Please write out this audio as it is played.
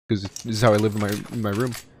because this is how I live in my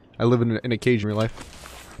room. I live in a cage in real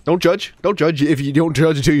life. Don't judge. Don't judge if you don't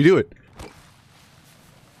judge until you do it.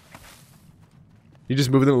 You just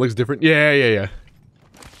move it and it looks different. Yeah.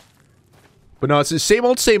 But no, it's the same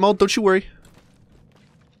old, same old. Don't you worry.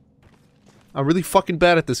 I'm really fucking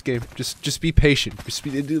bad at this game. Just be patient.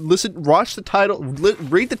 Listen, watch the title,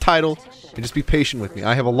 read the title, and just be patient with me.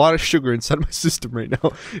 I have a lot of sugar inside my system right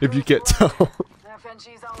now, if you can't tell.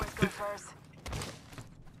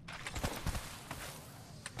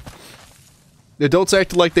 Adults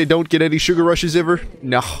act like they don't get any sugar rushes ever.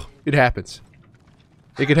 No, it happens.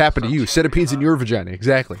 It could happen to you. Centipedes in your vagina,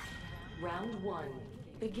 exactly. Round 1,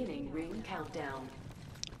 beginning ring countdown.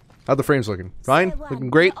 How the frames looking? Fine? Looking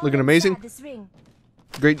great? Looking amazing?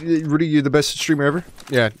 Great, Rudy, you're the best streamer ever?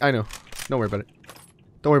 Yeah, I know. Don't worry about it.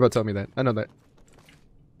 Don't worry about telling me that. I know that.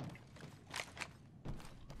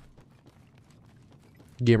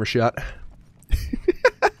 Gamer shot.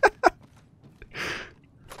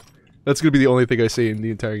 That's gonna be the only thing I say in the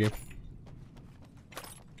entire game.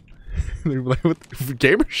 They're like, what the,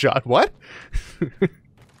 gamer shot? What?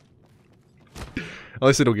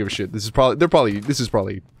 Unless they don't give a shit. This is probably this is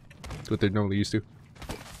probably what they're normally used to.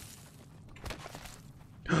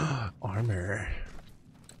 Armor.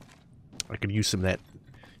 I could use some of that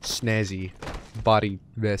snazzy body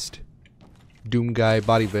vest. Doom guy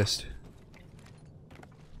body vest.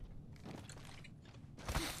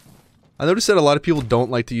 I noticed that a lot of people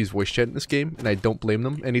don't like to use voice chat in this game, and I don't blame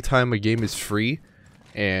them. Anytime a game is free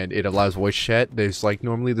and it allows voice chat, there's like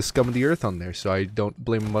normally the scum of the earth on there, so I don't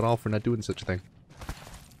blame them at all for not doing such a thing.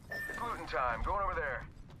 Gluten time, going over there.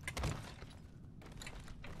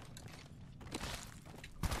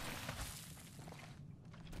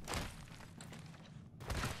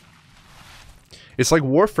 It's like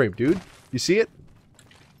Warframe, dude. You see it?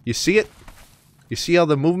 You see it? You see how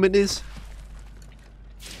the movement is?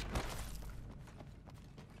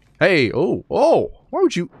 Hey, oh, why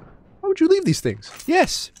would you leave these things?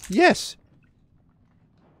 Yes, yes.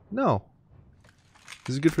 No.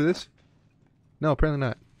 Is it good for this? No, apparently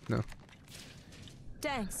not. No.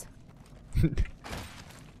 Thanks.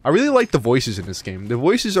 I really like the voices in this game. The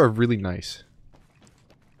voices are really nice.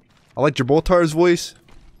 I like Gibraltar's voice,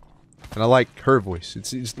 and I like her voice.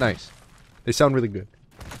 It's nice. They sound really good.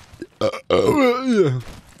 What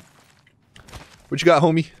you got,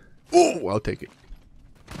 homie? Oh, I'll take it.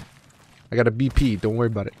 I got a BP, don't worry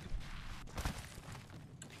about it.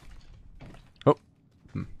 Oh.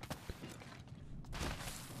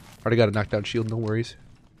 Already got a knockdown shield, no worries.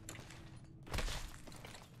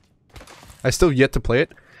 I still yet to play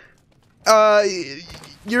it.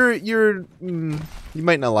 You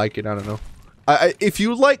might not like it, I don't know. If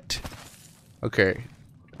you liked... Okay.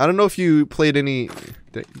 I don't know if you played any...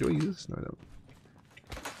 Do I use this? No, I don't.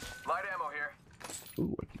 Light ammo here.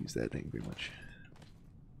 Ooh, I can use that thing very much.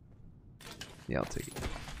 Yeah, I'll take it.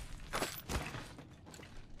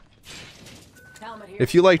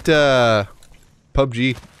 If you liked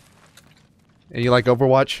PUBG and you like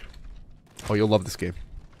Overwatch, oh, you'll love this game.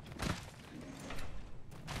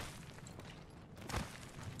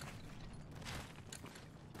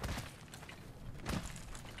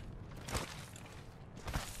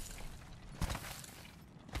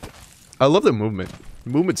 I love the movement.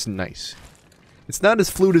 The movement's nice. It's not as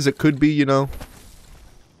fluid as it could be, you know.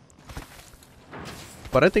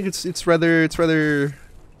 But I think it's rather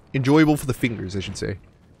enjoyable for the fingers, I should say.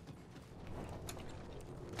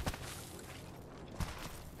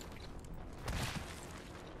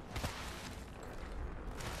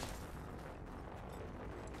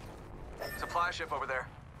 Supply ship over there.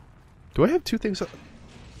 Do I have two things up?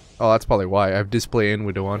 Oh, that's probably why. I have display and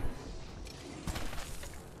window on.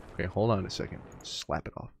 Okay, hold on a second. Slap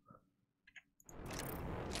it off.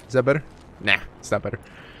 Is that better? Nah, it's not better.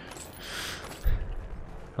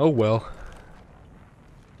 Oh well.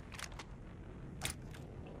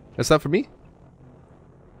 That's not for me?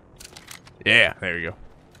 Yeah, there you go.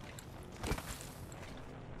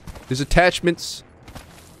 There's attachments.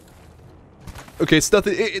 Okay, it's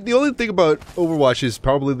nothing. The only thing about Overwatch is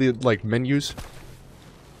probably the, like, menus.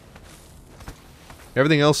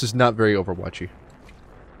 Everything else is not very Overwatchy.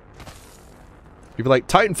 If you like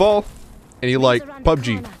Titanfall and you like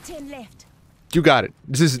PUBG, you got it.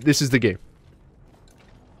 This is the game.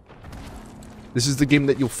 This is the game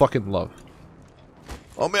that you'll fucking love.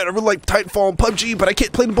 Oh man, I really like Titanfall and PUBG, but I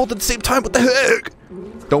can't play them both at the same time. What the heck?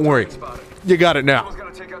 Don't worry. You got it now. Someone's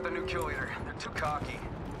gotta take out the new kill leader. They're too cocky.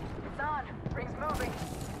 It's on. Ring's moving.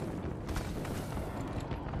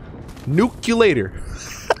 Nucleator.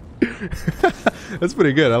 That's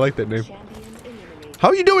pretty good. I like that name. How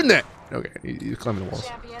are you doing that? Okay, he's climbing the walls.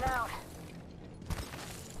 Champion out.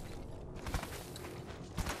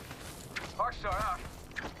 star out.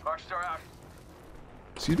 Arc star out.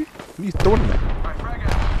 Excuse me? What are you throwing them at? Alright, frag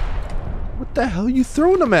out. What the hell are you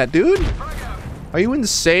throwing them at, dude? Frag out. Are you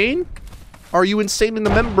insane? Are you insane in the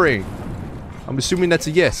membrane? I'm assuming that's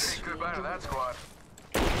a yes. Goodbye to that squad.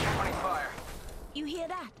 Opening fire. You hear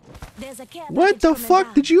that? There's a care What package the coming fuck?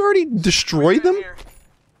 down. Did you already destroy them? Here.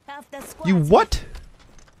 Half the squad's You here. what?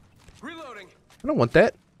 Reloading. I don't want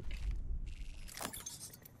that.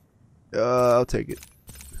 I'll take it.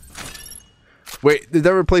 Wait, did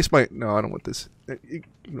that replace my... No, I don't want this.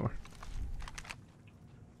 Ignore.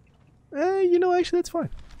 You know, actually, that's fine.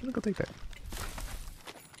 I'm gonna go take that.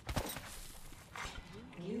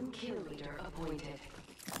 New kill leader appointed.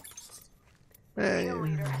 Eh, Kill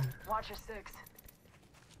leader. Watch your six.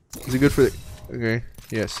 is it good for the... Okay.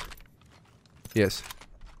 Yes. Yes.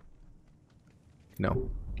 No.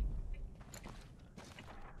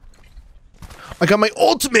 I got my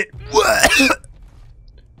ultimate! I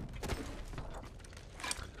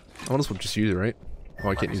might as well just use it, right? Oh,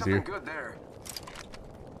 I can't use it here. Good there.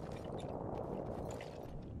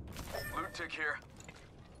 Loot tick here.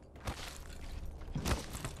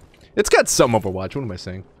 It's got some Overwatch. What am I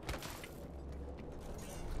saying?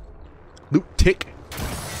 Loot tick.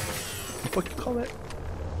 What the fuck you call that?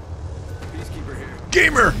 Peacekeeper here.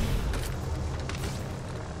 Gamer!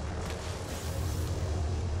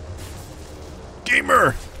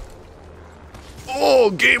 Gamer!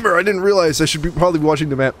 Oh, gamer! I didn't realize I should be probably watching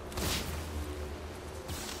the map.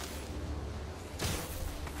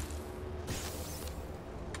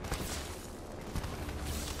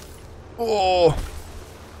 Oh!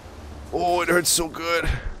 Oh, it hurts so good.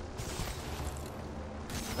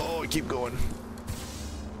 Oh, keep going.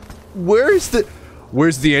 Where's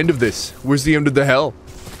the end of this? Where's the end of the hell?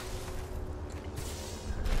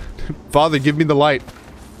 Father, give me the light.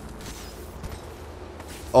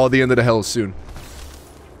 Oh, the end of the hell is soon.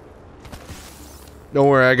 Don't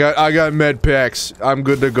worry, I got med packs. I'm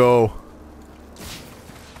good to go.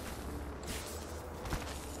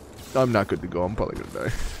 I'm not good to go. I'm probably gonna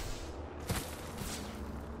die.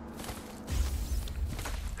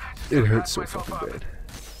 It hurts so fucking bad.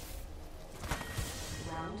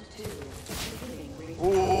 Round 2. Beginning ring.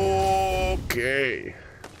 Okay.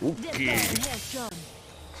 This Okay. man has drawn.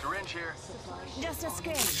 Syringe here. Just a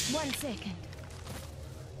scan. 1 second.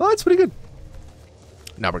 Oh, that's pretty good.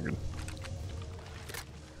 Now we're good.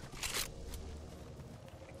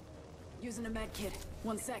 Using a med kit.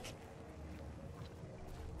 1 sec.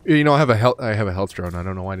 You know, I have a health drone. I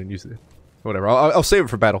don't know why I didn't use it. Whatever. I'll save it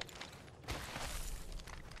for battle.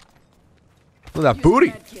 Look at that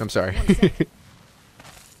booty. I'm sorry.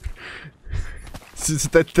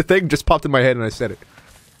 The thing just popped in my head and I said it.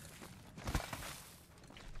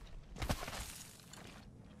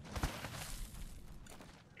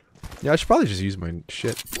 Yeah, I should probably just use my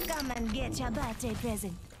shit. Come and get your birthday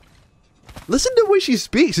present. Listen to the way she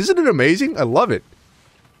speaks. Isn't it amazing? I love it.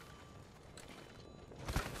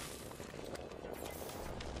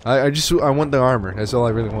 I want the armor. That's all I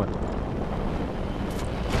really want.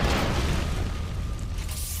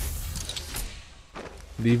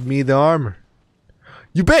 Leave me the armor.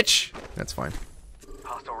 You bitch! That's fine.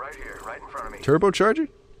 Hostile right here, right in front of me. Turbocharger?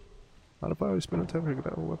 Not if I always spend time thinking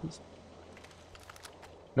about weapons.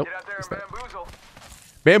 Nope. Get out there It's and not.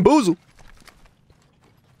 bamboozle. Bamboozle!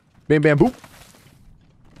 Bam bam boop.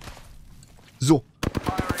 Zo.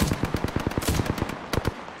 Firing.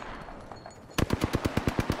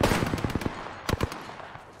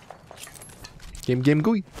 Game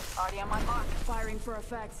gooey. Already on my mark. Firing for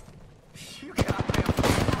effect. You got him.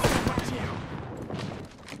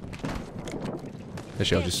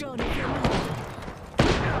 Actually, I'll just... Drone if you're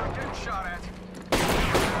not. Getting shot at.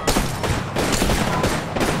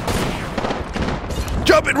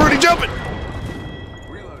 Jump it, Rudy, jump it!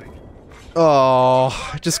 Reloading. Oh,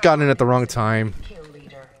 I just got in at the wrong time. Kill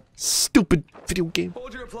leader. Stupid video game.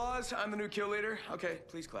 Hold your applause. I'm the new kill leader. Okay,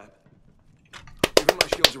 please clap. Giving my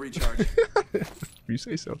shields a recharge. You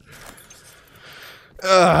say so.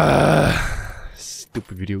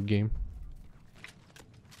 Stupid video game.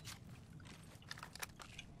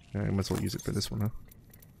 I might as well use it for this one, huh?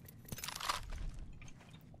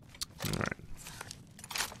 Alright.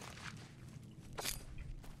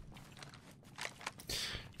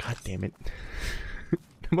 God damn it.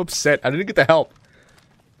 I'm upset. I didn't get the help.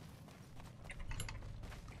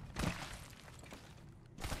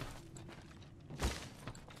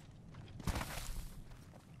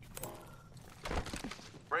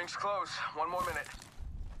 Ring's close. 1 more minute.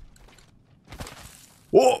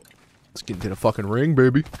 Whoa! Let's get into the fucking ring,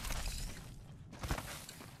 baby.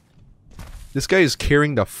 This guy is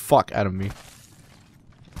carrying the fuck out of me.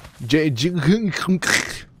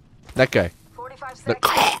 That guy.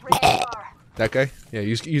 That guy? Yeah,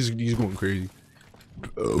 he's going crazy.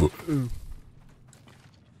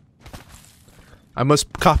 I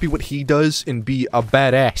must copy what he does and be a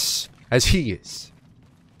badass, as he is.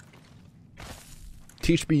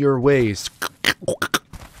 Teach me your ways.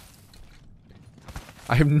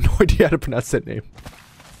 I have no idea how to pronounce that name.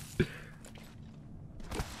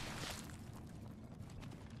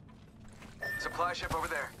 Supply ship over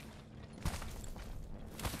there.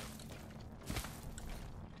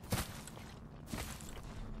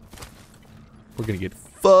 We're gonna get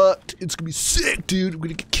fucked. It's gonna be sick, dude. We're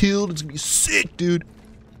gonna get killed. It's gonna be sick, dude.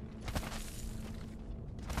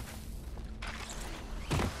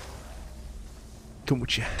 Come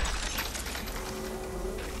with ya.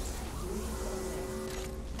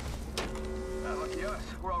 Lucky us.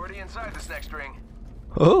 We're already inside this next ring.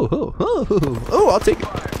 Oh, I'll take it.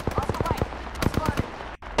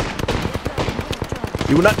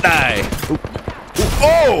 You will not die.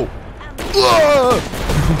 Oh!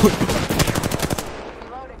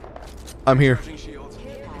 I'm here. Charging shields.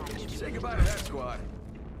 Say goodbye to that squad.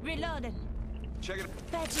 Reloading. Check it.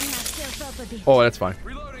 Patching myself up a bit. Oh, that's fine.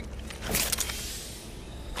 Reloading.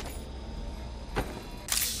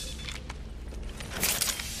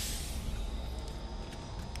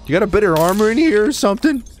 You got a better armor in here or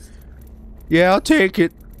something? Yeah, I'll take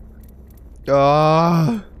it.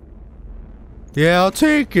 Yeah, I'll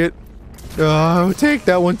take it. I'll take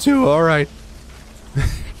that one too. All right.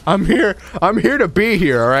 I'm here to be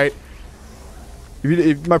here. All right.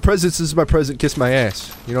 If my presence is my present, kiss my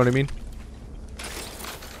ass. You know what I mean?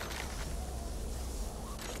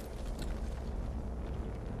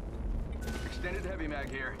 Extended heavy mag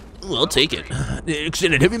here. Ooh, I'll take it.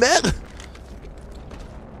 Extended heavy mag.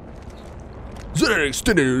 Is that an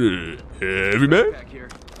extended heavy mag? Back here.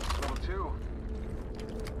 Level 2.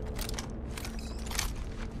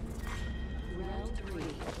 Round 3.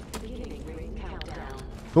 Beginning ring countdown.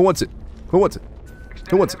 Who wants it? Who wants it?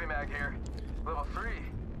 Who wants it? Heavy mag here. Level 3.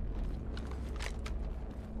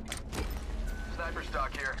 Sniper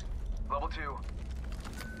stock here. Level 2.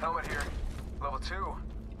 Helmet here. Level 2.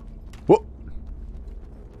 Whoa.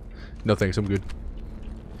 No thanks, I'm good.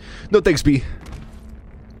 No thanks, B.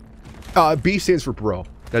 B stands for bro.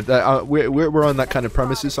 We're on that kind of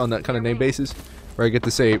premises, on that kind of name basis, where I get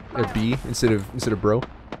to say B instead of bro.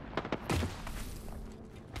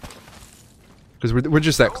 Because we're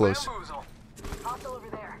just that close. Hostile over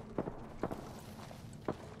there.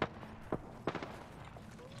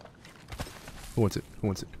 Who wants it? Who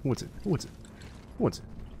wants it? Who wants it? Who wants it? Who wants it?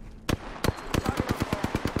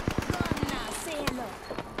 Run now, say hello.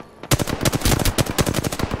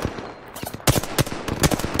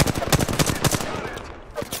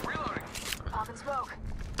 Reloading. Off and smoke.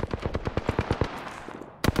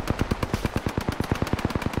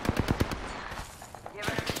 Give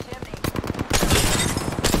it a chimney.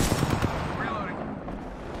 Reloading.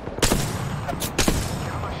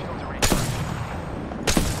 Give him a shield to recharge.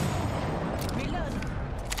 Reloading.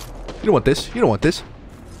 You don't want this. You don't want this.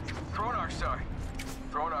 Throw an arc star.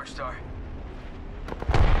 Throw an arc star.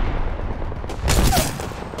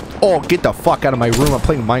 Oh, get the fuck out of my room. I'm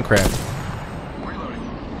playing Minecraft. Reloading.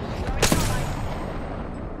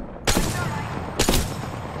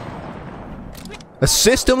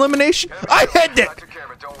 Assist elimination? I had I that. took care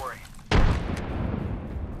of it, don't worry.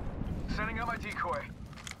 Sending out my decoy.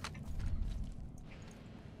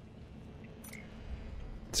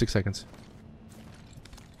 6 seconds.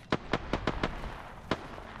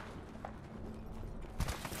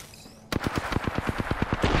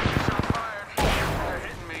 Shot fired. They're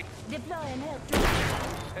hitting me. Deploying help.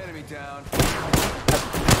 Enemy down. Taking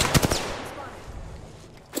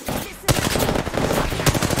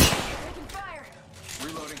fire.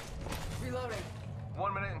 Reloading. Reloading.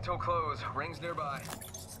 1 minute until close. Rings nearby.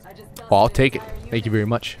 I just Oh, I'll busted take an it. entire Thank you unit. very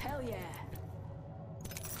much. Hell yeah.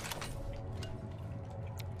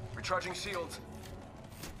 Recharging shields.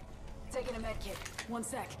 Taking a med kit. 1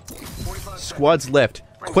 sec. 45 Squads left.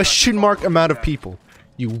 Question mark amount of people.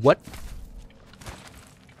 You what?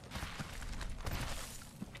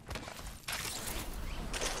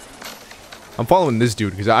 I'm following this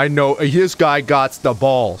dude because I know this guy got the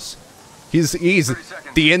balls. He's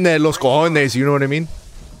tiene los cojones, you know what I mean?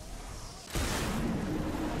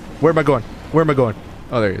 Where am I going? Where am I going?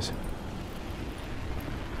 Oh, there he is.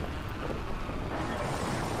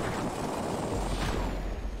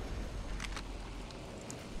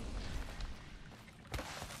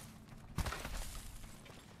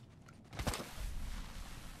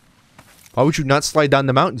 Why would you not slide down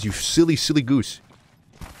the mountains, you silly, silly goose?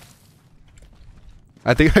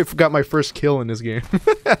 I think I forgot my first kill in this game.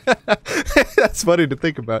 That's funny to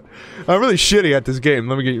think about. I'm really shitty at this game.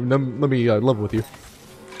 Let me level with you.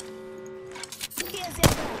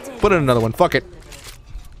 Put in another one. Fuck it.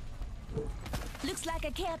 Looks like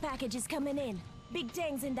a care package is coming in. Big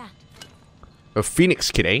things in that. A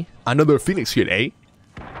Phoenix kid, eh? Another Phoenix kid, eh?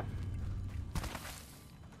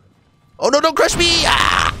 Oh no! Don't crush me!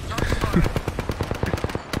 Ah!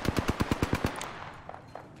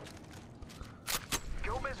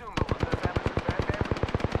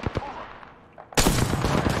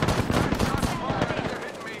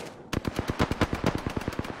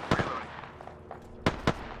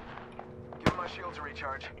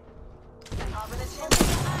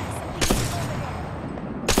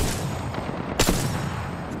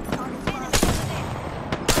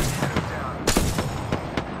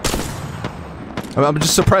 I'm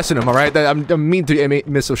just suppressing him, alright? I'm mean to aim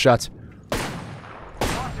missile shots.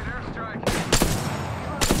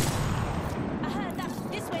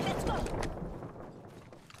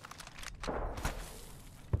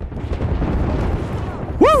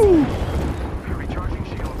 Woo!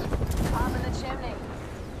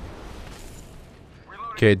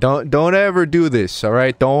 Okay, don't ever do this,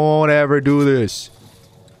 alright? Don't ever do this.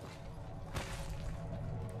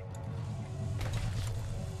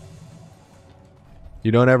 You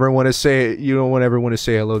don't ever want to say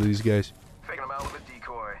hello to these guys. Faking them out with a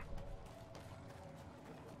decoy.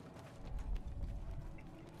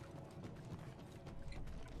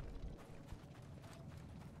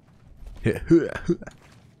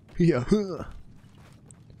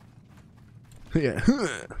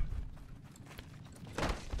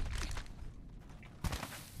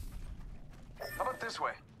 How about this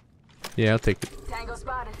way? Yeah, I'll take it. Tango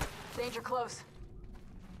spotted. Danger close.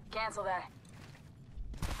 Cancel that.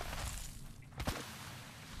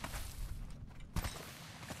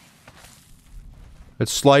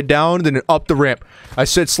 Let's slide down, then up the ramp. I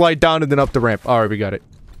said slide down and then up the ramp. Alright, we got it.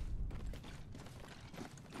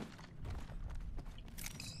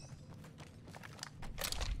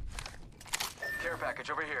 Care package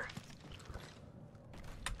over here.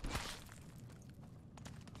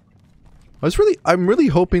 I'm really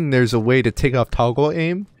hoping there's a way to take off toggle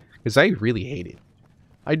aim, because I really hate it.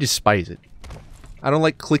 I despise it. I don't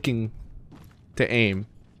like clicking to aim,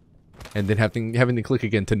 and then having to click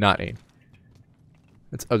again to not aim.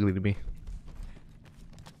 That's ugly to me.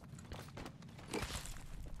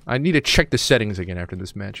 I need to check the settings again after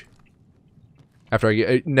this match. After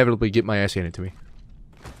I inevitably get my ass handed to me.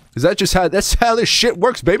 Is that just that's how this shit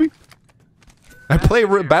works, baby? I play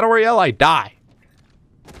Battle Royale, I die.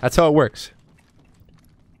 That's how it works.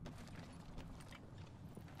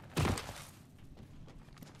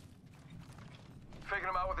 Faking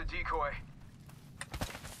them out with a decoy.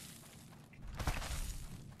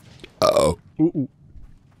 Uh-oh. Ooh.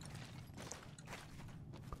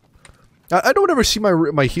 I don't ever see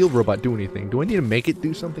my heal robot do anything. Do I need to make it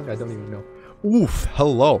do something? I don't even know. Oof.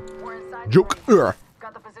 Hello. Joke. Got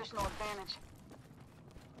the positional advantage.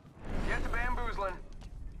 Get the bamboozling.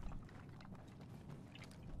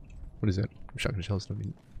 What is that? I'm shotgun shells.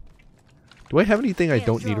 Do I have anything I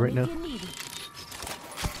don't need right now?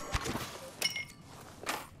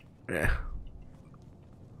 Yeah.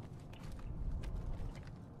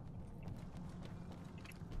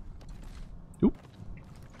 Oop.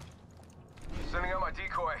 Sending out my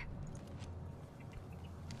decoy.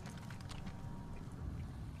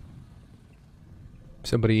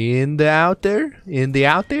 Somebody in the out there? In the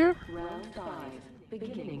out there? Round 5.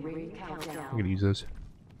 Beginning ring countdown. I'm gonna use those.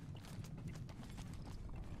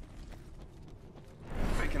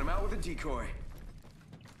 Faking them out with a decoy.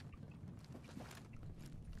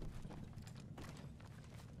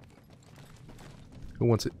 Who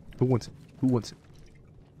wants it? Who wants it? Who wants it?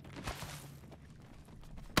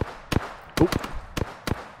 Oh.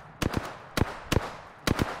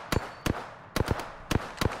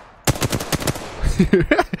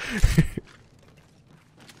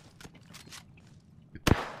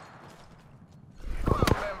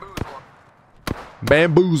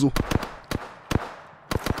 Bamboozle.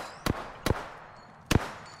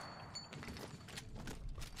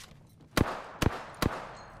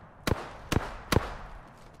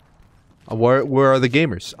 Where are the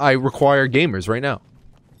gamers? I require gamers right now.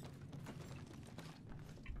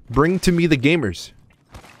 Bring to me the gamers.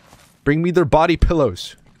 Bring me their body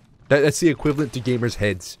pillows. That's the equivalent to gamers'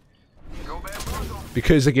 heads.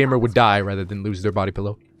 Because a gamer would die rather than lose their body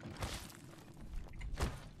pillow.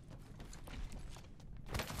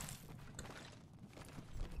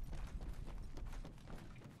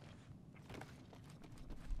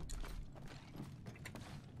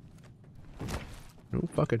 Oh,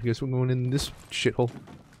 fuck it. I guess we're going in this shithole.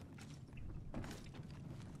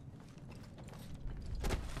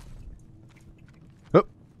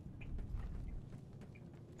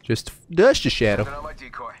 Just a shadow. Sending out my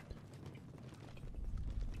decoy.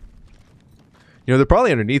 You know, they're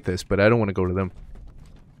probably underneath this, but I don't want to go to them.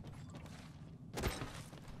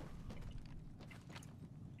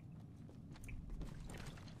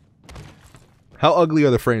 How ugly are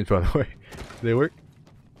the frames, by the way? Do they work?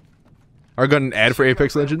 Are got an ad for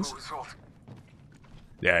Apex Legends?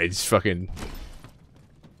 Yeah, it's fucking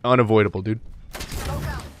unavoidable, dude.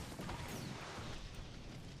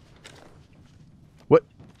 What?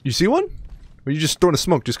 You see one? Or you just throwing a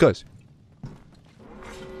smoke just cuz?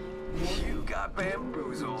 You got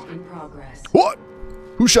bamboozled. In progress. What?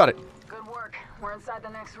 Who shot it? Good work. We're inside the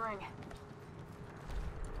next ring.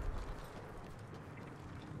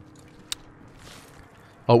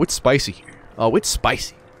 Oh, it's spicy here. Oh, it's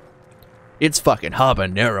spicy. It's fucking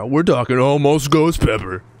habanero. We're talking almost ghost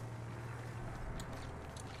pepper.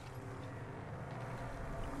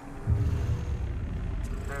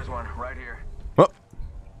 There's one right here. Oh.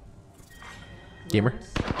 Gamer.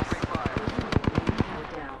 Opening fire.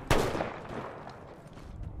 Countdown.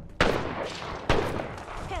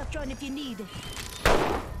 Help John if you need it.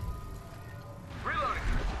 Reloading.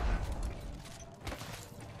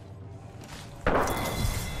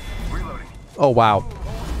 Reloading. Oh, wow. Whole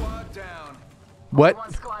squad down. What?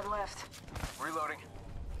 One squad left. Reloading.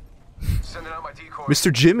 Sending out my decoy.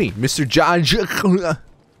 Mr. Jimmy. Mr. John.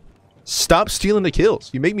 Stop stealing the kills.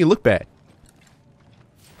 You make me look bad.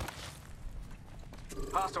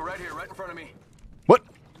 Hostile right here, right in front of me. What?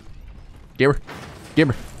 Gamer.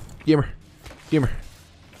 Gamer. Gamer. Gamer.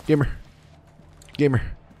 Gamer. Gamer.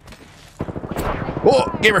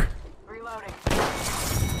 Oh, gamer. Reloading.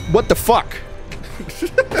 What the fuck?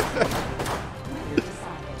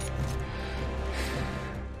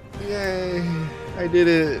 Yay. I did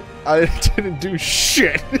it. I didn't do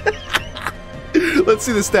shit. Let's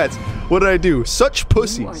see the stats. What did I do? Such You are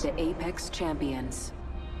pussies. the Apex champions.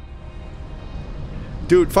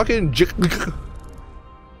 Dude, fucking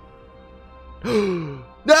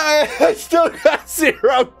Nah, I still got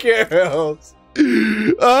 0 kills.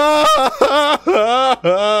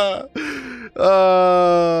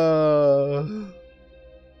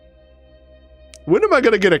 When am I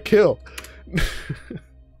gonna get a kill?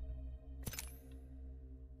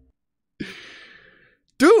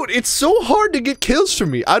 Dude, it's so hard to get kills for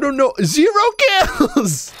me. I don't know. 0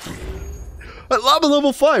 kills! At Lava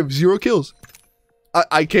level 5, 0 kills.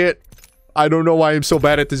 I can't. I don't know why I'm so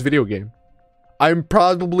bad at this video game. I'm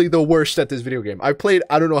probably the worst at this video game. I played,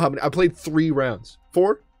 I don't know how many. I played 3 rounds.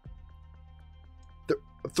 4?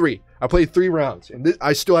 3. I played 3 rounds. And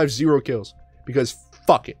I still have 0 kills. Because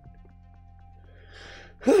fuck it.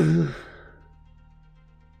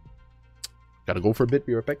 Gotta go for a bit,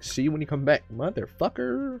 be right back. See you when you come back,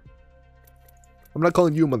 motherfucker. I'm not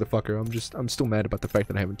calling you a motherfucker. I'm still mad about the fact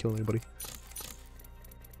that I haven't killed anybody.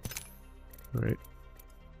 Alright.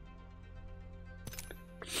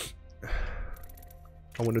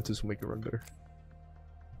 I wonder if this will make it run better.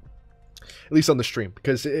 At least on the stream.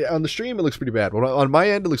 Because on the stream, it looks pretty bad. But on my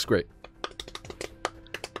end, it looks great.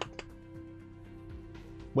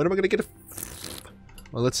 When am I gonna get a...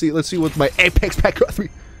 Well, let's see what my Apex Pack 3...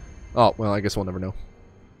 Oh, well, I guess we'll never know.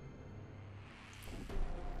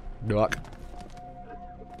 Doc.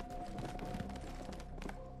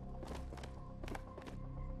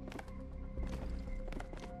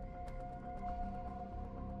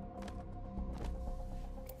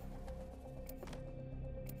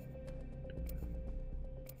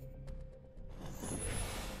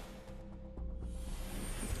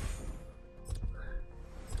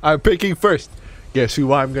 I'm picking first. Guess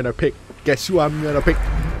who I'm gonna pick? Guess who I'm gonna pick?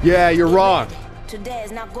 Yeah, you're wrong. Today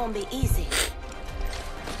is not gonna be easy.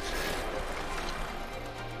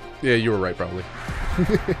 Yeah, you were right, probably.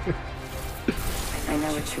 I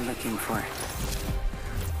know what you're looking for.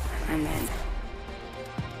 I'm in.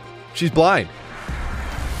 She's blind.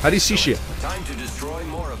 How do you see shit? Time to destroy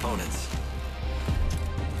more opponents.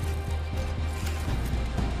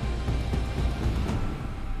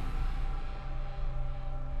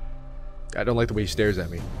 I don't like the way he stares at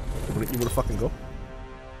me. You wanna fucking go?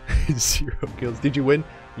 0 kills. Did you win?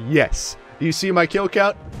 Yes. Do you see my kill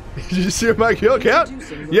count? Did you see my kill count?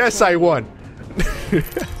 Yes, I won.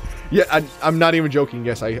 Yeah, I'm not even joking.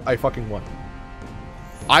 Yes, I fucking won.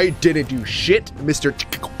 I didn't do shit. Mr.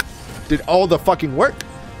 did all the fucking work.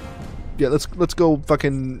 Yeah, let's go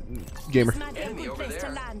fucking gamer. Enemy over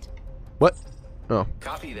there. What? Oh.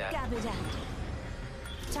 Copy that.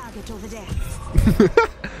 Target over there.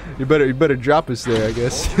 You better drop us there, I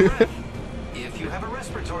guess. Hold your breath. If you have a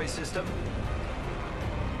respiratory system.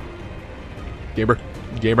 Gamer.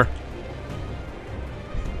 Gamer.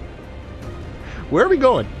 Where are we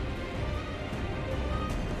going?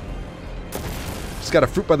 Just got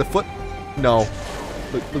a fruit by the foot. No.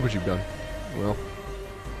 Look what you've done. Well.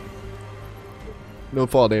 No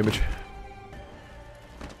fall damage.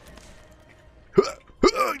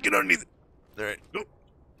 Get underneath it. Alright, go.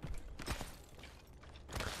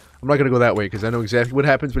 I'm not gonna go that way because I know exactly what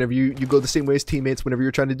happens whenever you go the same way as teammates whenever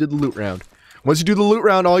you're trying to do the loot round. Once you do the loot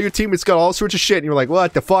round, all your teammates got all sorts of shit and you're like,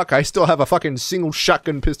 what the fuck? I still have a fucking single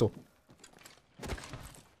shotgun pistol.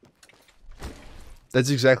 That's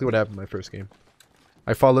exactly what happened in my first game.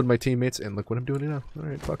 I followed my teammates and look what I'm doing now.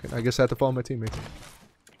 Alright, fuck it. I guess I have to follow my teammates.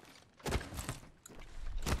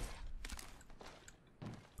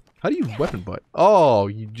 How do you weapon butt? Oh,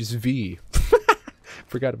 you just V.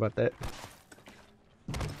 Forgot about that.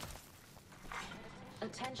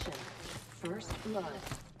 Attention. First blood.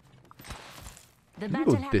 The Let me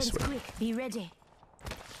battle go this happens way. quick. Be ready.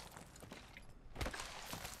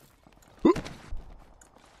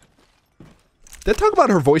 Did I talk about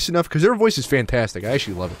her voice enough? Because her voice is fantastic. I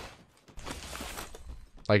actually love it.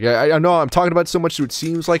 Like I know I'm talking about it so much so it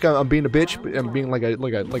seems like I'm being a bitch, but I'm being like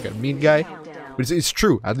a mean guy. But it's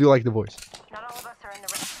true. I do like the voice. Not all of us are in the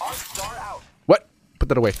right. Arc star out. What? Put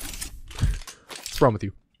that away. What's wrong with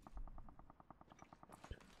you?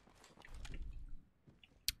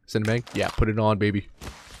 Cinnamon? Yeah, put it on, baby.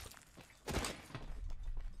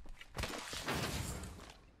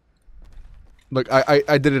 Look,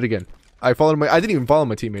 I did it again. I didn't even follow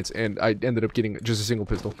my teammates, and I ended up getting just a single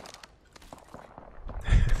pistol.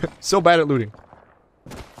 So bad at looting.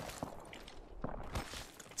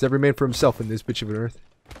 It's every man for himself in this bitch of an earth.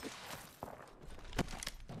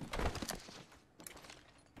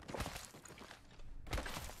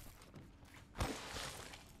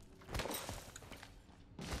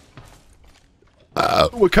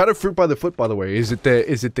 What kind of fruit by the foot, by the way? Is it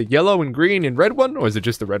the yellow and green and red one, or is it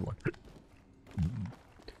just the red one?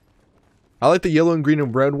 I like the yellow and green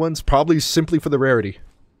and red ones, probably simply for the rarity.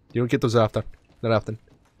 You don't get those often. Not often.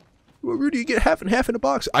 Well, Rudy, you get half and half in a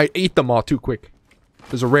box. I ate them all too quick.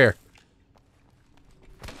 There's a rare.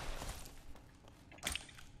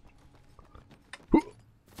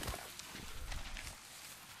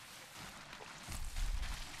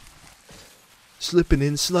 Slipping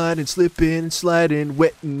and sliding,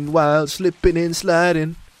 wet and wild, slipping and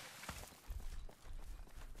sliding.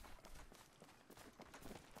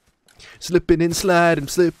 Slipping and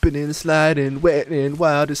sliding, wet and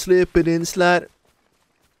wild, slipping and sliding.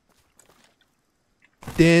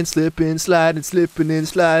 Then slipping,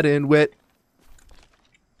 sliding, wet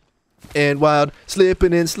and wild,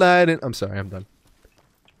 slipping and sliding. I'm sorry, I'm done.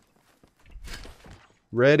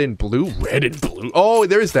 Red and blue? Red and blue. Oh,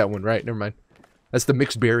 there is that one, right? Never mind. That's the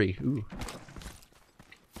mixed berry. Ooh.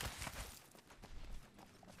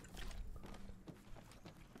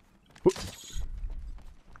 Ooh.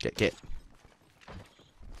 Get.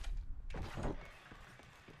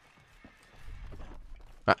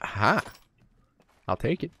 Aha. I'll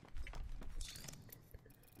take it.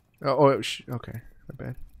 Okay. Not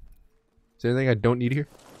bad. Is there anything I don't need here?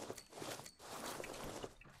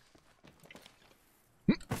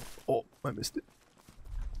 Oh, I missed it.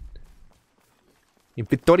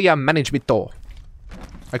 Inventory management.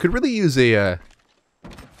 I could really use a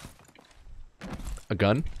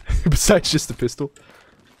gun besides just a pistol.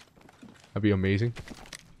 That'd be amazing.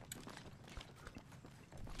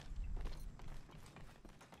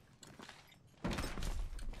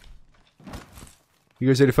 You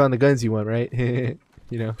guys already found the guns you want, right? You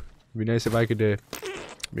know, it'd be nice if I could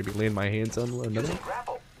maybe land my hands on another one.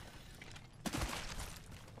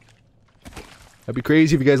 That'd be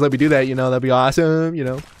crazy if you guys let me do that, you know, that'd be awesome, you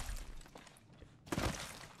know.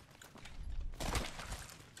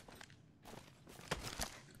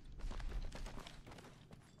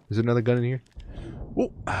 Is there another gun in here?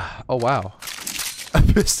 Ooh. Oh, wow. A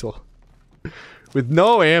pistol. With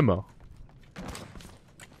no ammo.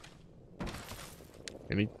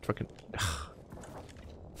 Any fucking...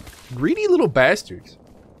 Greedy little bastards.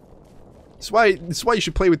 That's why you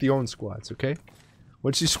should play with your own squads, okay?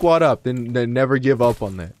 Once you squad up, then never give up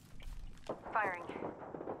on that. Firing.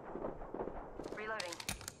 Reloading.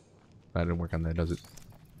 That didn't work on that, does it?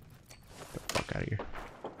 Get the fuck out of here.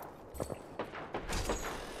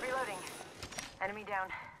 Reloading. Enemy down.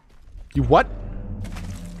 You what?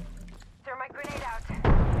 Throw my grenade out.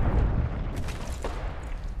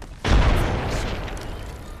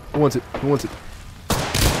 Who wants it? Who wants it?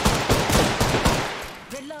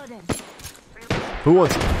 Reloading. Who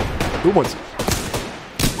wants it? Who wants it?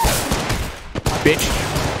 Bitch.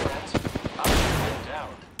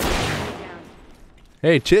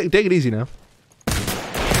 Hey, take it easy now. Getting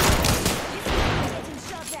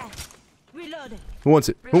shot at. Reloading. Who wants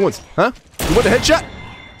it? Who wants it? Huh? You want the headshot?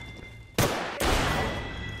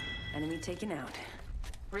 Target taken out.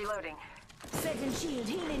 Reloading. Setting shield,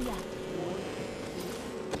 healing ya.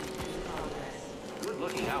 Good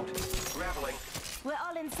looking out. Grappling. We're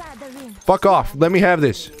all inside the ring. Fuck off. Let me have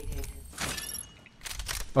this.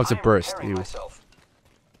 Oh, it's a I am burst. repairing Ew. myself.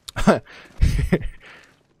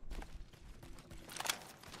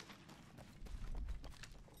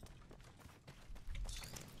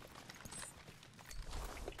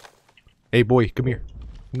 Hey boy, come here.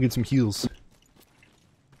 Let me get some heals.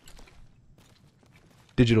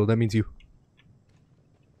 Digital, that means you.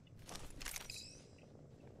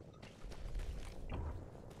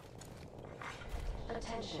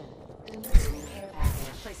 Attention. Delivering care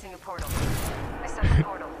package. Placing a portal. I set the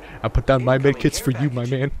portal. I put down my Incoming medkits for care you, my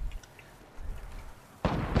package. man.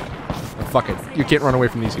 Oh, fuck it. You can't run away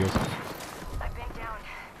from these guys. I'm being down.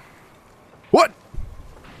 What?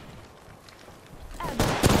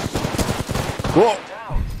 Whoa!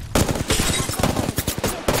 Down.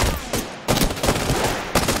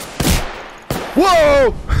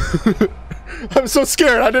 Whoa! I'm so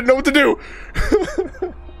scared. I didn't know what to do.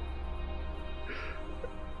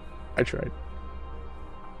 I tried.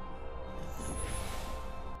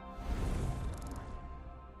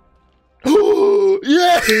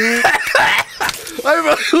 Yeah!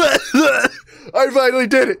 I finally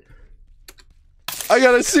did it. I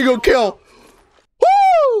got a single kill.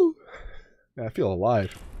 Woo! I feel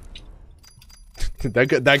alive.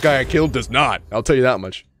 That guy I killed does not. I'll tell you that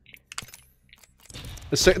much.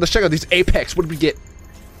 Let's check out these Apex. What did we get?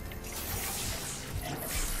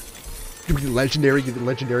 Did we get legendary? Get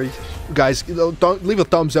legendary, guys. Don't leave a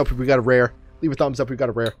thumbs up if we got a rare. Leave a thumbs up if we got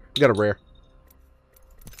a rare. We got a rare.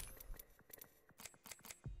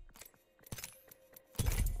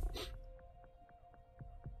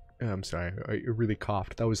 I'm sorry. I really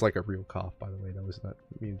coughed. That was like a real cough, by the way. That was not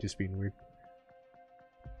me just being weird.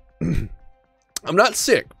 I'm not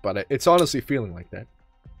sick, but it's honestly feeling like that.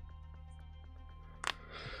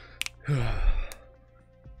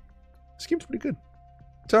 This game's pretty good.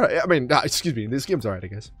 It's alright. I mean, excuse me. This game's alright, I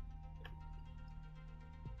guess.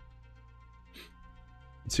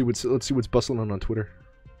 Let's see what's bustling on Twitter.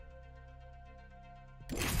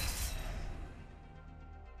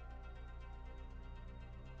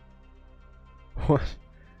 What?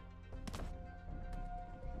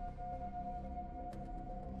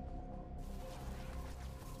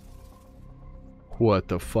 What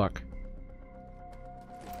the fuck?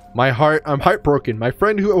 I'm heartbroken. My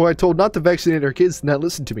friend who I told not to vaccinate her kids did not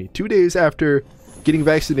listen to me. 2 days after getting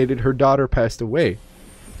vaccinated, her daughter passed away.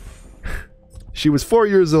 She was 4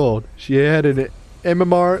 years old. She had an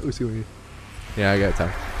MMR. Let's see. Yeah, I got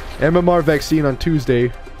time. MMR vaccine on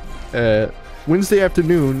Tuesday. Wednesday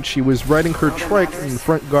afternoon, she was riding her trike in the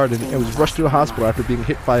front garden and was rushed to the hospital after being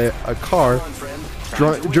hit by a car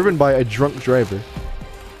driven by a drunk driver.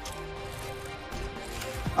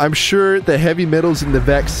 I'm sure the heavy metals in the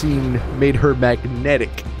vaccine made her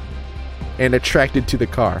magnetic and attracted to the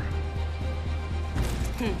car.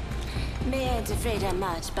 Me ain't afraid of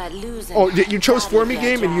much, but losing. Oh, you chose for me body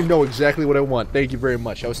game, and you fragile. know exactly what I want. Thank you very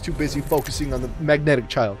much. I was too busy focusing on the magnetic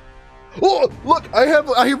child. Oh, look, I have.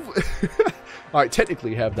 All right,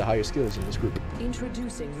 technically have the highest skills in this group.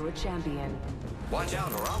 Introducing your champion. Watch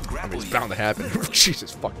out or I'll I grapple mean, it's you. bound to happen.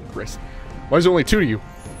 Jesus fucking Christ. Why is there only 2 of you?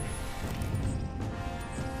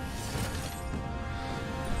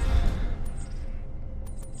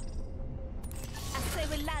 I say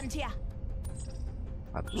we land here.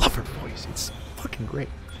 I love her voice. It's fucking great.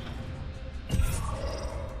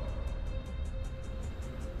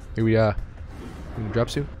 Here we can drop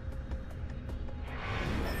soon.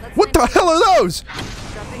 What the hell are those?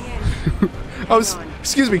 Dropping in. I was.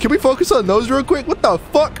 Excuse me. Can we focus on those real quick? What the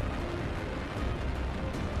fuck?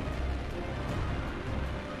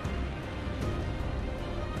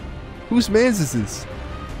 Whose man's is this?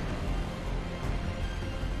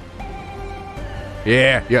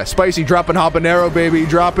 Yeah. Spicy dropping habanero, baby.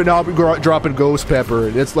 Dropping ghost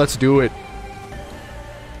pepper. Let's do it.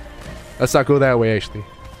 Let's not go that way, actually.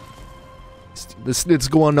 Let's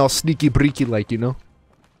go on all sneaky breaky like, you know.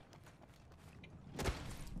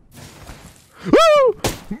 Woo!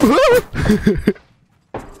 Contact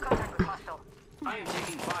with hostile. I am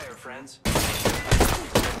taking fire, friends.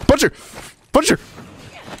 Punch her! Punch her!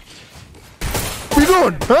 Where you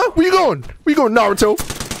going? Huh? Where you going? Where you going, Naruto?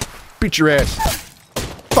 Beat your ass.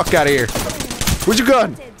 Fuck out of here. Where's your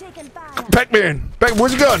gun? Taking fire. Pac-Man!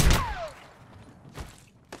 Where's your gun?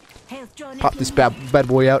 Health drone Pop this bad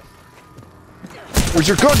boy out. Where's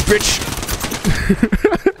your gun, bitch?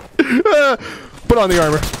 Put on the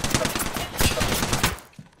armor.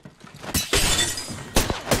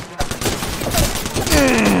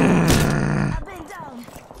 I've been down.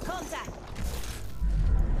 Contact.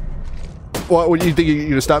 What do you think? You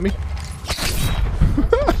gonna stop me?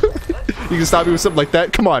 You can stop me with something like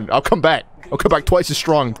that? Come on, I'll come back. I'll come back twice as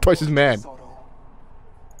strong, twice as mad.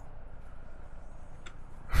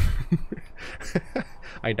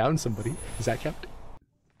 I downed somebody. Is that kept?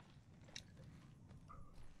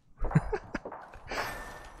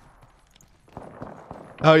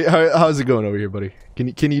 How's it going over here, buddy?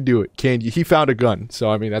 Can you do it? Can you? He found a gun,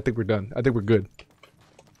 so I mean, I think we're done. I think we're good.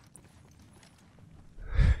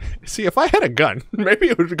 See, if I had a gun, maybe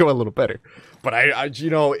it would go a little better. But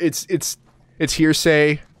you know, it's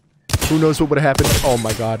hearsay. Who knows what would have happened? Oh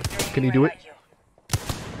my God! Can he do it?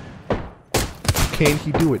 Can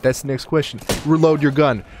he do it? That's the next question. Reload your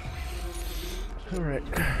gun. All right.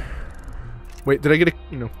 Wait, did I get a?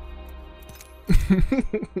 You know.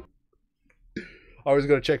 I was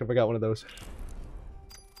gonna check if I got one of those.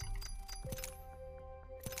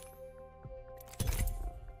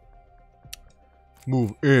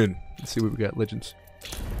 Move in. Let's see what we got. Legends.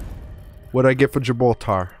 What did I get for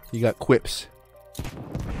Gibraltar? You got quips.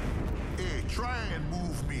 Hey, try and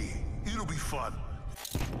move me. It'll be fun.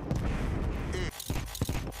 Hey,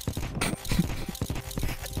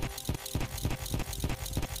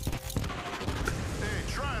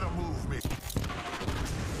 try to move me.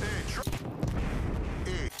 Hey, try.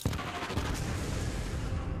 Hey.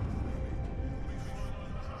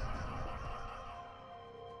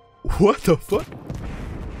 What the fuck?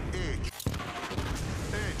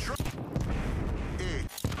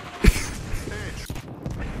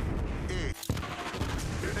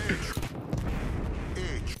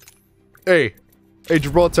 Hey,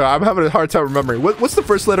 Gibraltar, I'm having a hard time remembering. What's the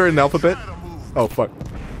first letter in the alphabet? Oh, fuck.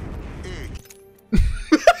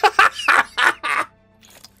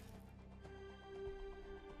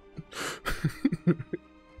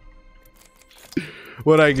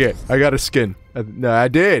 What'd I get? I got a skin. No, I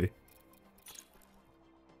did.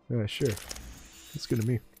 Yeah, sure. That's good to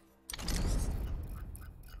me.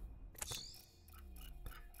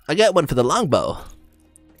 I got one for the longbow.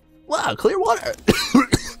 Wow, clear water.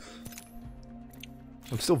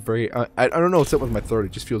 I'm still very... I don't know what's up with my throat.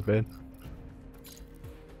 It just feels bad.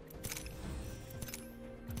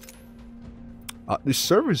 These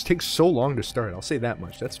servers take so long to start. I'll say that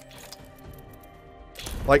much. That's...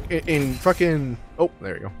 Like, in fucking... Oh,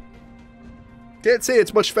 there you go. Can't say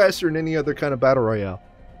it's much faster than any other kind of battle royale.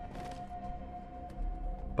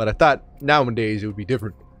 But I thought nowadays it would be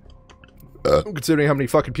different. Considering how many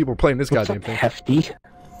fucking people are playing this goddamn thing. Hefty.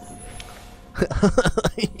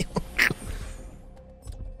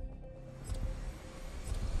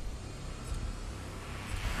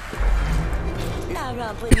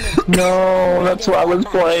 No, that's what I was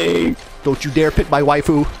playing. Don't you dare pick my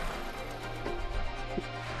waifu.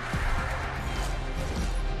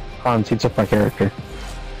 Hans, heats up my character.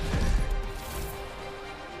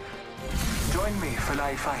 Join me,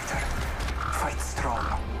 fellow fighter. Fight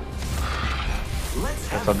strong. Let's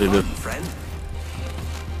have I'll do fun, this. friend.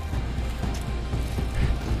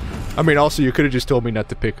 I mean, also, you could have just told me not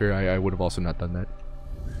to pick her. I would have also not done that.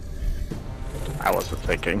 I wasn't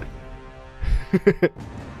thinking.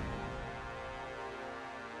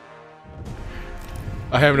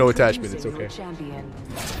 I have no attachment. It's okay. Champion.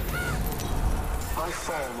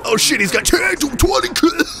 Oh shit, he's got 10 to 20.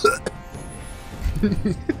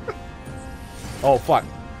 Oh fuck.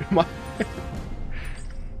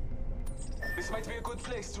 This might be a good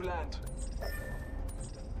place to land.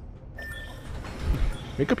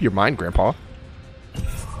 Make up your mind, Grandpa.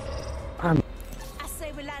 I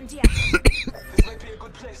say we land here. This might be a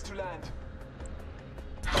good place to land.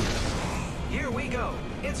 Here we go.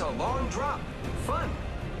 It's a long drop. Fun.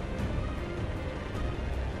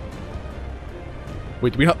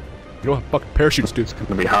 Wait, do we not? You don't have fucking parachutes, dude. It's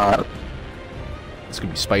gonna be hot. It's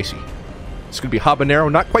gonna be spicy. It's gonna be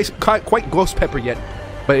habanero, not quite ghost pepper yet,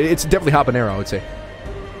 but it's definitely habanero, I would say.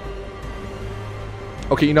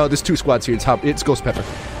 Okay, you know, there's two squads here. It's ghost pepper.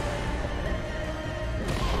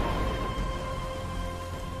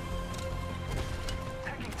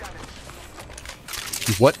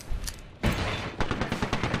 What?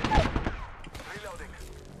 Reloading.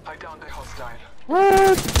 I downed a hostile.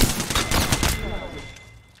 What?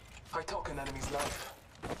 I took an enemy's life.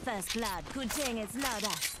 First blood, good thing it's not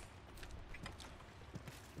us.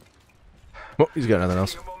 Oh, he's got nothing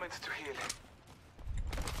else. Take a moment to heal.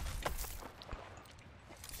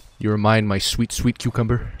 You remind my sweet, sweet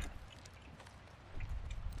cucumber.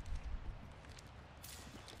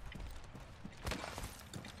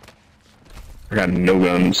 I got no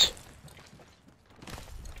guns.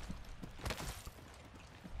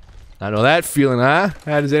 I know that feeling, huh?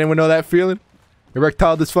 Does anyone know that feeling?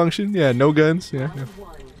 Erectile dysfunction? Yeah, no guns. Yeah.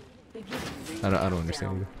 I don't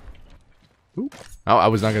understand either. Ooh. Oh, I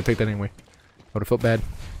was not gonna take that anyway. I would have felt bad.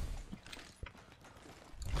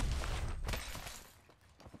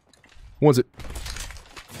 Who was it?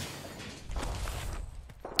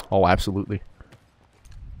 Oh, absolutely.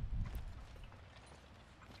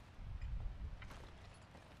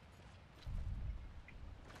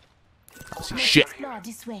 Shit. Explore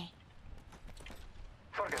this way.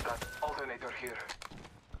 Forget that. Alternator here.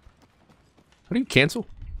 How do you cancel?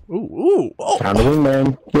 Ooh, ooh, oh! Found a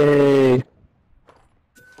wingman. Yay!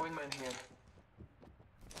 Wingman here.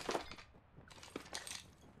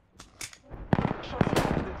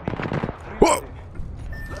 Whoa!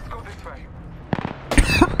 Let's go this way.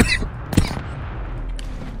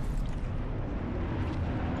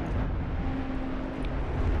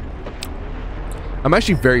 I'm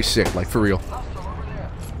actually very sick, like for real. Hostile over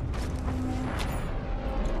there.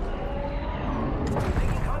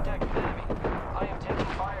 Making contact with enemy. I am taking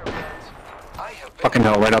fire, friends. I have been Fucking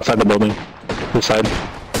hell, right outside the building. This side. Come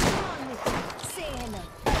on with it. Say hello.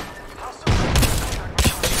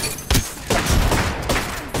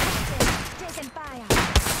 Taking fire.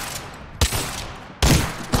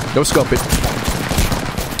 No scope it.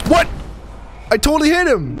 What? I totally hit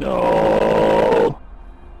him! No.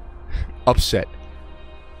 Upset.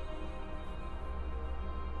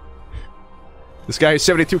 This guy has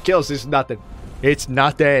 72 kills. This is nothing. It's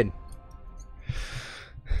nothing.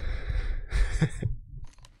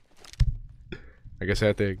 I guess I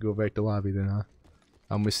have to go back to lobby then, huh?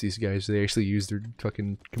 I'll miss these guys. They actually use their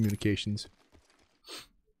fucking communications.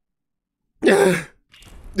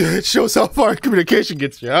 It shows how far communication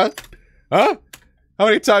gets you, huh? Huh? How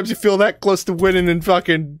many times you feel that close to winning in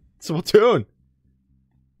fucking Splatoon?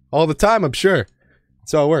 All the time, I'm sure.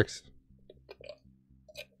 That's how it works.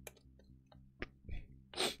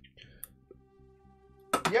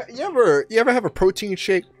 Yeah, you ever have a protein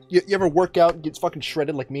shake? You ever work out and get fucking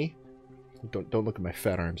shredded like me? Don't look at my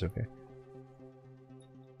fat arms, okay?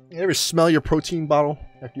 You ever smell your protein bottle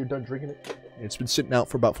after you're done drinking it? It's been sitting out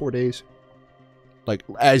for about 4 days. Like,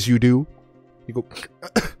 as you do. You go...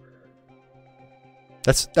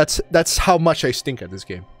 That's how much I stink at this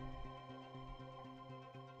game.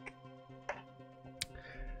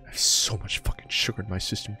 I have so much fucking sugar in my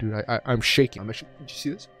system, dude. I'm shaking. Did you see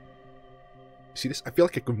this? See this? I feel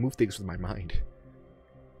like I can move things with my mind.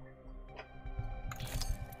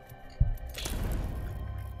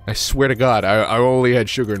 I swear to God, I only had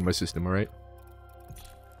sugar in my system, alright?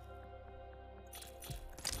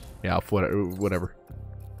 Yeah, whatever.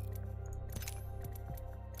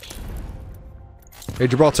 Hey,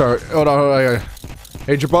 Gibraltar. Oh, no.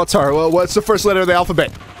 Hey, Gibraltar. Well, what's the first letter of the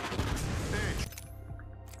alphabet?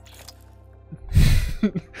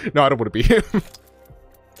 No, I don't want to be him.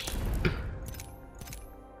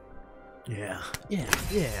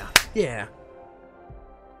 Yeah.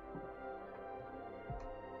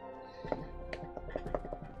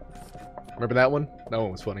 Remember that one? That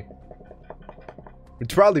one was funny.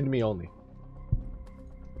 It's probably to me only.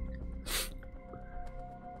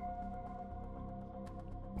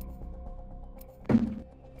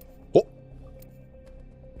 Oh.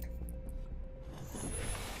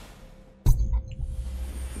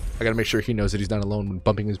 I gotta make sure he knows that he's not alone when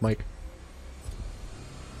bumping his mic.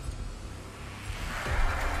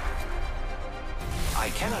 I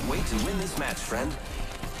cannot wait to win this match, friend.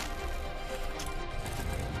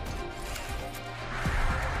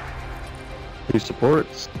 Who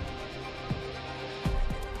supports?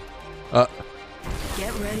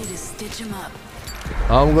 Get ready to stitch him up.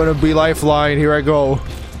 I'm gonna be lifeline. Here I go.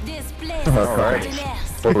 This place Oh, is right. something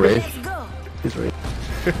else. Full race. Let's go. He's right.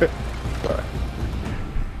 Alright.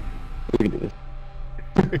 We can do this.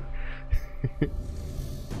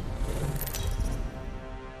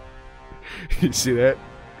 You see that?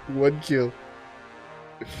 1 kill.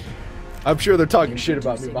 I'm sure they're talking shit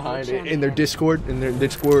about me behind it in their Discord,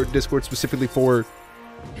 Discord specifically for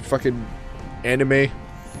fucking anime. They're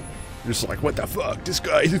just like, what the fuck? This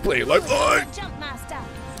guy, he's playing Lifeline. Jump master.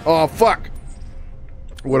 Oh fuck.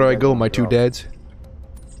 Where do I go, my two dads?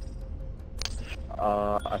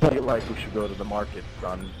 I feel like we should go to the market,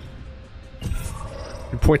 son.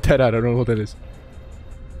 You point that out. I don't know what that is.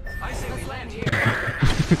 I say we land here.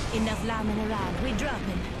 Enough lambing around. We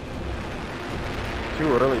dropping. Too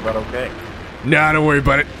early, but okay. Nah, don't worry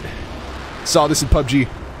about it. Saw this in PUBG.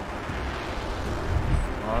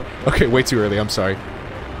 Okay, way too early. I'm sorry.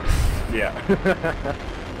 Yeah.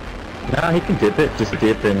 Nah, he can dip it. Just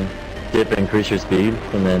dip and increase your speed,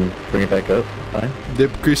 and then bring it back up. Fine.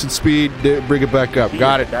 Dip, increase in speed, dip, bring it back up.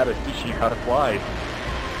 Got it. Gotta teach you how to fly.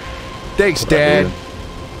 Thanks, Dad.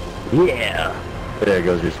 Yeah. There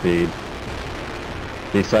goes your speed.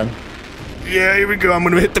 See, son? Yeah, here we go. I'm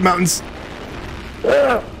gonna hit the mountains.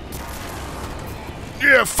 Yeah,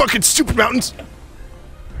 fucking stupid mountains.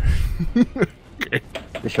 Okay.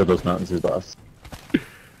 They showed those mountains his boss.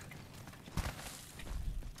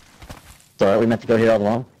 Sorry, we meant to go here all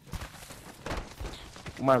along.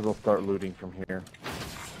 Might as well start looting from here.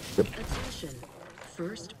 Attention.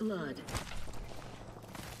 First blood.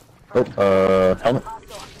 Oh, helmet.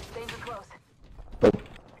 Oh,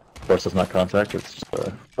 of course it's not contact, it's just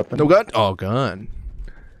weapon. No gun? Oh, gun.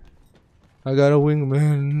 I got a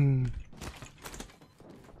wingman.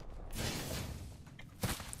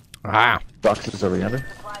 Ah. Boxes over yonder.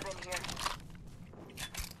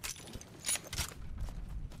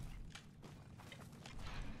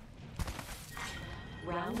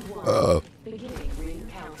 Round one. Beginning ring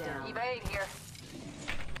countdown. Evade here.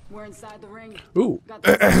 We're inside the ring. Ooh. Got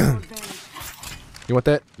the advantage. You want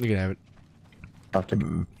that? You can have it. I'll take it.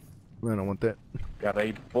 I don't want that. Got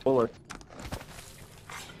 8 bullets.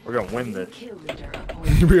 We're gonna win this. Kill leader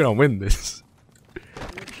appointed. We're gonna win this.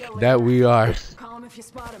 That we are. Call him if you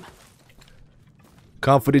spot him.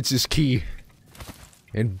 Confidence is key.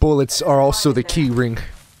 And bullets are also the key ring.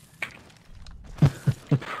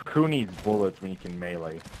 Who needs bullets when you can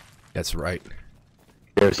melee? That's right.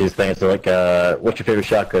 There's these things that like, what's your favorite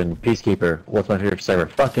shotgun? Peacekeeper. What's my favorite cyber?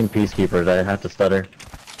 Fucking Peacekeeper. I have to stutter.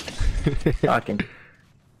 Fucking.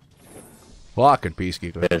 Fucking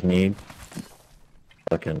peacekeeper. There's need.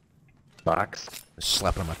 Fucking box.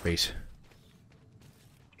 Slap it on my face.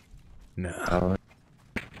 No. Oh,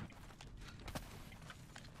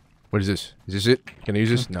 What is this? Is this it? Can I use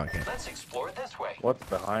this? No, I can't. Let's explore it this way. What's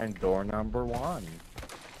behind door number 1?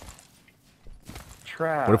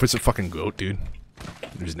 Trap. What if it's a fucking goat, dude?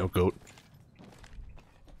 There's no goat.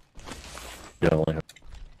 you only have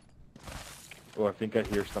Oh, I think I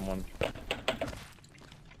hear someone.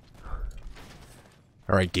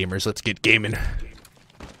 Alright, gamers, let's get gaming.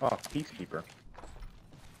 Oh, Peacekeeper.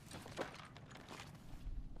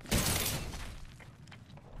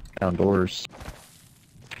 outdoors.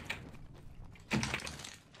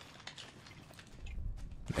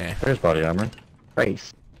 Nah. There's body armor.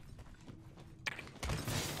 Race.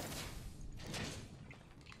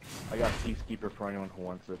 I got Peacekeeper for anyone who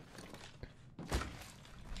wants it.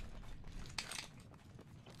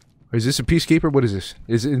 Is this a peacekeeper? What is this?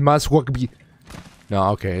 Is it Maswakbi? No,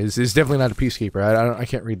 okay. It's definitely not a peacekeeper. I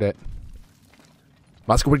can't read that.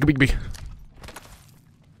 Maswakbi.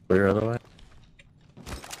 Clear otherwise.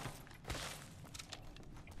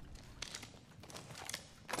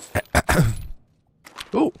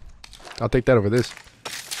 Oh, I'll take that over this.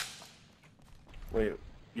 Wait,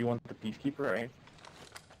 you want the Peacekeeper, right?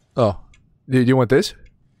 Oh, do you want this?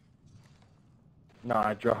 No,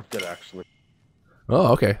 I dropped it actually.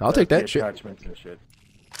 Oh, okay. I'll take that shit. Attachments and shit.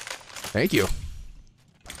 Thank you.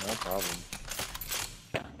 No problem.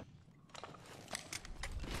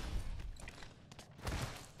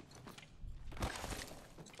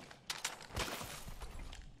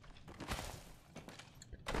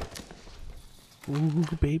 Ooh,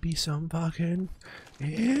 baby, some fucking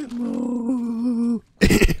ammo.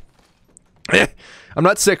 I'm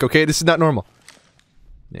not sick, okay? This is not normal.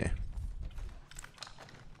 Yeah.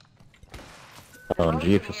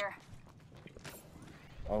 Jeeps.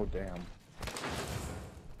 Oh damn.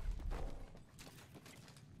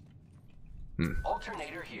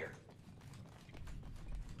 Alternator here.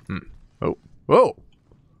 Oh. Whoa.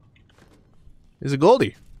 There's a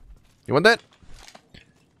Goldie. You want that?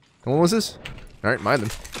 And what was this? Alright, mine then.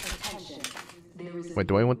 Wait,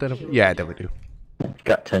 do I want that? Yeah, I definitely do.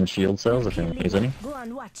 Got 10 shield cells if anyone needs any. Go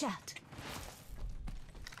on, watch out.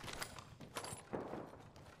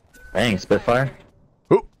 Bang, Spitfire.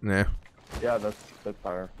 Oh, nah. Yeah, that's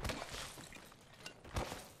Spitfire.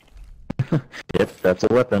 Yep, that's a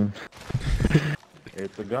weapon.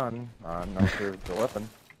 It's a gun. I'm not sure it's a weapon.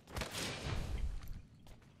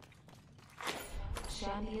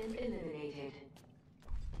 Champion eliminated.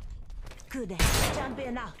 Good.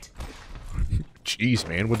 Champion out. Jeez,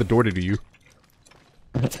 man. What the door did to you?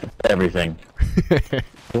 Everything. I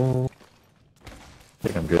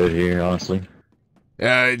think I'm good here, honestly.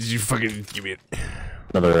 You fucking give me it.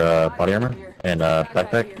 Another body armor and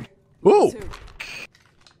backpack. Ooh!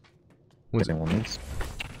 What's anyone needs?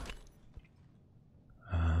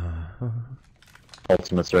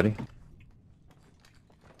 Ultimate's ready.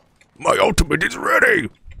 My ultimate is ready!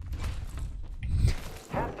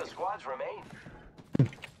 Half the squads remain.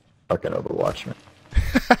 Fucking Overwatch, man.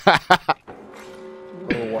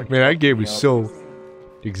 Overwatch Man, that game is up. so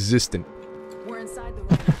existent. We're inside the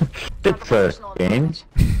ring. It's a game.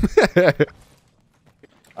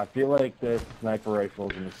 I feel like the sniper rifle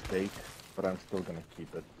is a mistake, but I'm still gonna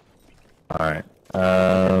keep it. Alright.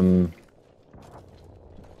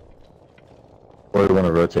 Or we want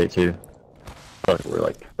to rotate too. I feel like we're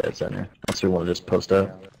like dead center. Unless we want to just post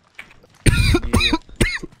up.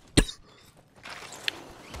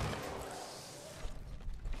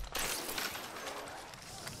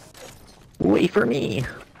 Wait for me.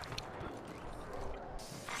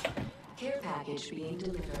 Care package being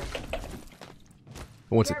delivered.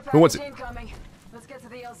 Who wants it? Who wants it? Incoming. Let's get to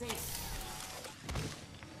the LZ.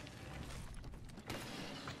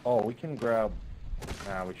 Oh, we can grab.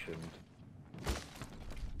 Nah, we shouldn't.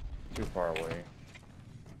 Too far away.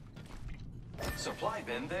 Supply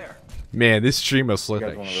bin there. Man, this stream must look You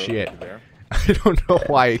guys like wanna rotate shit. to there? I don't know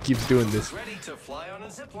why it keeps doing this. Ready to fly on a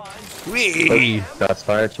zip line. Whee! Shots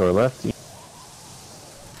fired to our left.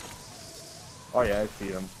 Oh yeah, I see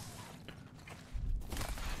him.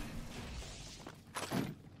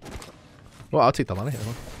 Well, I'll take the line.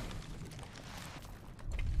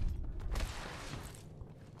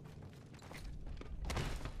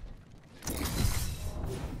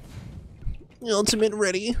 Ultimate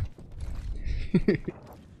ready.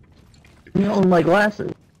 You own my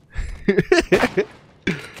glasses.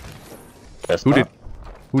 That's Who not- did?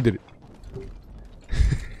 Who did it?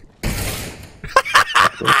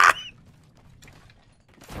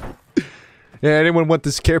 Yeah, anyone want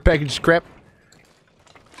this care package crap?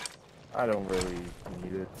 I don't really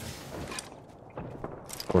need it.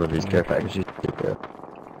 What are these care packages?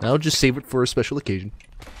 I'll just save it for a special occasion.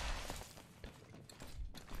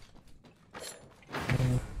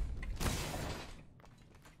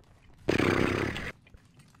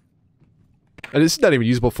 And this is not even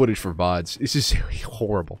usable footage for VODs. It's just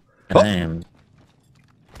horrible. Damn.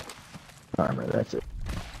 Armor, that's it.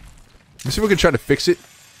 Let's see if we can try to fix it.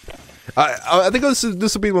 I think this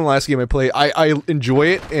will be the last game I play. I enjoy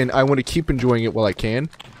it, and I want to keep enjoying it while I can.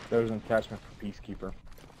 There's an attachment for Peacekeeper.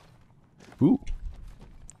 Ooh.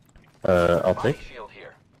 I'll Body take. shield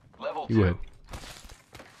here. Level You 2. go ahead.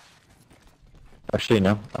 Actually,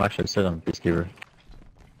 no. I'm actually sit on Peacekeeper.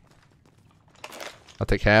 I'll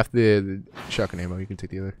take half the shotgun ammo. You can take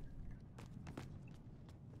the other.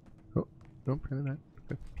 Oh, no, apparently not.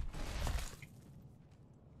 Okay.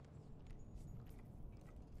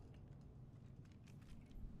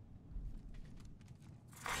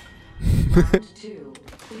 Round 2.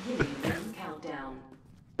 Beginning ring countdown.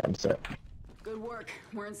 I'm set. Good work.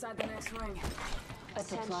 We're inside the next ring.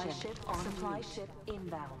 Supply ship on supply ship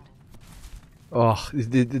inbound. Oh,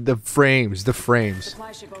 the frames, the frames.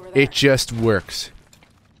 Supply ship over there. It just works.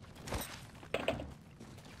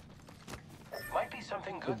 Might be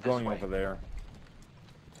something good It's this going way. over there.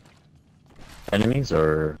 Enemies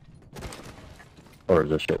or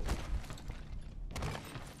the ship?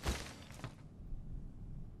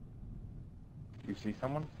 You see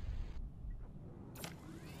someone?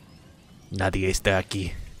 Nadie está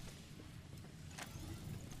aquí.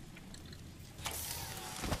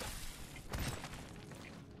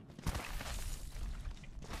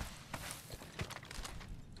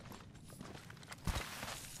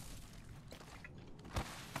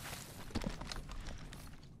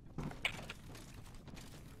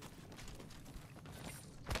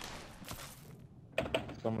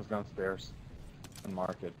 Someone's downstairs. And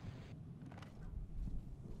market.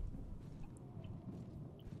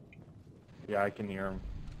 Yeah, I can hear him.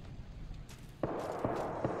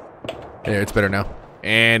 There, it's better now.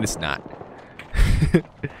 And it's not.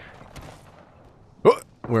 Oh,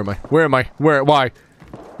 where am I? Where am I? Where? Why?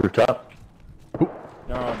 Rooftop.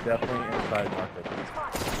 No, definitely inside market.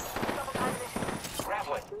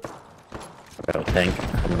 Grappling. Got a tank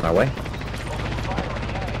coming my way.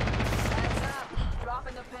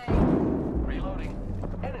 Dropping the pay. Reloading.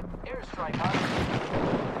 Enemy airstrike on.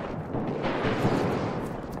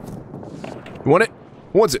 You want it?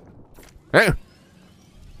 Who wants it? Hey.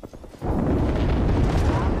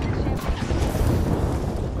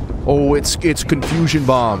 Oh, it's confusion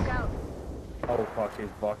bomb. Oh fuck, his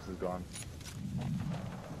box is gone.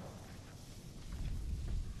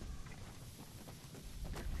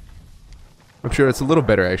 I'm sure it's a little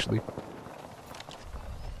better actually.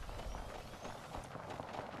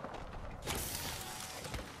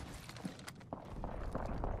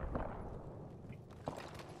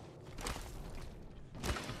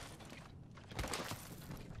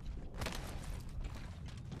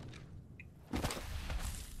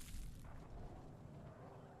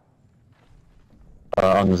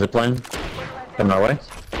 On the zipline. Coming our way.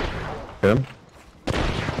 Hit him.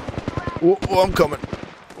 Oh, I'm coming.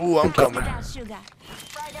 Oh, I'm coming. Down, sugar.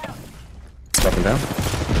 Up and down.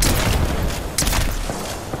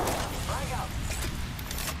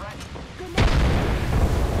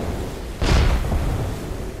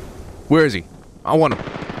 Where is he? I want him.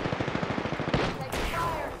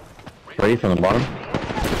 Ready from the bottom?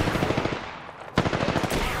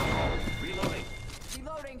 Reloading.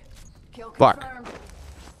 Reloading. Kill Fuck. confirmed.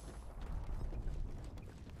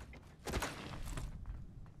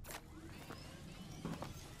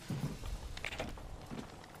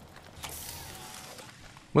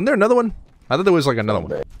 Wasn't there another one? I thought there was like another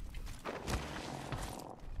one.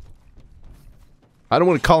 I don't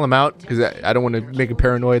want to call him out because I don't want to make him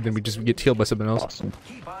paranoid. Then we just get killed by something else. Awesome.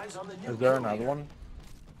 Keep eyes on the new Is there another one?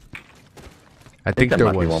 I think There there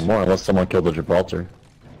might be was. one more, unless someone killed the Gibraltar.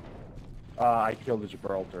 I killed the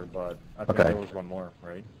Gibraltar, but I think Okay. there was one more,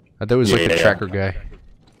 right? I thought it was like the Yeah. tracker guy.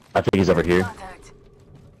 I think he's over here. Contact.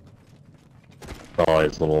 Oh,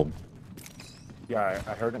 his little... Yeah,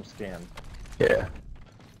 I heard him scan. Yeah.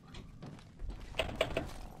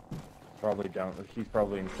 Probably down. He's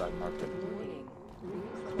probably inside market.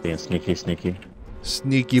 Being sneaky, sneaky.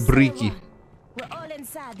 Sneaky breaky. We're all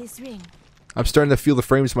inside this ring. I'm starting to feel the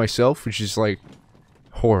frames myself, which is like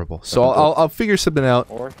horrible. So I'll figure something out.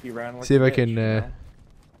 Or he ran like See if a I bitch, can. you know?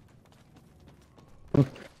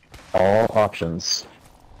 All options.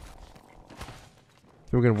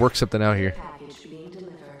 We're gonna work something out here. Package being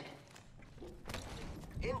delivered.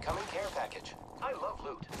 incoming care package. I love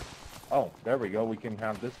loot. Oh, there we go. We can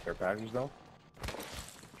have this care package though.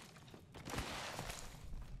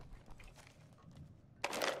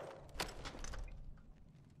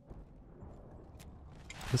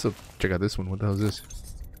 Let's check out this one. What the hell is this?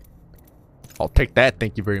 I'll take that.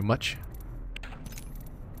 Thank you very much.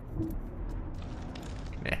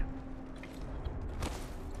 Yeah.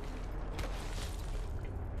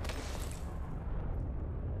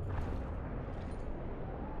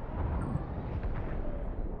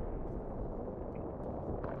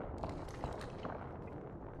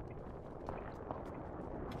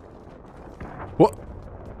 What?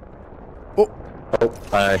 Oh. Oh,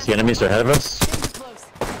 I see enemies ahead of us.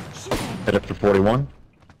 Close. Headed for 41.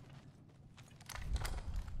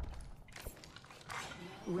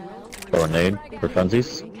 Throw a nade for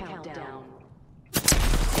funsies. Countdown.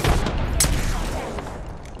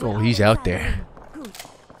 Oh, he's out there.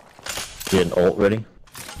 Get an ult ready.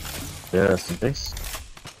 Yeah, some base.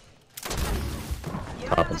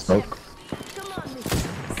 Pop and smoke. Come on, Mickey.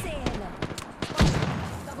 Say hello.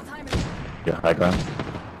 Double timing. Yeah, high ground.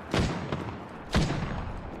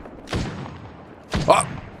 Oh!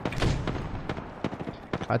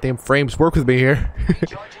 Goddamn frames work with me here.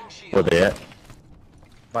 Charging shield. Where they at?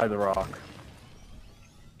 By the rock.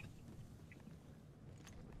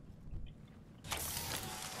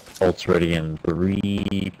 Ult's ready in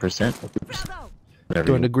 3%. Whenever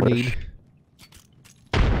Doing you a grenade. push.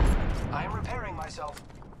 I am repairing myself.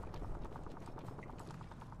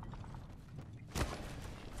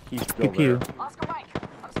 He's still Pew there. pew. Oscar Mike.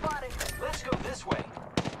 I'm spotted. Let's go this way.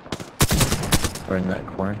 We're in that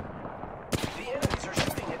corner. The enemies are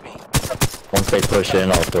shooting at me. Once they push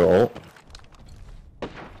in, I'll throw ult.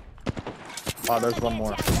 Oh, there's one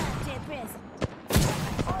more. Fire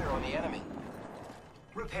on the enemy.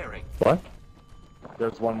 Repairing. What?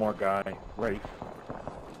 There's one more guy. Right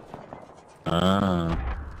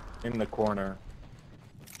Ah. in the corner.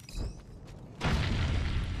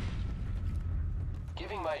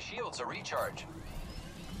 Giving my shields a recharge.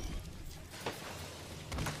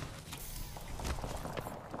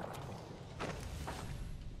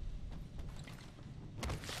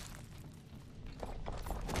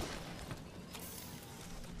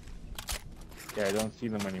 Yeah, I don't see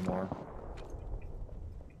them anymore.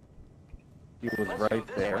 He was right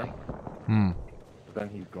there, Hmm. but then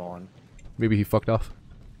he's gone. Maybe he fucked off.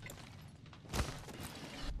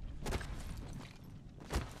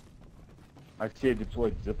 I see a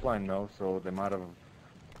deployed zipline though, so they might have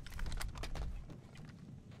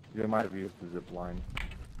used the zipline.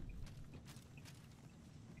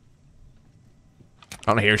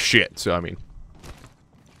 I don't hear shit, so I mean.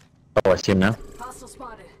 Oh, I see him now. Hostile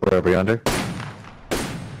spotted. We're over yonder.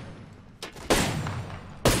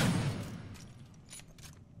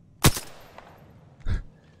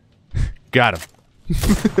 Got him.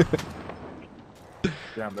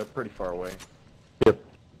 Damn, they're pretty far away. Yep.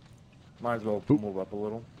 Might as well Oop. move up a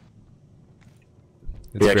little.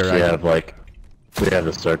 It's We fair, actually I- have like, we have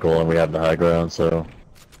the circle and we have the high ground, so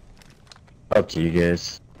up to you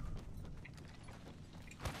guys.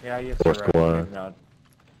 Yeah, yes, Or you're right. squad. Maybe not.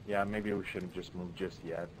 Yeah, maybe we shouldn't just move just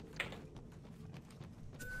yet.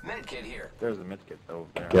 Medkit here. There's a medkit over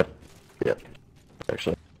there. Yep. Yep.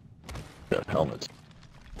 Actually, got helmets.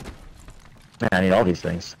 Man, I need all these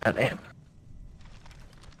things. God damn.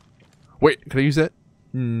 Wait, can I use that?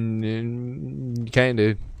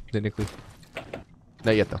 Kinda, technically.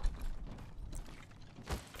 Not yet though.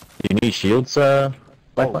 Do you need shields,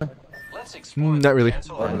 Lifeline? Let's explore Not really.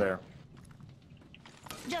 Over there.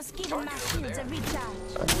 Just give my shields a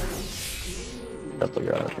recharge. That's the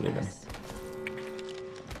guy I can even.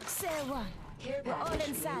 Say one. We're all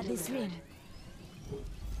inside this ring.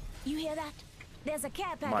 You hear that? There's a care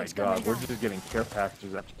My package God, coming we're down. just getting care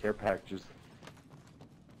packages after care packages.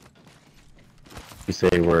 You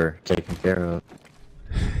say we're taken care of.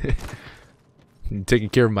 I'm taking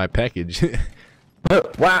care of my package.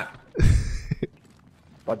 What?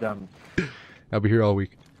 But I'll be here all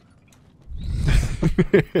week.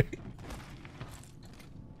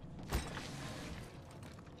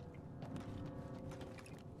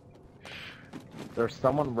 there's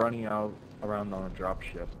someone running out around on a drop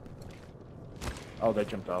ship. Oh, they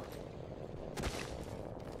jumped off.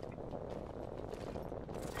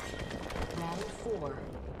 Round 4.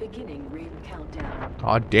 Beginning ring countdown.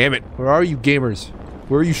 God damn it. Where are you gamers?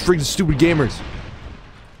 Where are you freaking stupid gamers?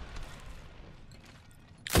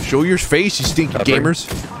 Show your face, you stinky gamers.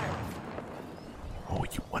 Oh,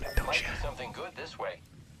 you want it, don't Might you? be something good this way.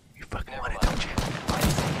 You fucking Never want it, mind. don't you?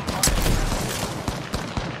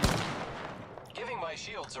 Giving my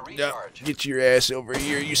shields a Yep. recharge. Get your ass over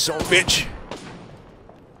here, you son of a bitch.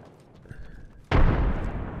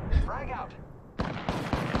 Frag out.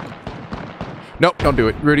 Nope, don't do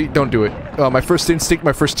it. Rudy, don't do it. My first instinct,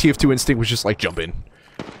 my first TF2 instinct was just like jump in.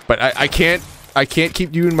 But I can't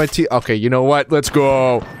keep you in my T. Okay, you know what? Let's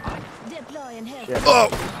go. Deploying help.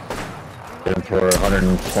 Oh! Get him for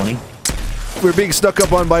 120. We're being stuck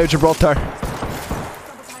up on by Gibraltar.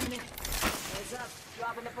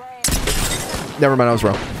 Never mind, I was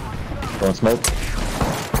wrong. Don't smoke.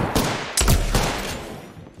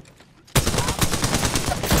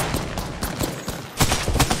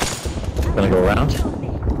 Gonna go around.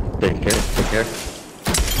 Take care. Take care.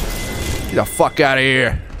 Get the fuck out of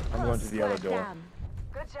here. I'm going to the other door.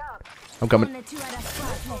 I'm coming. Only 2 other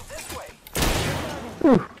squads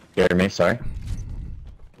left. Scared me. Sorry.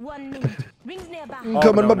 1 minute. Rings nearby. I'm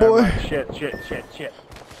coming, my never boy. mind. Shit.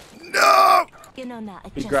 No! You know now,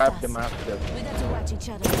 it's He just grabbed us. him after. We got to watch each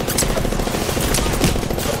other.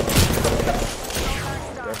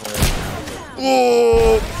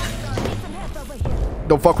 Oh! Need some help over here.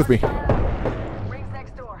 Don't fuck with me. Rings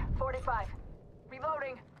next door. 45.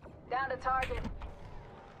 Reloading. Down to target.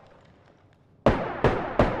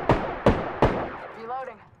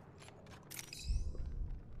 Reloading.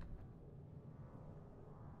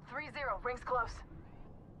 3-0. Rings close.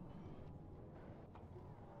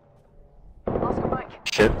 Oscar Mike.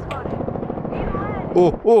 Shit.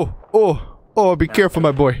 Oh, be careful,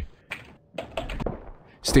 my boy.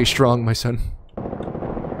 Stay strong, my son.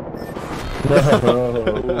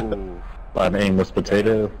 Oh, I'm aimless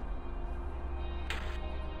potato.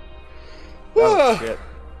 oh shit.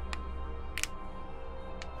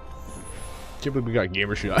 Can't believe we got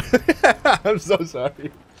gamer shot. I'm so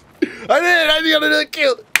sorry. I did it! I got another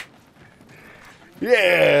kill!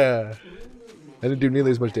 Yeah! I didn't do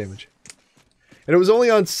nearly as much damage. And it was only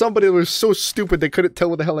on somebody that was so stupid they couldn't tell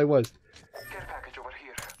what the hell I was. Care package over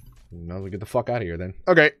here. Now we get the fuck out of here then.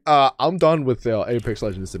 Okay, I'm done with Apex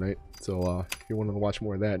Legends tonight. So, if you want to watch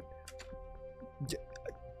more of that.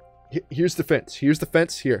 Here's the fence. Here's the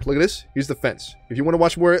fence. Here, look at this. Here's the fence. If you want to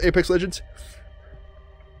watch more Apex Legends,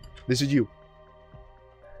 this is you.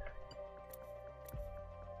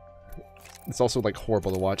 It's also, like,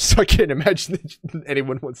 horrible to watch, so I can't imagine that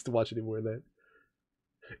anyone wants to watch any more of that.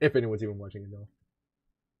 If anyone's even watching it, though.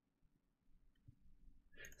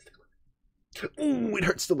 Ooh, it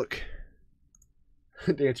hurts to look.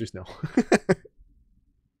 The answer's no.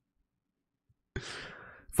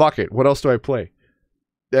 Fuck it. What else do I play?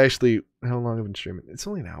 Actually, how long have I been streaming? It's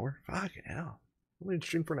only an hour. Fucking hell. I'm only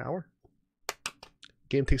stream for an hour.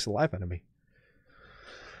 Game takes the life out of me.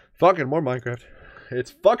 Fucking more Minecraft.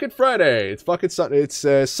 It's fucking Friday. It's fucking Sunday. It's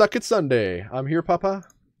Suck It Sunday. I'm here, Papa.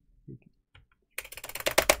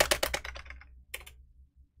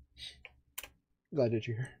 Glad that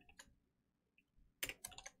you're here.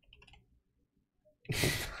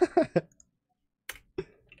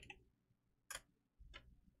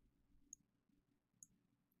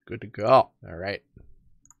 Good to go. All right.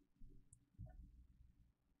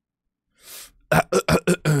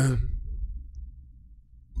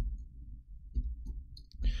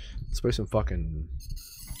 Let's play some fucking...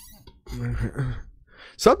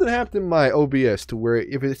 Something happened in my OBS to where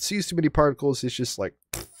if it sees too many particles, it's just like...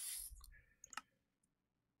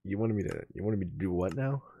 You wanted me to do what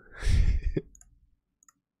now?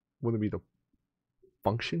 Wanted me to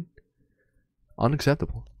function?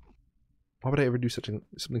 Unacceptable. Why would I ever do something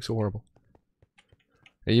so horrible?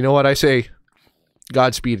 And you know what I say?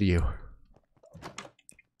 Godspeed to you.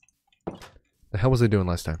 The hell was I doing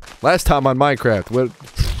last time? Last time on Minecraft, what?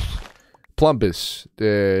 Plumbus,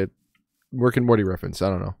 the Rick and Morty reference. I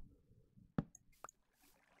don't know.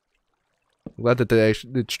 I'm glad that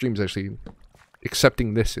the stream's actually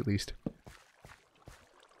accepting this at least.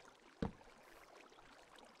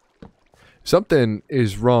 Something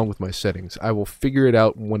is wrong with my settings. I will figure it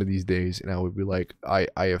out one of these days, and I will be like, I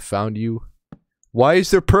have found you. Why is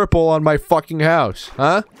there purple on my fucking house?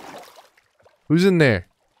 Huh? Who's in there?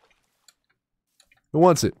 Who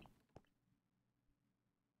wants it?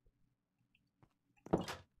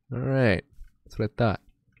 Alright. That's what I thought.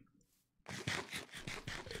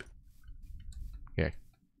 Okay.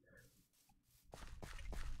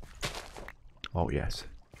 Oh, yes.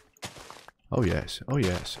 Oh, yes. Oh,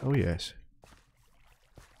 yes. Oh, yes.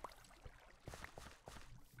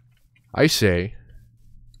 I say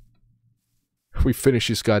we finish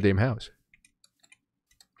this goddamn house.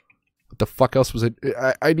 What the fuck else was it?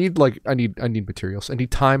 I need materials. I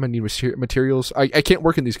need time. I need materials. I can't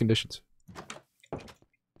work in these conditions.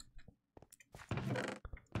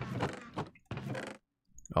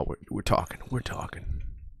 Oh, we're talking. We're talking.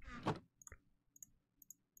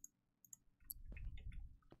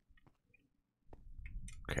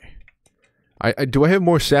 Okay. Do I have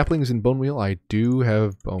more saplings in bone meal? I do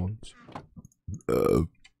have bones. Oh.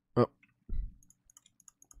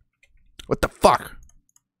 What the fuck?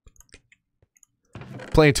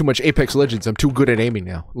 Playing too much Apex Legends. I'm too good at aiming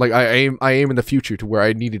now. Like I aim in the future to where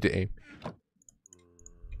I needed to aim.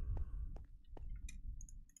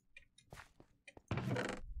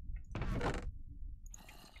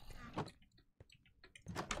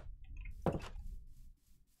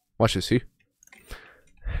 Watch this, see?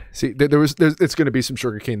 See, it's gonna be some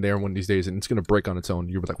sugarcane there one of these days, and it's gonna break on its own.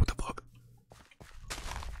 You're like, what the fuck?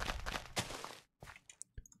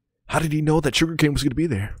 How did he know that sugarcane was gonna be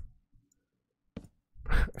there?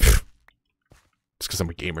 It's because I'm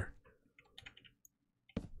a gamer.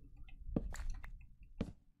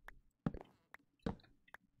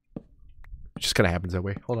 It just kind of happens that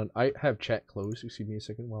way. Hold on, I have chat closed. Excuse me a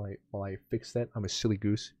second while I fix that. I'm a silly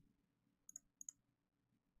goose.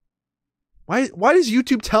 Why does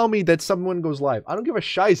YouTube tell me that someone goes live? I don't give a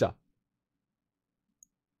shiza.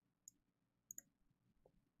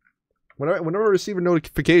 Whenever I receive a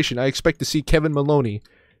notification, I expect to see Kevin Maloney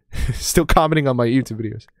still commenting on my YouTube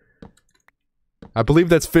videos. I believe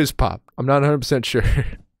that's Fizz Pop. I'm not 100% sure.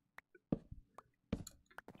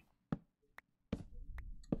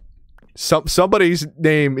 Somebody's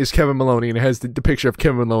name is Kevin Maloney, and it has the picture of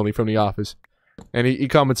Kevin Maloney from The Office. And he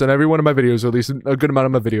comments on every one of my videos, or at least a good amount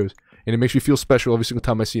of my videos. And it makes me feel special every single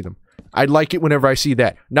time I see them. I like it whenever I see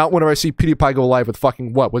that. Not whenever I see PewDiePie go live with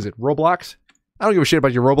fucking, what was it, Roblox? I don't give a shit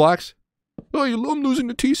about your Roblox. Oh, I'm losing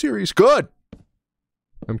the T-Series. Good!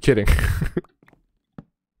 I'm kidding.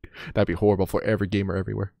 That'd be horrible for every gamer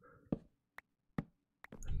everywhere.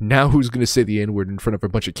 Now who's gonna say the N-word in front of a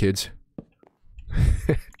bunch of kids?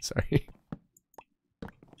 Sorry.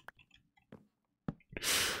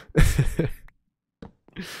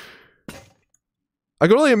 I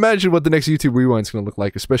can only imagine what the next YouTube Rewind's gonna look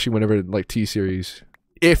like, especially whenever, like, T-Series...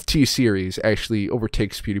 If T-Series actually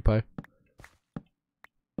overtakes PewDiePie.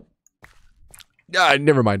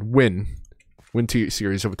 Never mind. When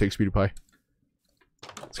T-Series overtakes PewDiePie.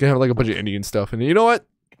 It's gonna have, like, a bunch of Indian stuff, and you know what?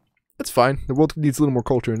 That's fine. The world needs a little more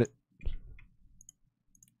culture in it.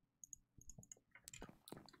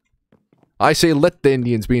 I say let the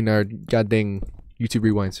Indians be in our goddamn YouTube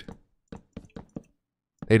Rewinds.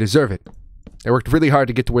 They deserve it. They worked really hard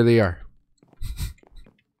to get to where they are.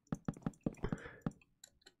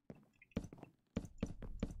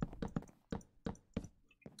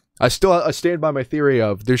 I stand by my theory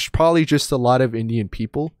of there's probably just a lot of Indian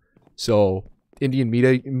people, so Indian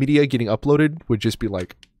media getting uploaded would just be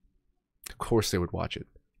like, of course they would watch it.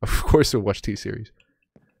 Of course they would watch T-Series.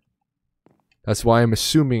 That's why I'm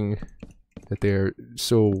assuming that they're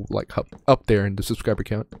so like up there in the subscriber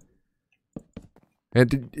count. And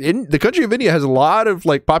the country of India has a lot of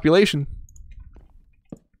like population.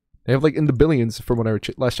 They have like in the billions from when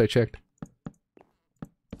last I checked.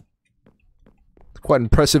 It's quite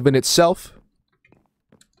impressive in itself.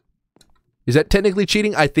 Is that technically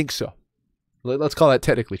cheating? I think so. Let's call that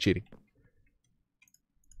technically cheating.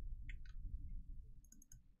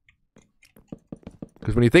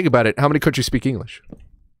 Because when you think about it, how many countries speak English?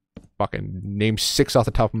 Fucking name 6 off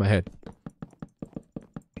the top of my head.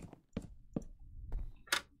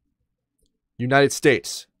 United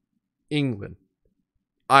States, England,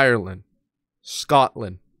 Ireland,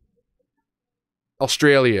 Scotland,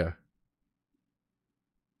 Australia,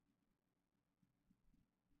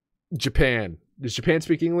 Japan. Does Japan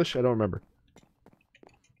speak English? I don't remember.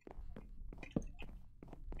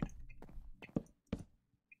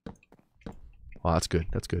 Oh, that's good.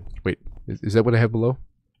 That's good. Wait, is that what I have below?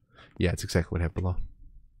 Yeah, it's exactly what I have below.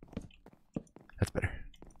 That's better.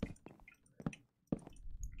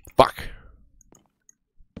 Fuck.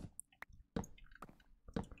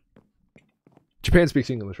 Japan speaks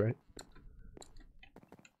English, right?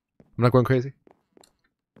 I'm not going crazy?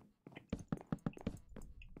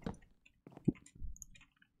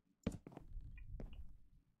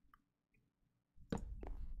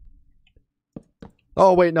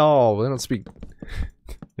 Oh, wait, no. They don't speak...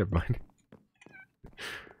 Never mind.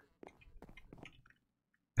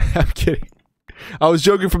 I'm kidding. I was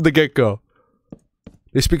joking from the get-go.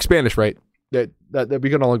 They speak Spanish, right? That we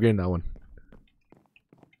can all agree on that one.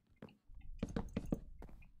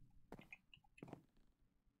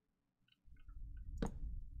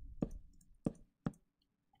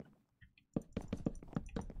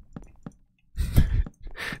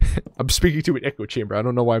 I'm speaking to an echo chamber. I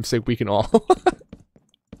don't know why I'm saying we can all.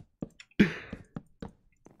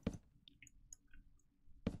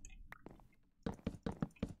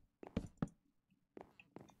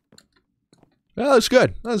 Oh, that's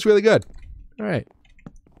good. That was really good. All right.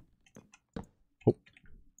 Oh.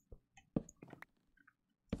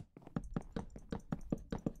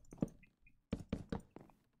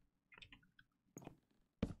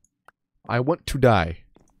 I want to die.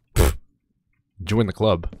 Join the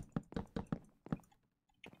club.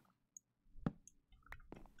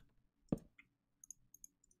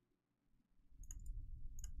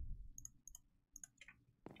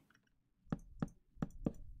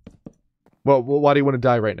 Well, why do you want to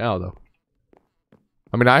die right now, though?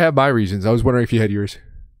 I mean, I have my reasons. I was wondering if you had yours.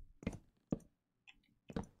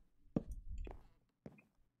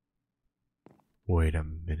 Wait a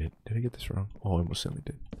minute. Did I get this wrong? Oh, I almost certainly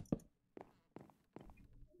did.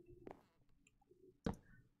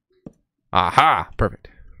 Aha! Perfect.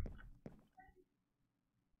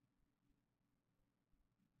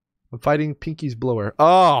 I'm fighting Pinky's blower.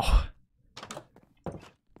 Oh!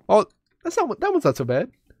 Oh, that's not, that one's not so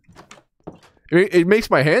bad. It makes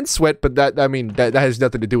my hands sweat, but that has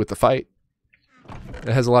nothing to do with the fight. It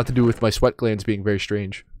has a lot to do with my sweat glands being very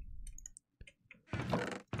strange.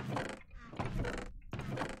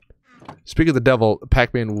 Speaking of the devil,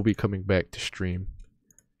 Pac-Man will be coming back to stream.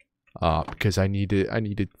 Because I need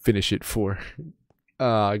to finish it for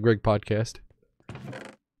Greg Podcast.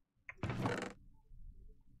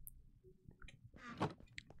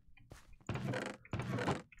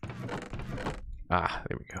 Ah,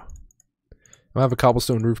 there we go. I have a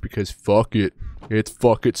cobblestone roof because fuck it. It's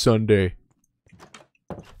fuck it Sunday.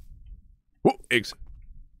 Whoa, eggs.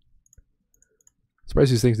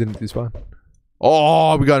 Surprised these things didn't despawn.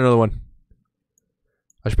 Oh, we got another one.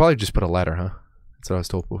 I should probably just put a ladder, huh? That's what I was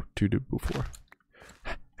told to do before.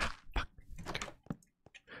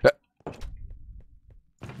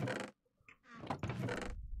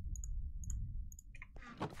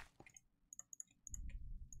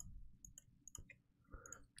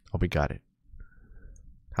 Oh, we got it.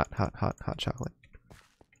 Hot chocolate.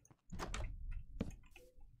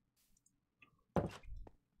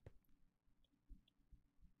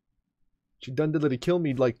 She done did it kill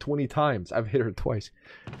me like 20 times. I've hit her twice.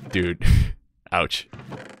 Dude. Ouch.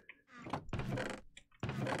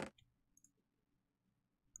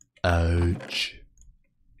 Ouch.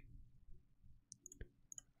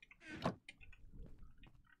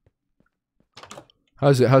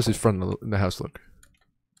 How's his front in the house look?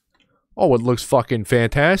 Oh, it looks fucking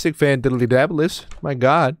fantastic, fan diddly dabblers. My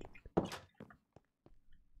god.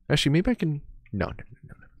 Actually, maybe I can. No.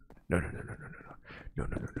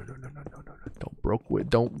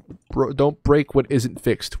 Don't break what isn't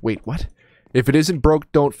fixed. Wait, what? If it isn't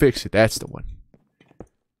broke, don't fix it. That's the one.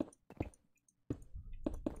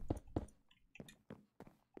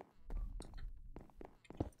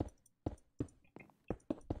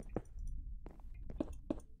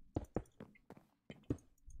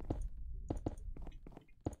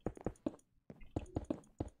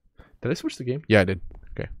 Did I switch the game? Yeah, I did.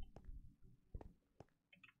 Okay.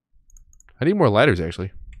 I need more ladders,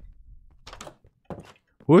 actually.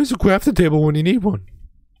 Where's a crafting table when you need one?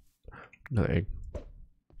 Another egg.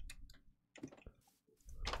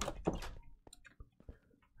 I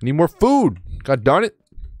need more food. God darn it.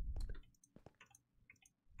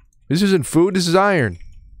 This isn't food, this is iron.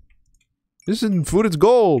 This isn't food, it's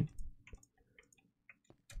gold.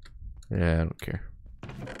 Yeah, I don't care.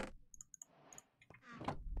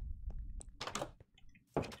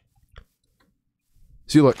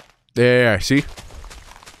 See, look. There, see?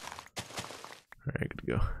 Alright, good to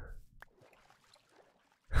go.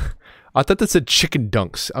 I thought that said chicken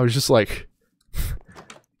dunks. I was just like...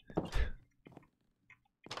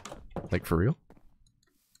 like, for real?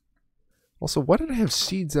 Also, why did I have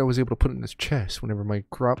seeds I was able to put in this chest whenever my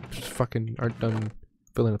crops fucking aren't done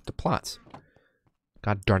filling up the plots?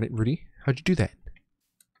 God darn it, Rudy. How'd you do that?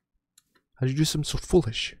 How'd you do something so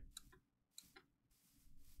foolish?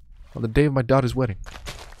 On the day of my daughter's wedding.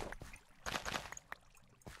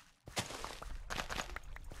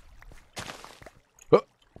 Oh!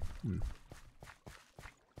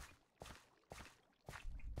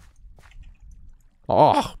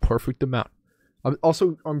 Oh, perfect amount.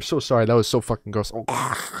 I'm so sorry. That was so fucking gross. Oh.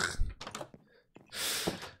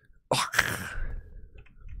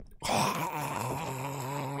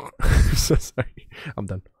 I'm so sorry. I'm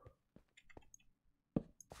done.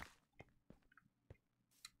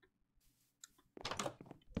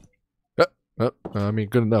 I mean,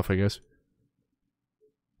 good enough, I guess.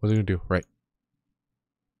 What's it gonna do? Right.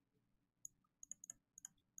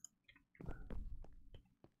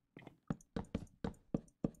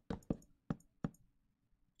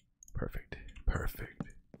 Perfect. Perfect.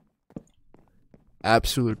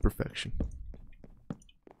 Absolute perfection.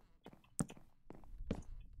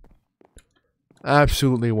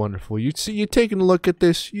 Absolutely wonderful. You see, you taking a look at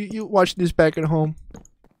this. You watching this back at home.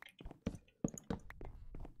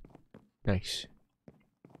 Nice.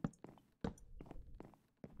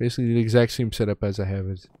 Basically the exact same setup as I have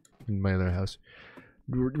as in my other house.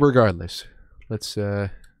 Regardless, let's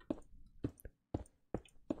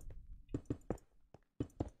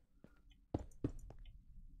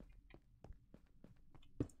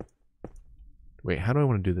wait, how do I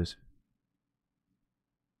want to do this?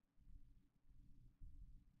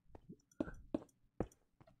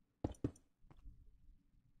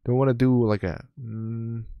 Do I want to do like a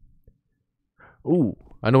ooh,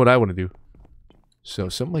 I know what I want to do. So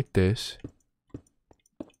something like this.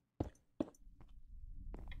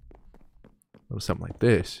 Or something like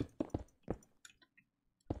this.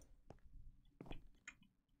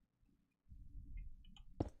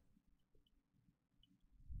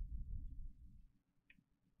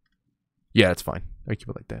 Yeah, that's fine. I keep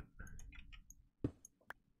it like that.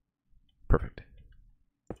 Perfect.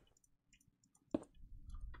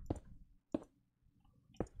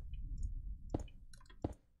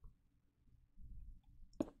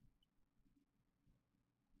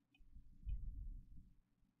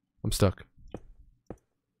 I'm stuck.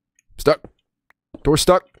 Stuck. Door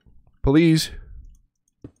stuck. Please.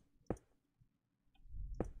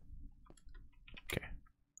 Okay.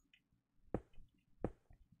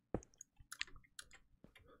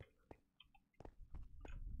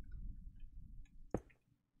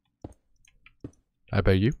 I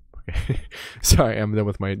beg you. Okay. Sorry, I'm done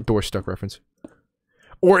with my door stuck reference.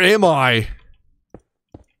 Or am I?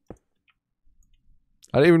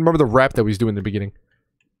 I don't even remember the rap that we was doing in the beginning.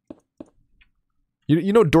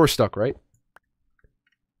 You know door stuck, right?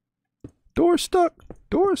 Door stuck.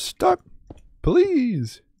 Door stuck.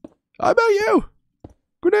 Please. I bet you.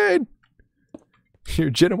 Grenade. You're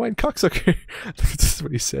a genuine cocksucker. That's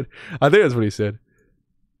what he said. I think that's what he said.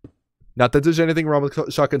 Not that there's anything wrong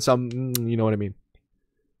with shotgun some, you know what I mean.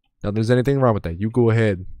 Not that there's anything wrong with that. You go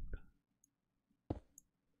ahead.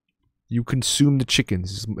 You consume the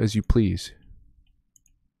chickens as you please.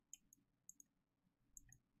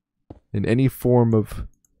 In any form of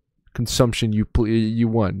consumption you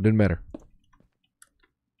want, doesn't matter.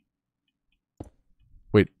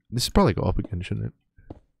 Wait, this should probably go up again, shouldn't it?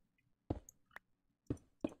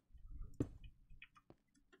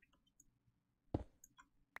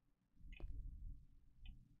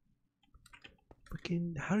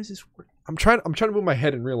 Freaking, how does this work? I'm trying to move my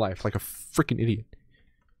head in real life like a freaking idiot.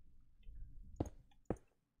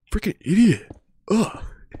 Freaking idiot. Ugh.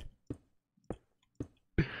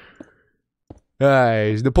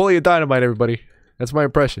 Nice. Napoleon Dynamite, everybody. That's my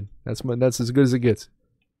impression. That's as good as it gets.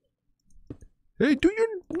 Hey, do your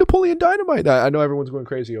Napoleon Dynamite. I know everyone's going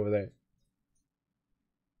crazy over that.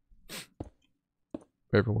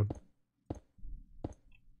 Everyone.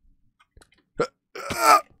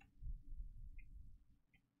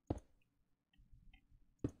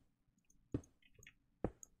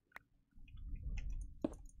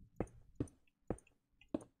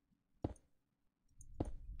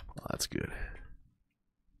 Oh, that's good.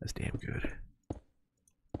 That's damn good.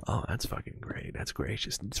 Oh, that's fucking great. That's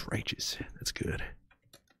gracious. It's righteous. That's good.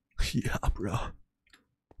 Yeah, bro.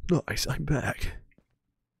 Nice, I'm back.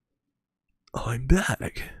 I'm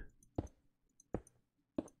back.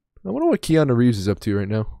 I wonder what Keanu Reeves is up to right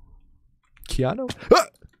now. Keanu? Ah!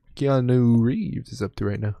 Keanu Reeves is up to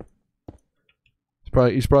right now.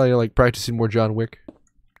 He's probably like practicing more John Wick.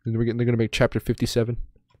 And they're gonna make chapter 57.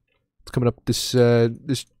 It's coming up this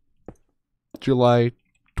this July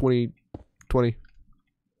 2020.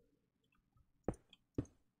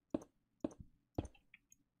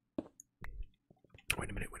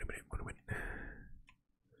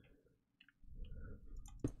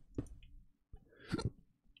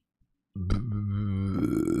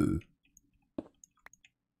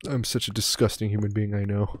 I'm such a disgusting human being, I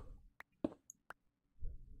know.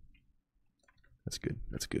 That's good.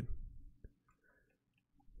 That's good.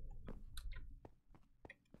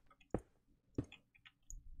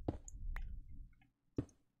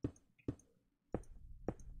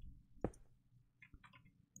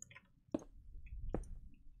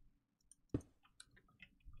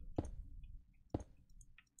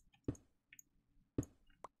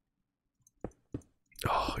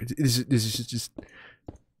 Oh, this is just,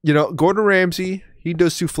 you know, Gordon Ramsay, he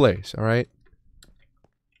does souffles, all right?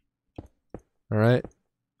 All right?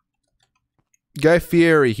 Guy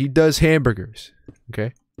Fieri, he does hamburgers,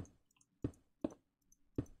 okay?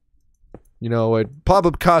 You know,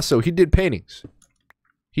 Pablo Picasso, he did paintings.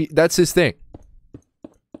 That's his thing.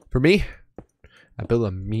 For me, I built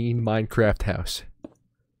a mean Minecraft house.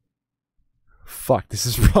 Fuck, this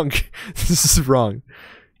is wrong. This is wrong.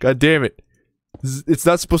 God damn it. It's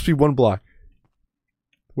not supposed to be one block.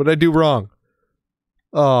 What did I do wrong?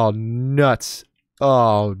 Oh, nuts.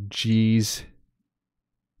 Oh, jeez.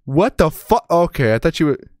 What the fuck? Okay, I thought you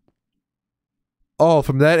were... Oh,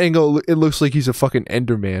 from that angle, it looks like he's a fucking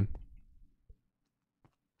Enderman.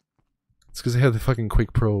 It's because I have the fucking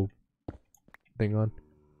Quake Pro thing on.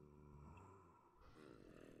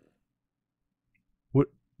 What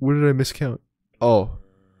did I miscount? Oh.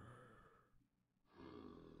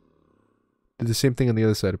 Did the same thing on the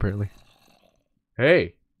other side, apparently.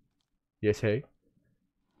 Hey. Yes, hey.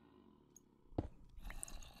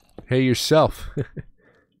 Hey yourself. Did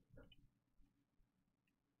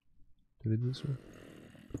I do this one?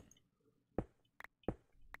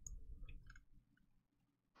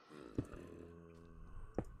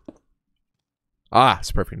 Ah,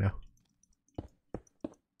 it's perfect now.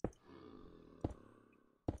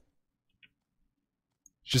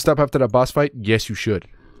 Should stop after that boss fight? Yes, you should.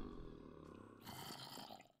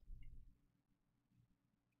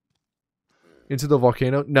 Into the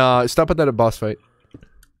volcano? Nah, stop at that boss fight.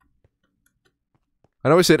 I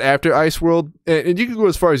know I said after Ice World, and you can go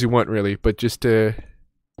as far as you want, really, but just remember,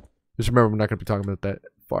 we're not going to be talking about that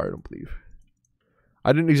far, I don't believe.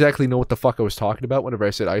 I didn't exactly know what the fuck I was talking about whenever I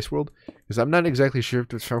said Ice World, because I'm not exactly sure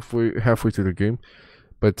if it's halfway through the game,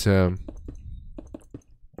 but,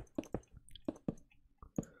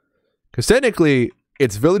 because technically,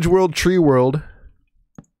 it's Village World, Tree World,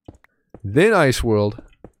 then Ice World.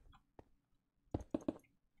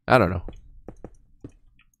 I don't know.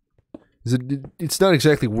 It's not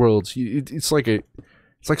exactly worlds. It's like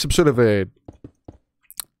some sort of a...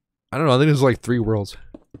 I don't know, I think there's like 3 worlds.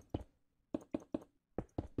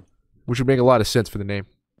 Which would make a lot of sense for the name.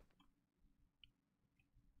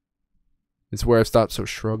 It's where I stopped, so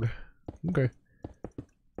shrug. Okay.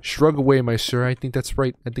 Shrug away, my sir. I think that's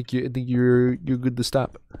right. I think you're good to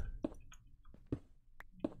stop.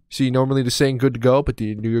 See, normally the saying good to go, but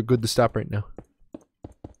you're good to stop right now.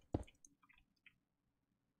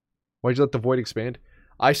 Why'd you let the void expand?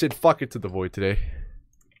 I said fuck it to the void today.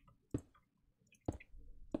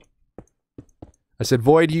 I said,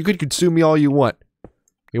 void, you could consume me all you want.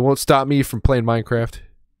 It won't stop me from playing Minecraft.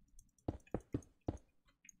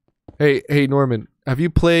 Hey, Norman, have you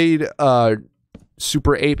played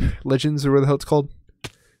Super Ape Legends or what the hell it's called?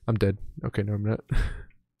 I'm dead. Okay, no, I'm not.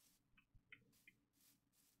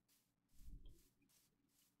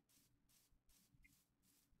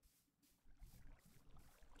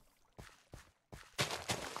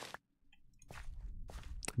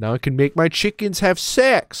 Now I can make my chickens have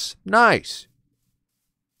sex. Nice.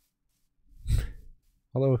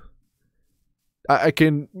 Hello. I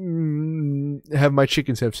can have my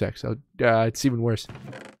chickens have sex. It's even worse.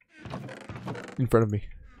 In front of me.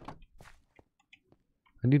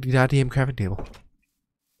 I need a goddamn crafting table.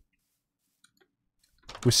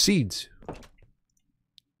 With seeds.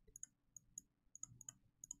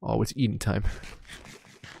 Oh, it's eating time.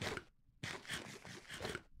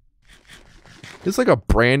 There's like a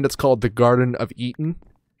brand that's called the Garden of Eden.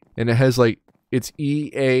 And it has like, it's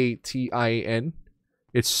E-A-T-I-N.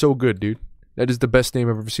 It's so good, dude. That is the best name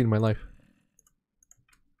I've ever seen in my life.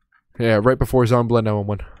 Yeah, right before Zombie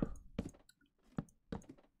 911.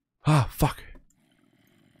 Ah, fuck.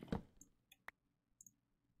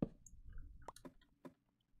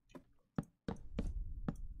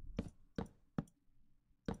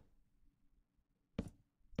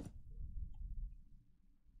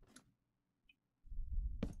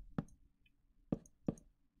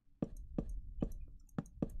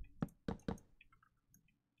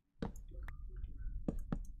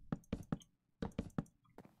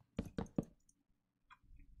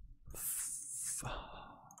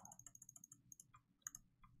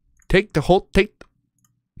 Take the whole.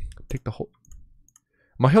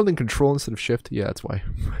 Am I holding control instead of shift? Yeah, that's why.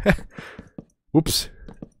 Whoops.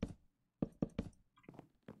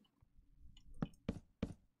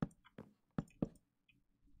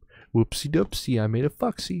 Whoopsie doopsie, I made a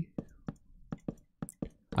fucksy.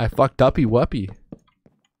 I fucked uppy wuppy.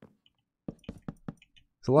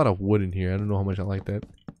 There's a lot of wood in here. I don't know how much I like that.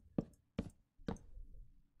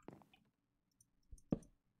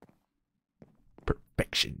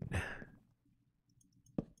 Perfection.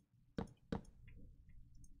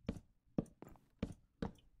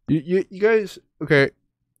 You guys, okay.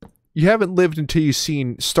 You haven't lived until you've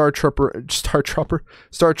seen Star Trooper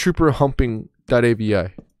humping.avi.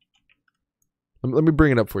 Let me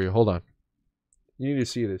bring it up for you. Hold on. You need to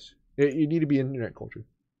see this. You need to be internet culture.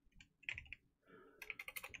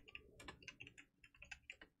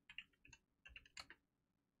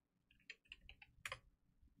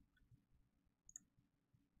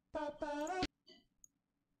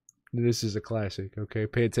 This is a classic, okay?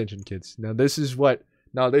 Pay attention, kids. Now this is what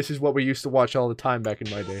we used to watch all the time back in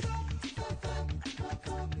my day.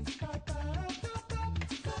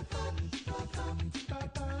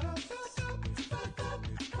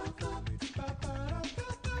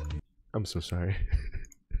 I'm so sorry.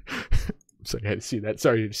 I'm sorry I had to see that.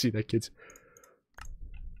 Sorry to see that, kids.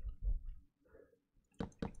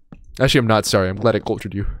 Actually, I'm not sorry. I'm glad I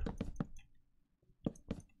cultured you.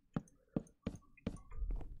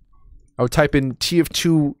 I would type in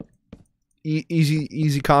TF2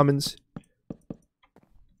 easy commons,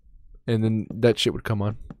 and then that shit would come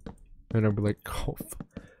on, and I'd be like, oh,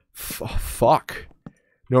 fuck.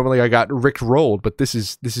 Normally I got Rick rolled, but this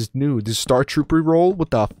is new. This Star Trooper roll.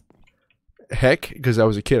 What the heck? Because I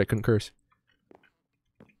was a kid, I couldn't curse.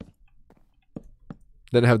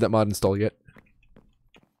 Didn't have that mod installed yet.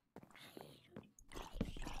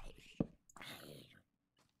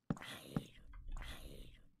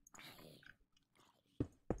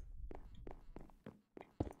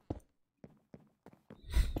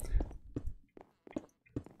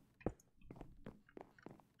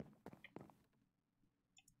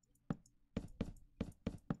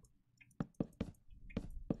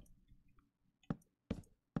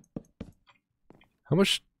 How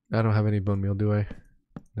much? I don't have any bone meal, do I?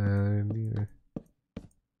 Neither.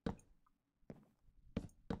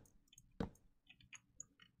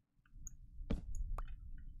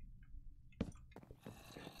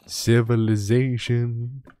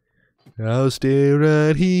 Civilization. I'll stay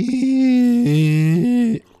right here.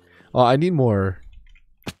 Oh, I need more.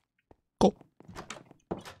 Go.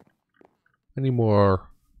 I need more.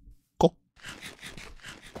 Go.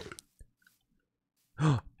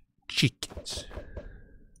 Chickens.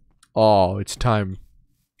 Oh, it's time.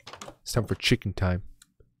 It's time for chicken time.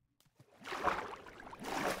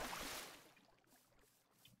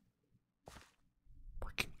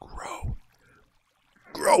 Fucking grow.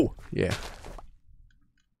 Grow! Yeah.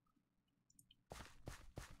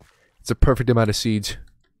 It's a perfect amount of seeds.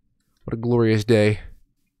 What a glorious day.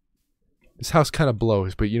 This house kind of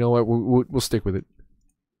blows, but you know what? We'll stick with it.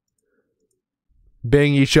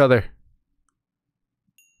 Bang each other.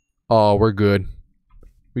 Oh, we're good.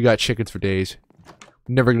 We got chickens for days.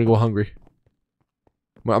 I'm never gonna go hungry.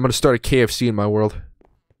 I'm gonna start a KFC in my world.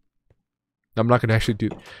 I'm not gonna actually do.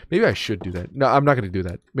 Maybe I should do that. No, I'm not gonna do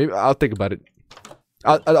that. Maybe I'll think about it.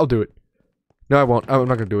 I'll do it. No, I won't. I'm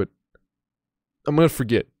not gonna do it. I'm gonna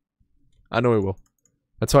forget. I know I will.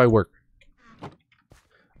 That's how I work. I'm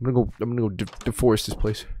gonna go deforest this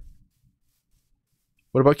place.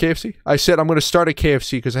 What about KFC? I said I'm gonna start a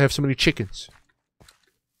KFC because I have so many chickens.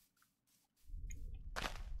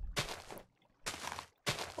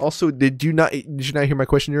 Also, did you not hear my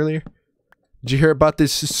question earlier? Did you hear about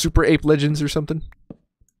this Super Ape Legends or something?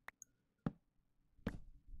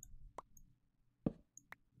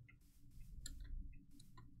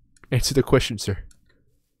 Answer the question, sir.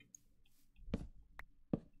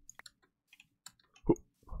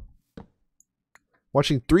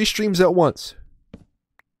 Watching 3 streams at once.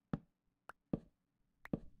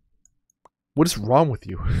 What is wrong with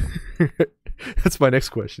you? That's my next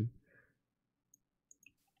question.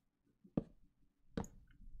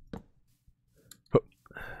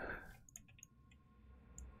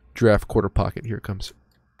 Draft quarter pocket. Here it comes.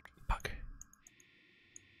 Pocket.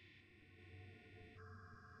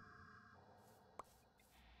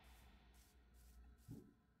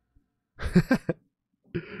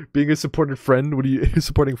 Being a supporting friend. What do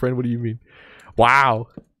you mean? Wow.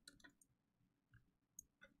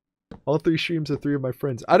 All 3 streams are 3 of my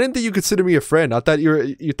friends. I didn't think you consider me a friend. I thought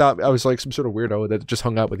you thought I was like some sort of weirdo that just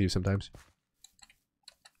hung out with you sometimes.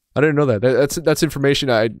 I didn't know that. That's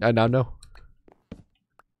information I now know.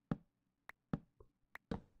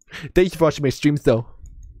 Thank you for watching my streams, though.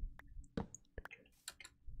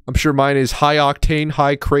 I'm sure mine is high octane,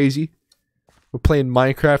 high crazy. We're playing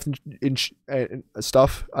Minecraft and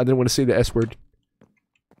stuff. I didn't want to say the S word.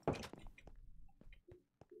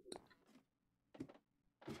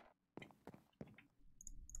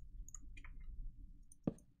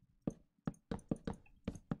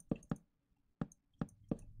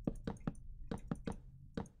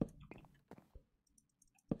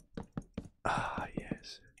 Ah,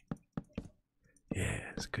 yes.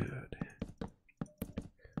 Yes, good.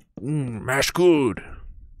 Mash good.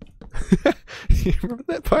 You remember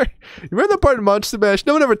that part? You remember that part in Monster Mash?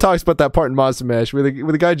 No one ever talks about that part in Monster Mash where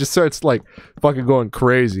the guy just starts like fucking going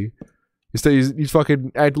crazy. He's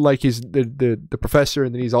fucking acting like he's the professor,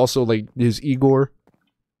 and then he's also like his Igor.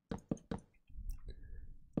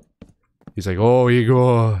 He's like, "Oh,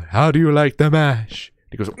 Igor, how do you like the mash?"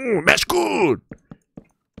 He goes, "Mash good."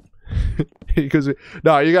 He goes,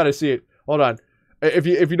 "No, you gotta see it. Hold on. If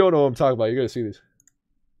you don't know what I'm talking about, you gotta see this."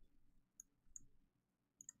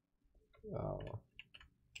 Oh.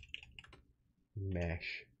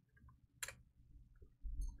 Mash.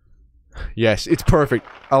 Yes, it's perfect.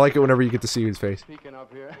 I like it whenever you get to see his face. Speaking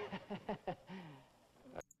up here.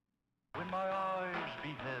 When my eyes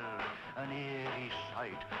beheld an eerie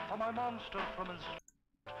sight, for my monster from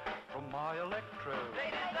my electro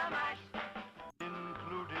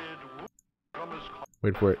included from his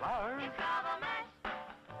Wait for it.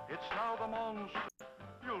 It's now the monster.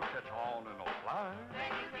 You'll catch on in a flash.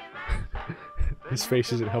 His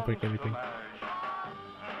face isn't helping anything.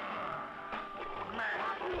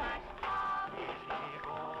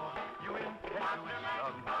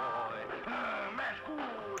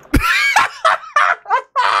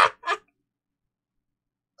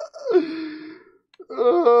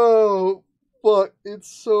 Oh, fuck. It's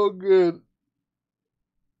so good.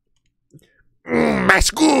 That's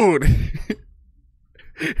good.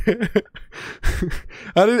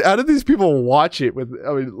 How did these people watch it with,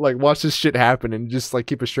 I mean, like, watch this shit happen and just, like,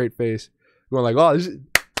 keep a straight face? Going like, oh, this is,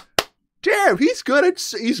 damn, he's good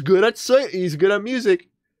at music.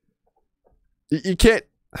 You can't,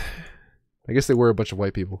 I guess they were a bunch of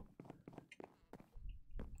white people.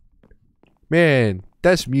 Man,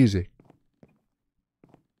 that's music.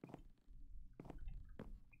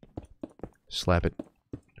 Slap it.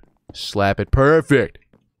 Slap it. Perfect.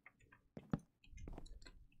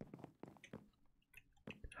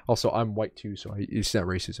 Also, I'm white too, so it's not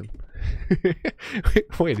racism.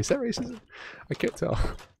 Wait, is that racism? I can't tell.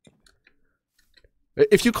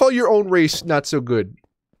 If you call your own race not so good,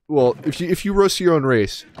 well, if you roast your own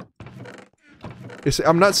race,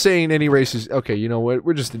 I'm not saying any race is okay. You know what?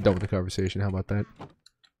 We're just done with the conversation. How about that?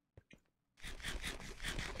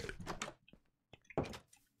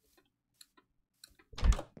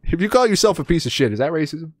 If you call yourself a piece of shit, is that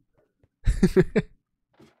racism?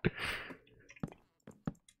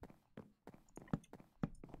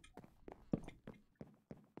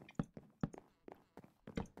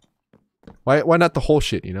 Why not the whole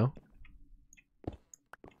shit, you know?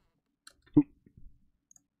 Ooh.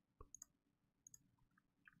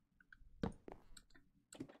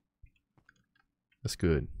 That's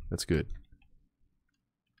good. That's good.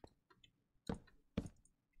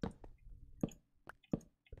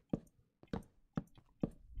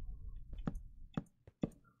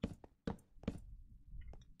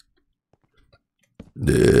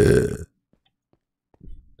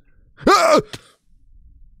 Ah!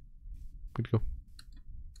 Good to go.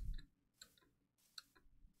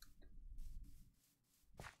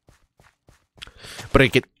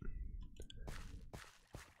 Break it.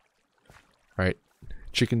 Alright.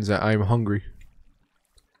 Chickens, I'm hungry.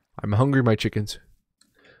 I'm hungry, my chickens.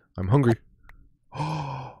 I'm hungry.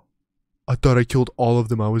 Oh, I thought I killed all of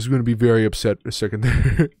them. I was going to be very upset a second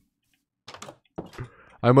there.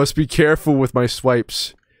 I must be careful with my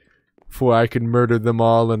swipes, for I can murder them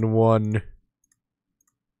all in one.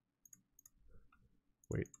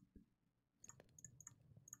 Wait.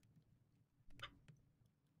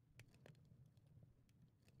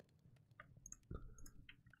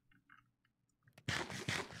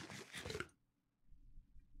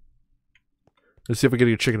 Let's see if I get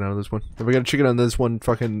a chicken out of this one. If I get a chicken out of this one,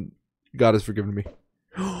 fucking God has forgiven me.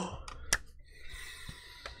 God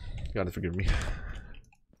has forgiven me.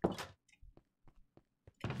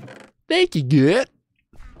 Thank you, good.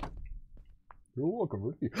 You're welcome,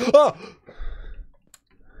 Ricky. Oh!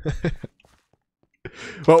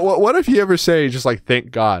 Well, what if you ever say just like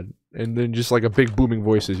thank God and then just like a big booming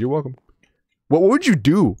voices? You're welcome. What would you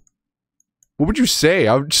do? What would you say?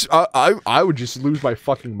 I would just lose my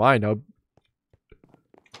fucking mind. You're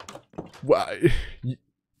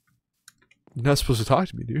not supposed to talk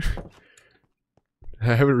to me, dude.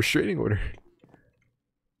 I have a restraining order.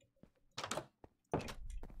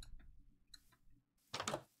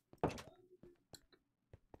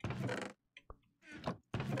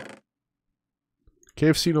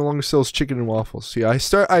 KFC no longer sells chicken and waffles. See, I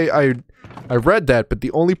read that, but the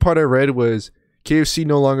only part I read was KFC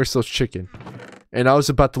no longer sells chicken. And I was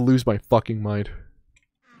about to lose my fucking mind.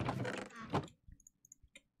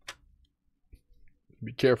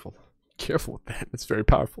 Be careful. Careful with that. It's very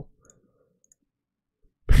powerful.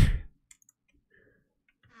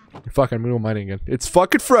 Fuck, I'm gonna go mining again. It's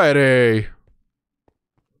fucking Friday!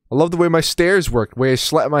 I love the way my stairs work. The way I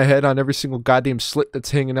slap my head on every single goddamn slit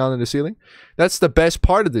that's hanging out in the ceiling. That's the best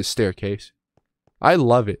part of this staircase. I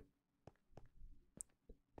love it.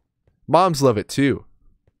 Moms love it too.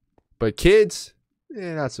 But kids,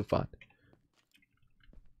 not so fun.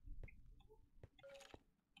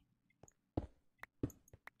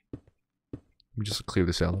 Let me just clear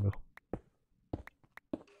this out a little.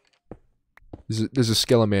 There's a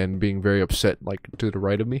skeleton being very upset, like, to the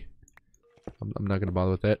right of me. I'm not gonna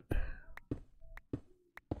bother with that.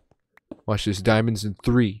 Watch this. Diamonds in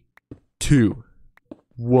 3, 2,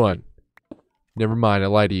 1. Never mind, I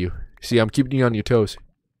lied to you. See, I'm keeping you on your toes.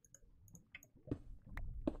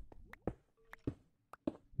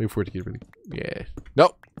 Wait for it to get really... Yeah.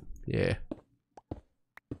 Nope. Yeah.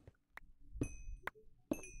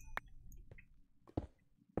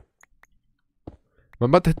 I'm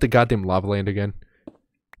about to hit the goddamn lava land again.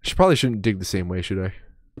 Probably shouldn't dig the same way, should I?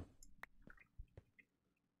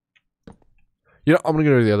 You know, I'm gonna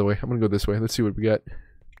go the other way. I'm gonna go this way. Let's see what we got.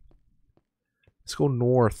 Let's go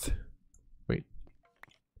north. Wait.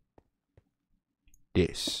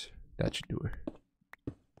 This. That should do it.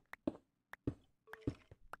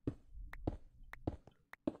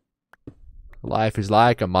 Life is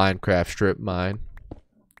like a Minecraft strip mine.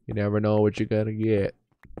 You never know what you're gonna get.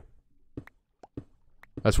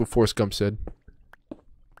 That's what Forrest Gump said.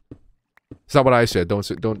 It's not what I said.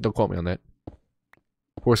 Don't quote me on that.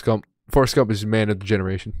 Forrest Gump is man of the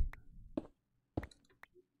generation.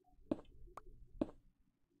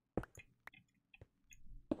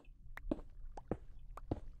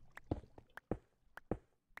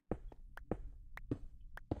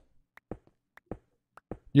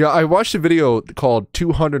 Yeah, I watched a video called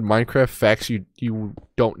 200 Minecraft Facts You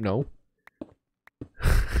Don't Know.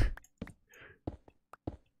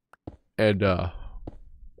 And I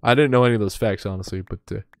didn't know any of those facts, honestly, but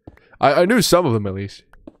I knew some of them at least.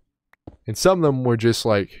 And some of them were just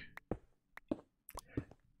like...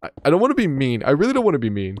 I don't want to be mean. I really don't want to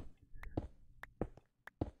be mean.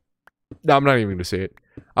 No, I'm not even going to say it.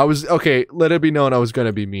 Okay, let it be known I was going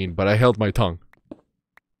to be mean, but I held my tongue.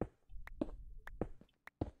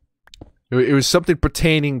 It was something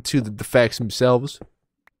pertaining to the facts themselves.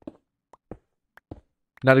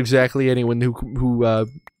 Not exactly anyone who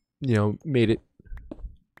you know, made it.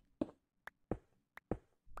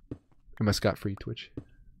 Am I scot-free, Twitch?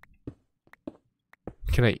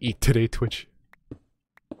 Can I eat today, Twitch?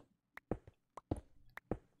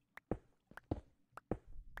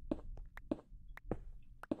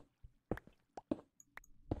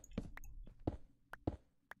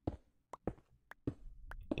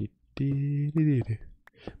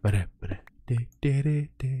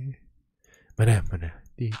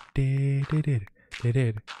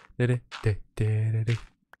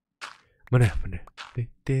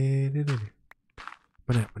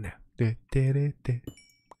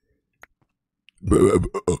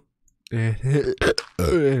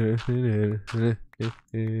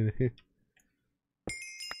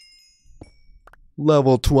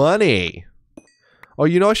 Level 20. Oh,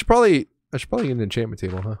 you know, I should probably get an enchantment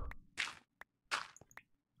table, huh?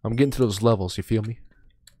 I'm getting to those levels, you feel me?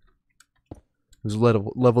 Those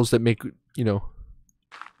levels that make, you know,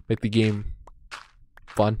 make the game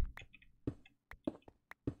fun.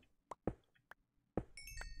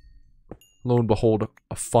 Lo and behold,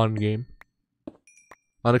 a fun game.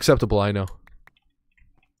 Unacceptable, I know.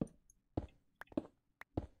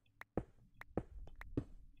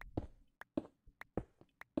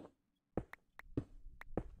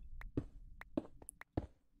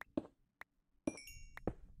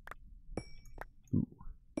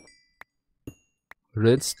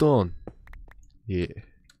 Redstone. Yeah.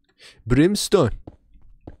 Brimstone.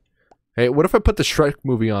 Hey, what if I put the Shrek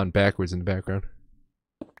movie on backwards in the background?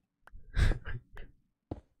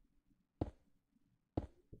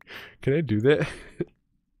 Can I do that?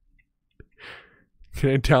 Can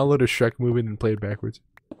I download a Shrek movie and play it backwards?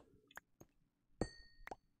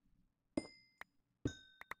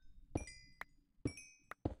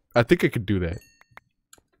 I think I could do that.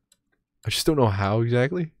 I just don't know how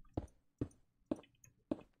exactly.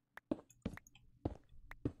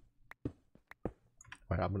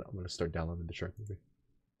 Alright, I'm gonna start downloading the Shrek movie.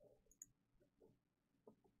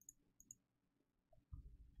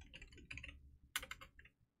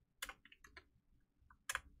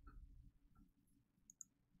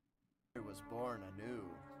 born anew.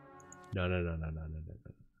 No. No.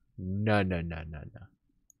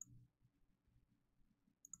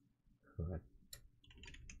 Hold on.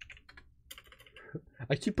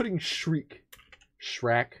 I keep putting Shriek.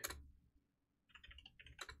 Shrek.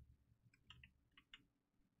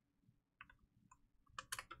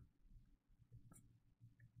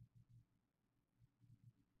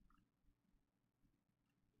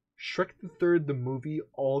 Shrek the Third, the movie,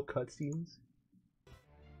 all cutscenes.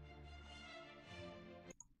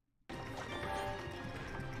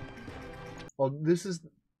 Oh, this is...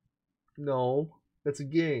 No, that's a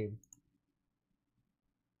game.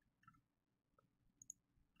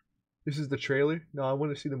 This is the trailer? No, I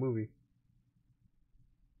want to see the movie.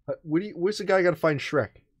 Where's the guy got to find Shrek?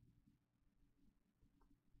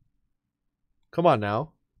 Come on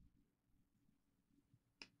now.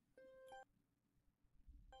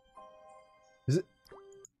 Is it?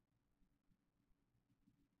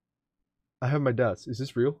 I have my doubts. Is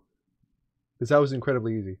this real? Because that was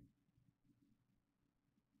incredibly easy.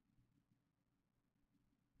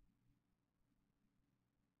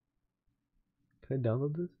 Can I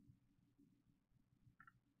download this?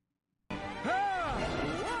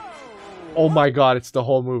 Oh my god, it's the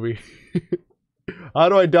whole movie. How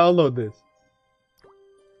do I download this?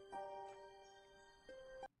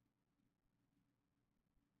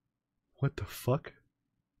 What the fuck?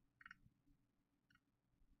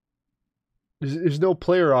 There's no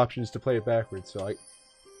player options to play it backwards, so what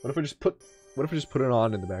if I just put it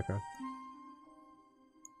on in the background?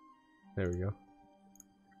 There we go.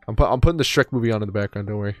 I'm putting the Shrek movie on in the background,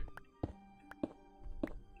 don't worry.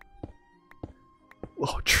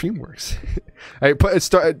 Oh, DreamWorks. Hey,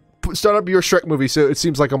 start up your Shrek movie so it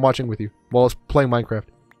seems like I'm watching with you while I was playing Minecraft.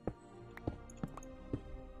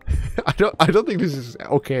 I don't think this is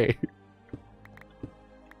okay.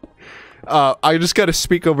 I just gotta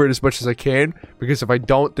speak over it as much as I can, because if I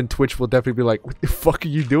don't, then Twitch will definitely be like, "What the fuck are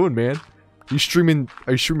you doing, man? Are you streaming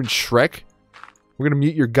Shrek? We're gonna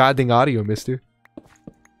mute your goddamn audio, mister."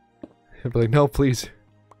 I'd be like, "No, please."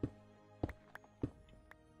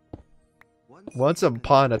 Once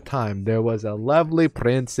upon a time, there was a lovely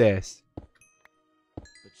princess.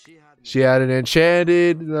 She had an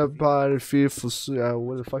enchanted upon fearful,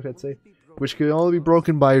 what the fuck that say? Which could only be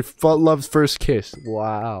broken by love's first kiss.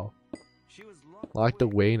 Wow. Locked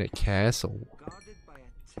away in a castle.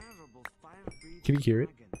 Can you hear it?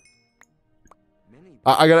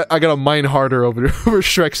 I got a mind harder over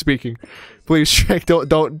Shrek speaking. Please, Shrek,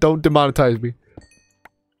 don't demonetize me.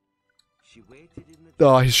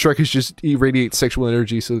 Oh, his Shrek is just irradiates sexual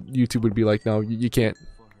energy, so YouTube would be like, no, you can't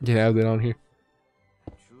have that on here.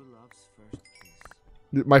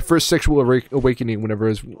 My first sexual awakening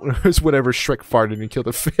was whenever Shrek farted and killed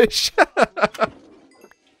a fish.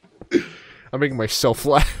 I'm making myself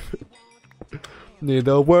laugh.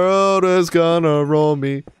 The world is gonna roll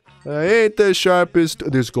me. I ain't the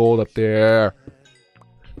sharpest. There's gold up there.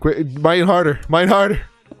 Quick, mine harder. Mine harder.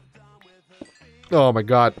 Oh my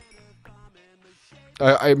god.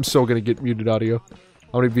 I'm so gonna get muted audio.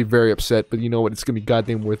 I'm gonna be very upset, but you know what? It's gonna be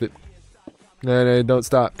goddamn worth it. No, don't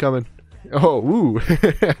stop coming. Oh, ooh.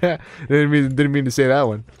 didn't mean to say that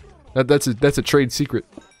one. That's a trade secret.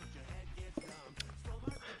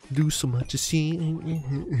 Do so much to see.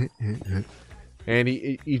 And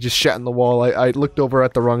he just shat in the wall. I looked over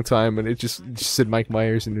at the wrong time, and it just said Mike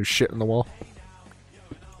Myers, and there's shit in the wall.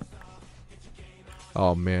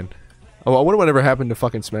 Oh man. Oh, I wonder whatever happened to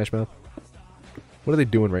fucking Smash Mouth. What are they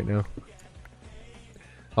doing right now?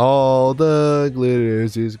 All the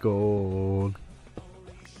glitters is gold.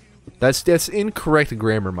 That's incorrect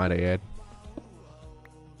grammar, might I add.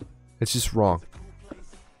 It's just wrong.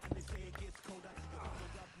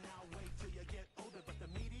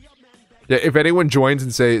 Yeah, if anyone joins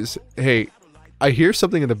and says, "Hey, I hear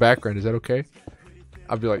something in the background. Is that okay?"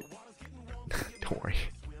 I'll be like, "Don't worry.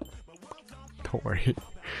 Don't worry."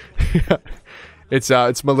 It's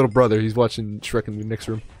my little brother. He's watching Shrek in the next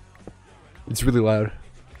room. It's really loud.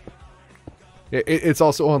 It's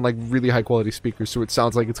also on like really high quality speakers, so it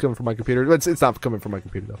sounds like it's coming from my computer. It's not coming from my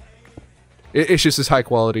computer though. It's just this high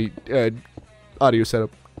quality audio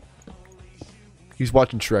setup. He's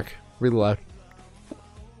watching Shrek, really loud.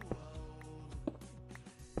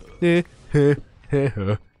 I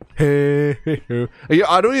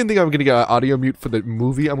don't even think I'm gonna get an audio mute for the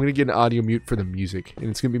movie. I'm gonna get an audio mute for the music, and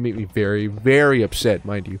it's gonna make me very, very upset,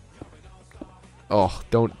 mind you. Oh,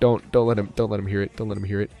 don't let him hear it. Don't let him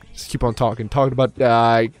hear it. Just keep on talking about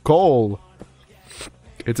coal.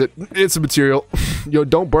 It's a material. Yo,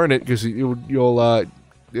 don't burn it because you'll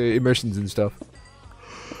emissions and stuff.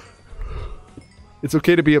 It's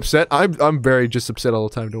okay to be upset. I'm very just upset all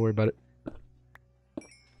the time. Don't worry about it.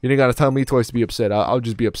 You ain't gotta tell me twice to be upset. I'll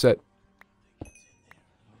just be upset.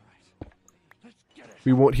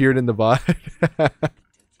 We won't hear it in the VOD.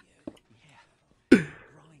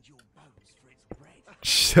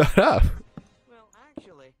 Shut up. Well,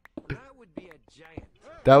 actually, that would be a giant.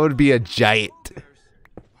 That would be a giant.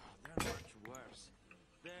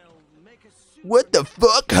 What the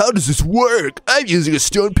fuck? How does this work? I'm using a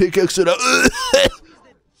stone pickaxe and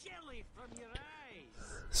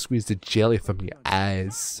squeeze the jelly from your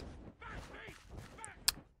eyes.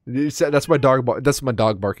 That's my dog. That's my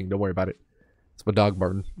dog barking. Don't worry about it. It's my dog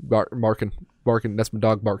barking. Barking. That's my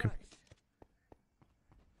dog barking.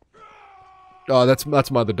 Oh, that's my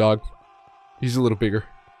other dog. He's a little bigger.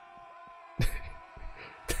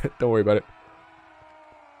 Don't worry about it.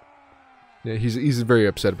 Yeah, he's very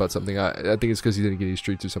upset about something. I think it's because he didn't get his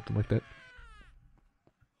treats or something like that.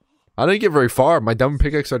 I didn't get very far. My dumb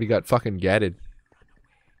pickaxe already got fucking gatted.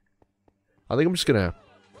 I think I'm just gonna.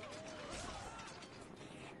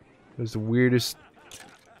 This is the weirdest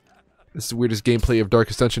gameplay of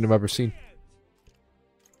Darkest Dungeon I've ever seen.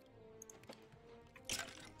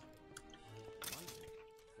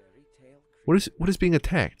 What is being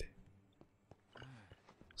attacked?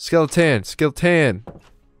 Skeleton, skeleton.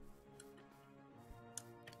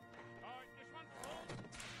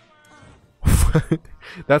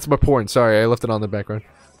 That's my porn. Sorry, I left it on the background.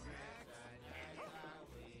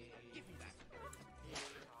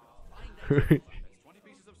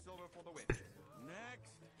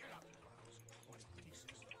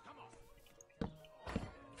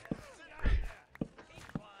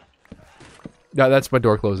 No, that's my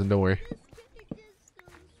door closing. Don't worry.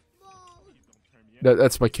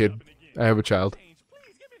 That's my kid. I have a child.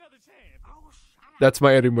 That's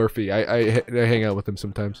my Eddie Murphy. I hang out with him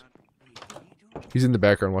sometimes. He's in the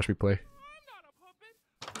background. Watch me play.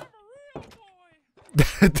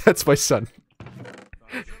 That's my son.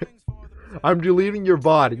 I'm deleting your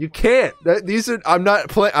VOD. You can't. These are. I'm not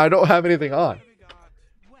playing. I don't have anything on.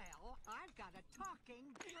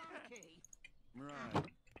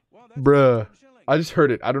 Bruh. I just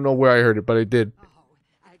heard it. I don't know where I heard it, but I did.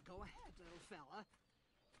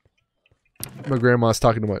 My grandma's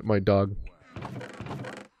talking to my dog.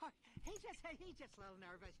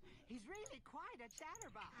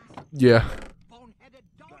 Yeah.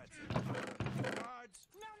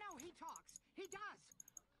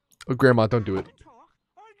 Oh, Grandma, don't do it.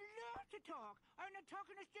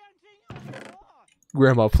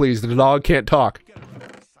 Grandma, please. The dog can't talk.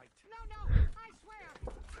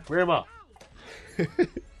 Grandma.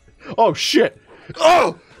 Oh, shit.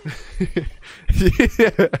 Oh!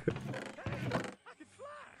 Yeah.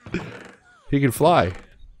 He can fly.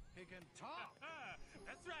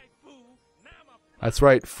 That's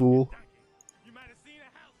right, fool.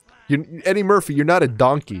 Eddie Murphy, you're not a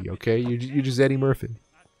donkey, okay? You're just Eddie Murphy.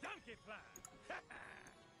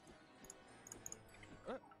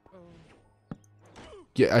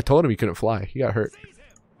 Yeah, I told him he couldn't fly. He got hurt.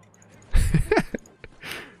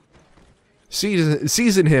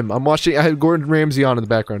 Season him. I'm watching. I had Gordon Ramsay on in the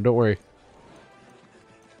background. Don't worry.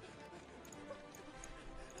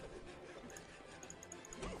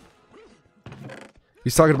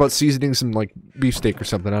 He's talking about seasoning some like beefsteak or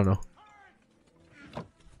something. I don't know.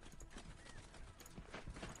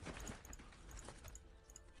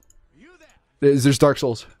 There's Dark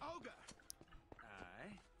Souls.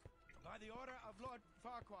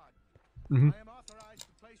 Mm-hmm.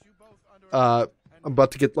 I'm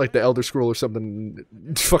about to get like the Elder Scroll or something.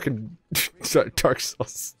 Fucking Dark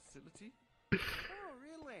Souls.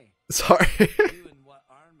 Sorry.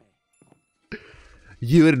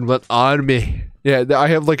 You and what army? Yeah, I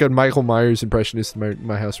have like a Michael Myers impressionist in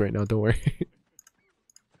my house right now. Don't worry.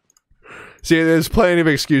 See, there's plenty of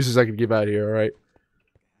excuses I can give out here. All right.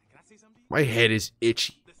 My head is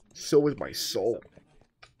itchy. So is my soul.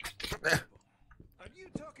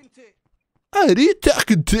 Are you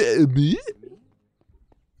talking to me?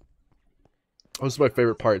 Oh, this is my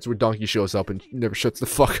favorite part. It's where Donkey shows up and never shuts the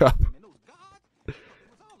fuck up.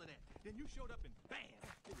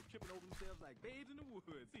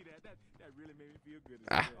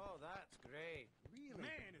 Ah. Oh, that's great. Really? Man,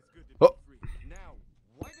 it's good to be free. Now,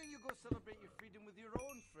 why don't you go celebrate your freedom with your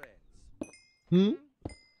own friends?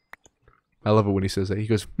 I love it when he says that. He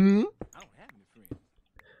goes, I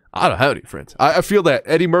don't have any friends. I feel that.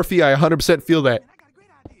 Eddie Murphy, I 100% feel that.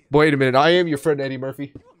 Wait a minute. I am your friend, Eddie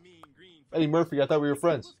Murphy. Eddie Murphy, I thought we were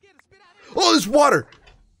friends. Oh, there's water!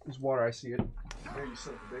 There's water. I see it. There you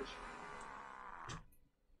son of a bitch.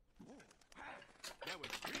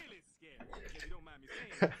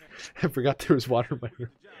 I forgot there was water in my room.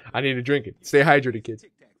 I need to drink it. Stay hydrated, kids.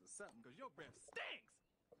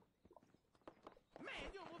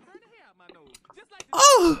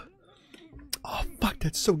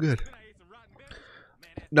 That's so good.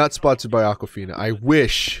 Not sponsored by Aquafina. I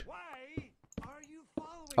wish.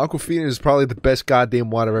 Aquafina is probably the best goddamn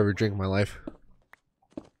water I've ever drank in my life.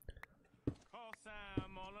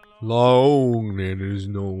 Long and there's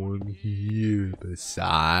no one here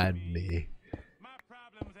beside me.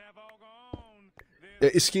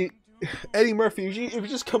 Excuse Eddie Murphy, if you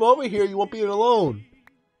just come over here, you won't be alone.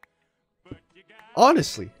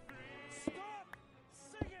 Honestly.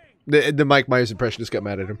 The Mike Myers impression just got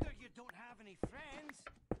mad at him.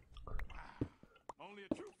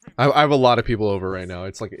 I have a lot of people over right now.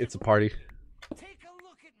 It's like, it's a party.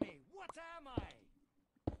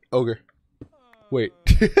 Ogre. Wait.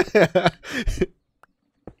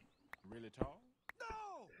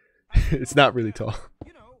 It's not really tall.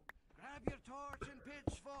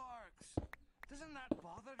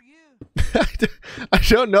 I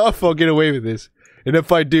don't know if I'll get away with this. And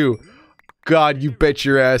if I do, God, you bet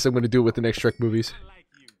your ass I'm going to do it with the next Shrek movies.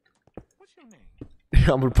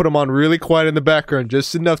 I'm going to put them on really quiet in the background,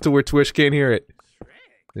 just enough to where Twitch can't hear it.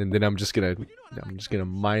 And then I'm just going to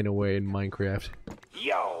mine away in Minecraft.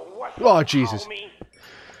 Oh, Jesus.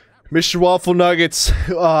 Mr. Waffle Nuggets.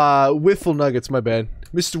 Wiffle Nuggets, my bad.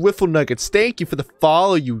 Mr. Wiffle Nuggets, thank you for the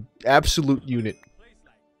follow, you absolute unit.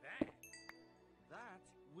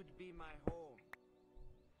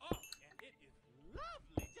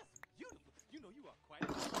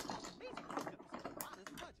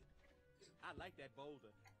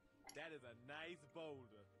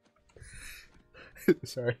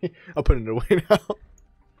 Sorry, I'll put it away now.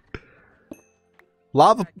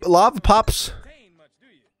 Lava pops.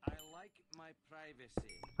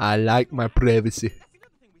 I like my privacy.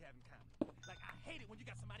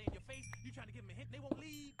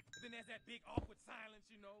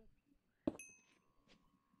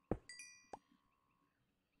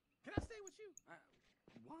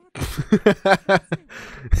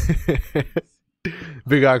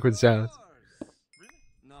 Big awkward sounds.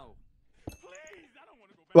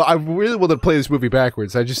 Well, I really wanted to play this movie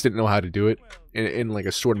backwards. I just didn't know how to do it in like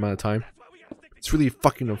a short amount of time. It's really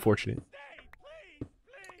fucking unfortunate.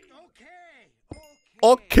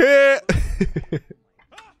 Okay.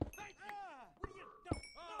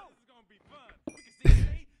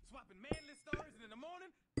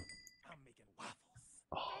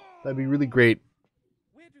 That'd be really great.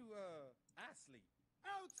 Where do I sleep?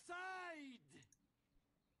 Outside.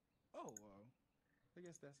 Oh, I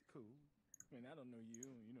guess that's cool. I mean, I don't know you,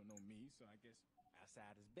 and you don't know me, so I guess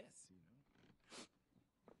outside is best, you know.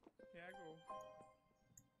 Here I go.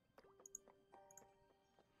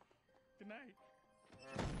 Good night.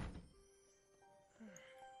 I mean,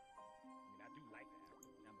 I do like that.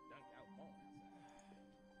 I'm a dunk out more outside.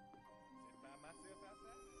 Sit by myself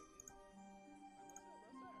outside.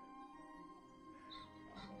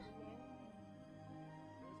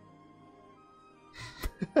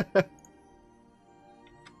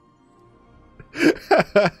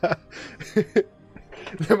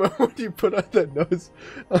 The moment you put on that nose,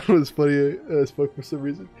 that was funny as fuck for some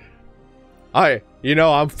reason. You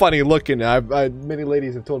know, I'm funny looking. Many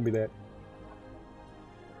ladies have told me that.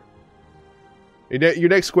 Your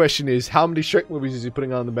next question is, how many Shrek movies is he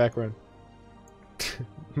putting on in the background?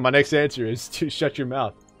 My next answer is to shut your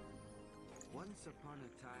mouth. Once upon a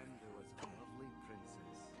time, there was a lovely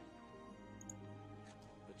princess.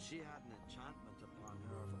 But she had an enchantment upon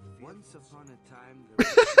her. Once upon a time, there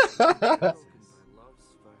was a love's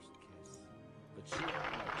first kiss. But she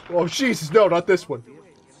had Oh, Jesus, no, not this one.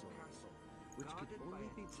 which could only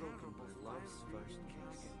be broken by love's first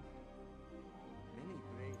kiss.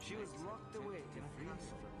 She was locked away in a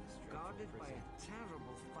castle, guarded by a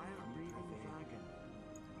terrible fire-breathing dragon.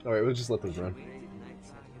 Alright, we'll just let those run.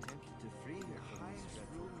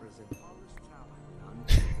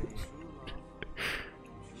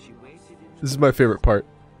 This is my favorite part.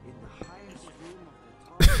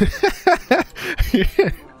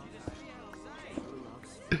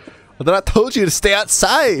 Well, then I told you to stay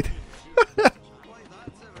outside.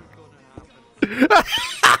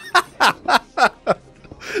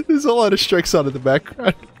 There's a lot of Shrek on in the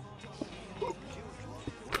background.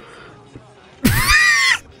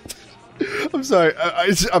 I'm sorry.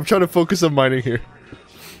 I'm trying to focus on mining here.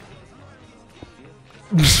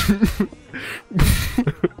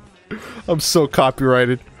 I'm so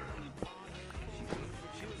copyrighted.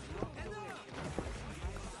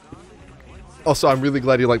 Also, I'm really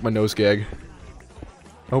glad you like my nose gag.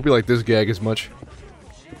 I hope you like this gag as much.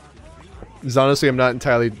 Because honestly, I'm not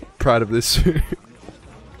entirely proud of this.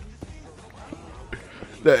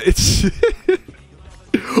 It's...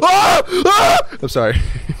 I'm sorry.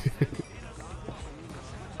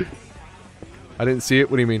 I didn't see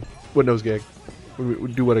it. What do you mean? What nose gag?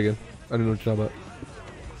 Do what again? I don't know what you're talking about.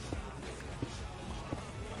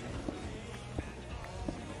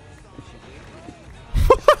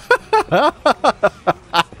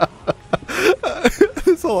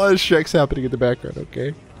 There's a lot of Shreks happening in the background,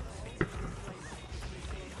 okay?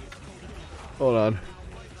 Hold on.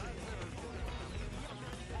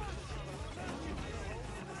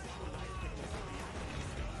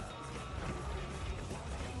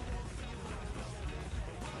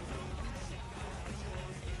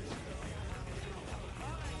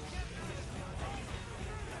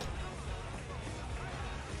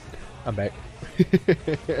 I'm back.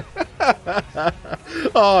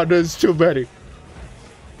 Oh, there's too many.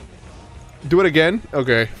 Do it again?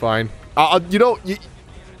 Okay, fine. You know, you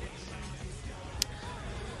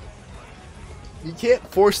can't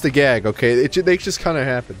force the gag, okay? They just kind of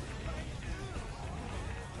happen.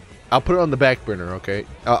 I'll put it on the back burner, okay?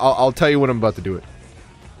 I'll tell you when I'm about to do it.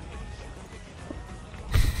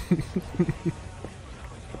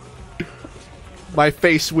 My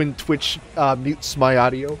face when Twitch mutes my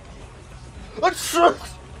audio.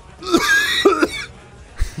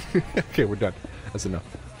 Okay, we're done. That's enough.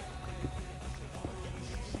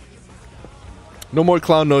 No more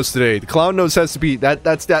clown nose today. The clown nose has to be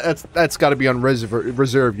that's got to be on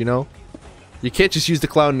reserve, you know? You can't just use the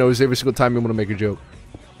clown nose every single time you want to make a joke.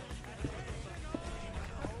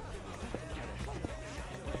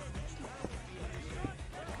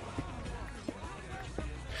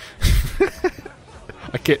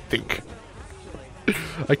 I can't think.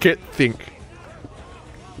 I can't think.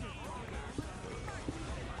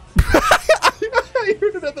 I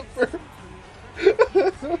heard another burp.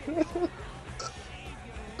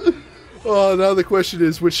 Oh, now the question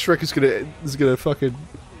is, which Shrek is gonna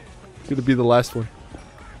be the last one?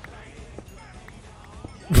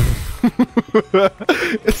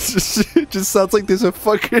 It just sounds like there's a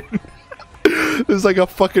fucking there's like a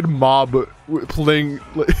fucking mob playing.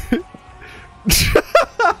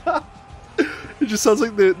 It just sounds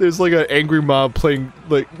like there's like an angry mob playing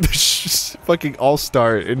like fucking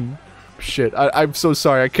All-Star and shit. I'm so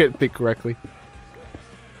sorry, I can't think correctly.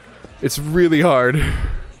 It's really hard.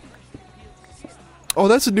 Oh,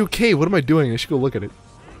 that's a new cave. What am I doing? I should go look at it.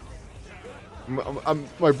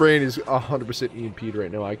 My brain is 100% EMP'd right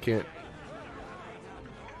now. I can't.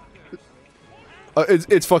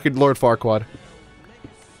 It's fucking Lord Farquaad.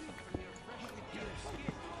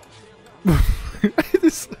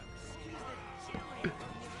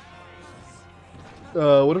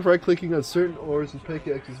 What if right-clicking on certain ores and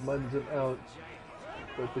pickaxes mines them out,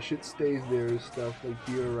 but the shit stays there and stuff like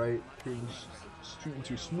diorite turns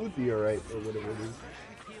into smooth diorite or whatever it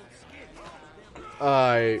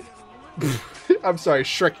is. I'm sorry,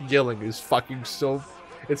 Shrek yelling is fucking so...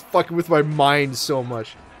 It's fucking with my mind so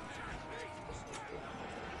much.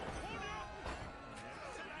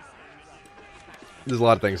 There's a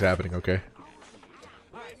lot of things happening, okay?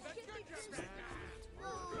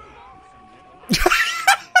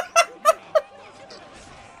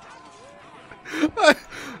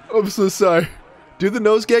 I'm so sorry. Do the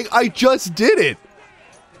nose gag? I just did it!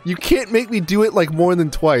 You can't make me do it like more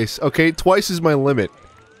than twice, okay? Twice is my limit.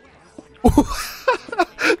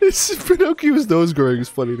 This Pinocchio's nose growing is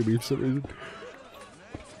funny to me for some reason.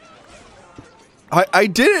 I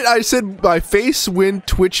did it! I said my face when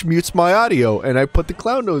Twitch mutes my audio, and I put the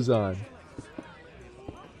clown nose on.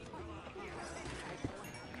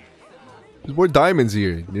 There's more diamonds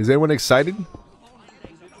here. Is anyone excited?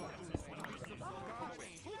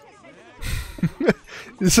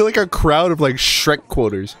 This is like a crowd of like Shrek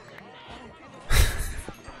quoters.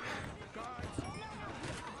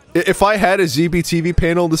 If I had a ZBTV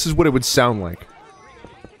panel, this is what it would sound like.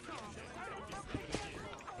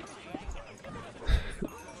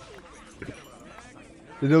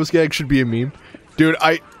 The nose gag should be a meme. Dude,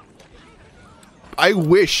 I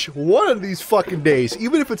wish one of these fucking days,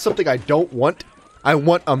 even if it's something I don't want, I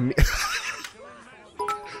want a meme.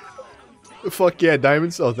 Fuck yeah,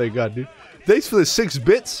 diamonds. Oh, thank God, dude. Thanks for the 6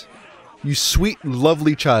 bits, you sweet,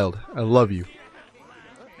 lovely child. I love you.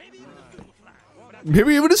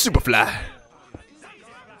 Maybe even a superfly.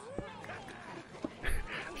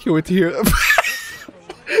 Can't wait to hear that.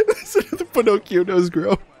 That's another Pinocchio nose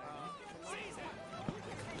grow.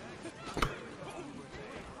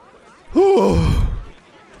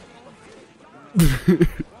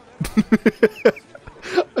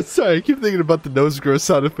 I'm sorry, I keep thinking about the nose grow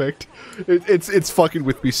sound effect. It's fucking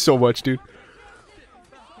with me so much, dude.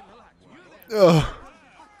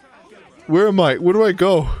 Where am I? Where do I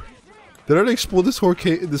go? Did I already explore this whole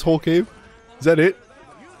cave? Is that it?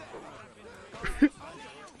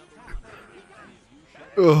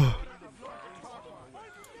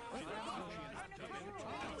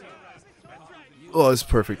 Oh, that's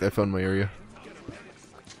perfect. I found my area.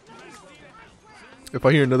 If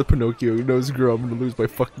I hear another Pinocchio nose girl, I'm gonna lose my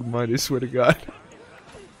fucking mind, I swear to God.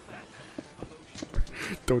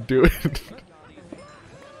 Don't do it.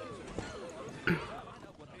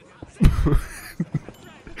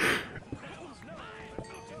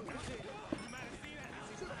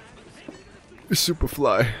 Super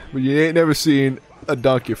fly, but you ain't never seen a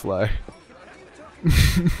donkey fly.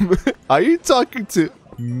 Are you talking to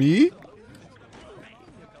me?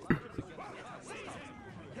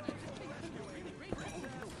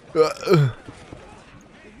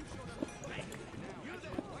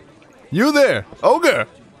 You there, ogre?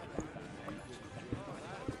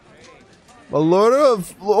 My lord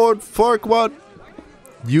of Lord Farquaad?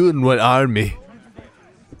 You and what army?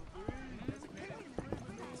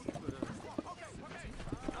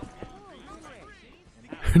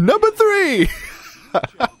 Number 3!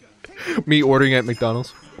 Me ordering at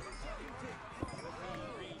McDonald's.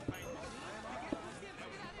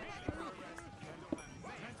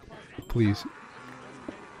 Please.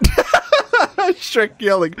 Shrek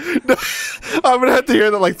yelling. No, I'm gonna have to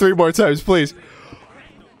hear that like 3 more times, please.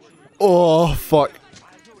 Oh, fuck.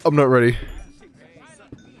 I'm not ready.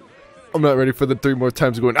 I'm not ready for the 3 more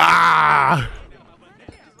times going, ah!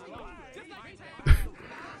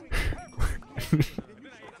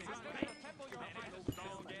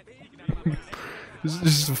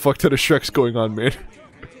 This is a fuck ton of Shreks going on, man.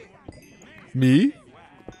 Me?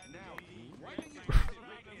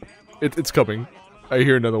 It's coming. I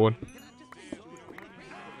hear another one.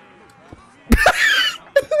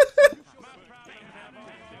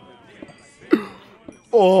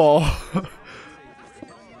 Oh.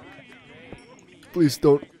 Please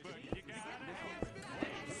don't.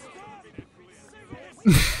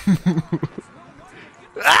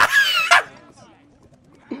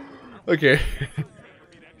 Okay.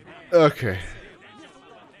 Okay.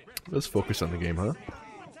 Let's focus on the game, huh?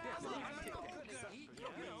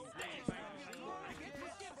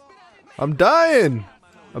 I'm dying!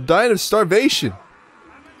 I'm dying of starvation!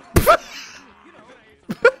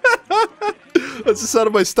 That's the sound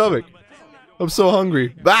of my stomach. I'm so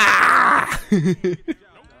hungry. Ah!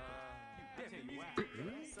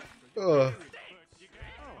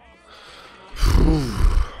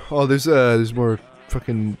 Oh, there's more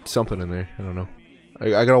fucking something in there. I don't know. I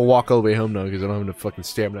gotta walk all the way home now because I don't have enough fucking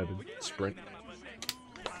stamina to sprint.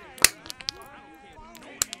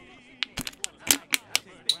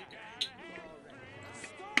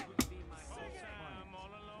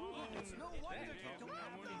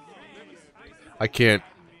 I can't.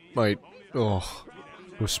 My no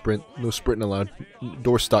sprint, no sprinting allowed.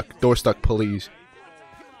 Door stuck, please.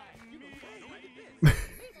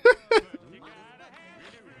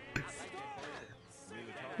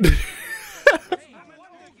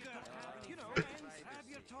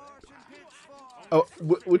 Oh,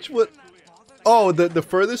 which one? Oh, the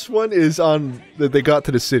furthest one is on that they got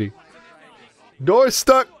to the city. Door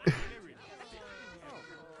stuck.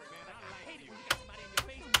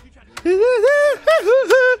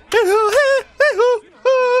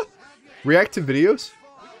 Reactive videos?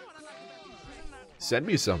 Send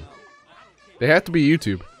me some. They have to be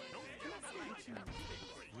YouTube.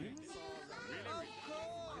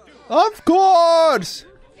 Of course!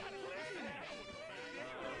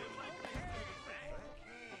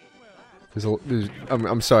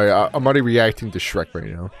 I'm sorry, I'm already reacting to Shrek right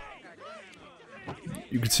now.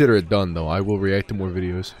 You consider it done, though. I will react to more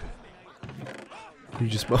videos. You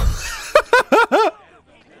just...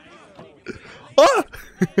 Ah!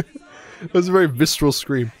 That was a very visceral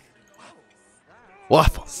scream.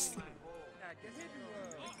 Waffles!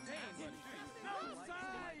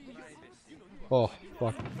 Oh,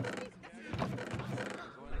 fuck.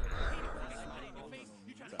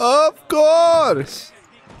 Of course!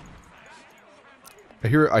 I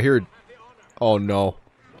hear... Oh, no.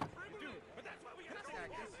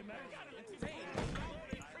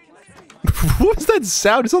 What was that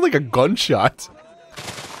sound? It sounded like a gunshot.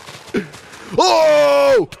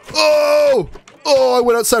 Oh! Oh! Oh, I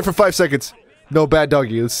went outside for 5 seconds. No, bad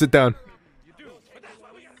doggy. Let's sit down.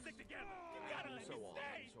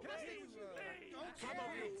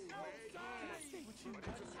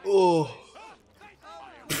 Oh.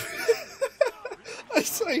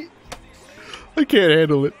 I can't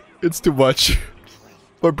handle it. It's too much.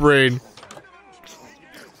 My brain.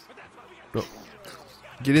 No.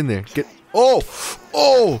 Get in there. Get... Oh!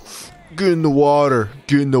 Oh! Get in the water.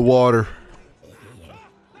 Get in the water.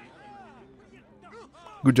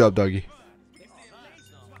 Good job, doggy.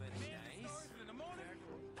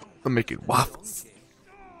 I'm making waffles.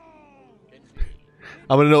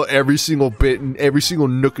 I'm gonna know every single bit and every single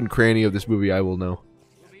nook and cranny of this movie. I will know.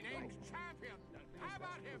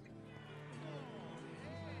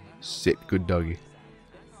 Sit, good doggy.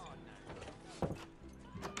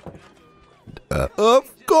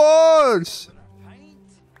 Of course.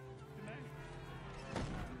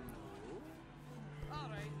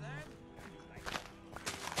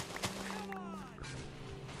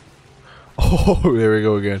 Oh, there we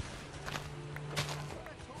go again.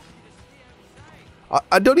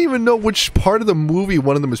 I don't even know which part of the movie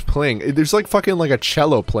one of them is playing. There's like fucking like a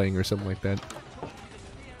cello playing or something like that.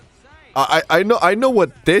 I know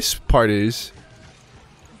what this part is.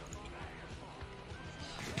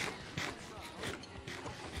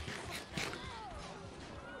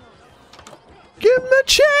 Give him the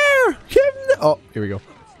chair! Give him the— oh, here we go.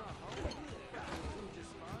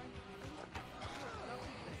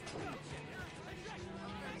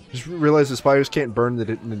 Just realized the spiders can't burn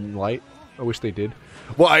in light. I wish they did.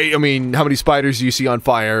 Well, I mean, how many spiders do you see on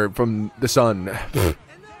fire from the sun?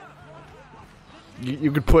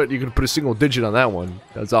 you could put a single digit on that one.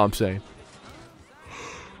 That's all I'm saying.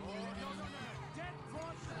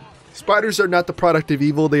 Spiders are not the product of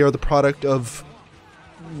evil. They are the product of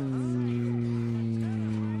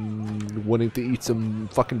wanting to eat some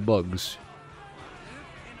fucking bugs.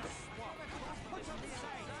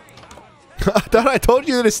 I thought I told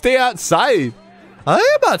you to stay outside. I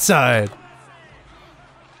am outside.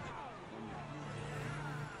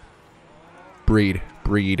 Breed.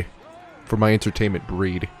 For my entertainment,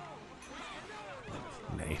 breed.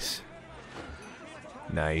 Nice.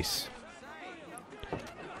 Nice.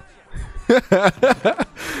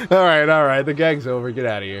 Alright. The gag's over. Get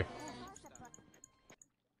out of here.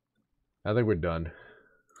 I think we're done.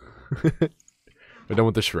 We're done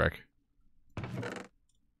with the Shrek.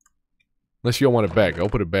 Unless you don't want it back. I'll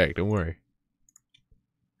put it back. Don't worry.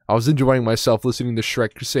 I was enjoying myself listening to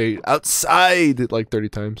Shrek say outside like 30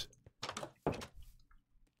 times.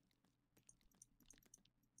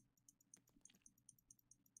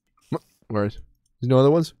 Where is? There's no other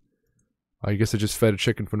ones? I guess I just fed a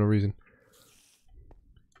chicken for no reason.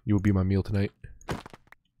 You will be my meal tonight.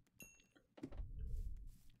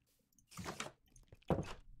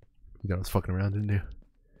 You thought I was fucking around, didn't you?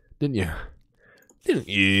 Didn't you? Didn't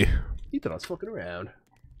you? You thought I was fucking around.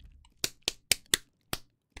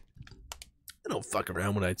 I don't fuck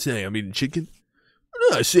around when I say I'm eating chicken.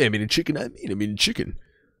 When I say I'm eating chicken, I mean I'm eating chicken.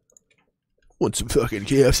 Want some fucking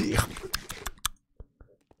KFC?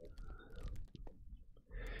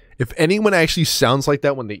 If anyone actually sounds like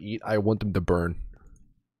that when they eat, I want them to burn.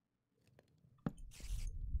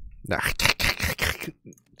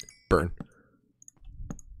 Burn.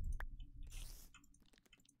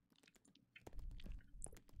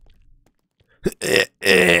 That's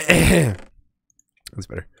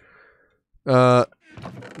better. Let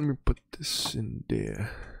me put this in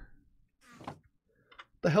there.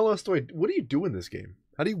 The hell else do I? What do you do in this game?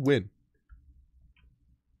 How do you win?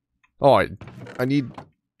 Oh, I need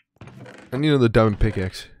another diamond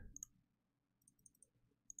pickaxe.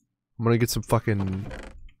 I'm gonna get some fucking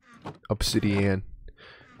obsidian.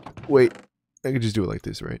 Wait, I can just do it like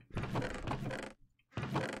this, right?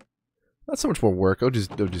 Not so much more work. I'll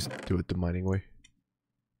just do it the mining way.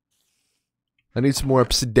 I need some more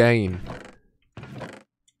obsidian.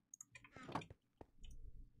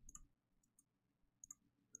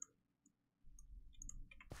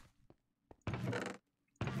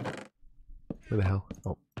 Where the hell?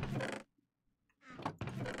 Oh.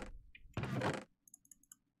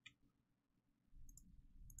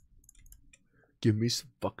 Give me some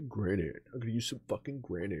fucking granite. I'm gonna use some fucking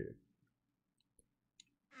granite.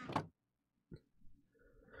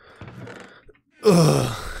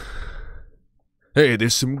 Ugh. Hey,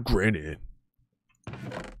 there's some granite.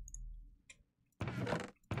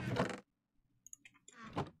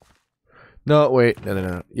 No, wait.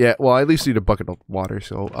 No. Yeah, well, I at least need a bucket of water,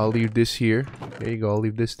 so I'll leave this here. There you go, I'll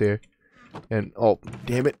leave this there. And, oh,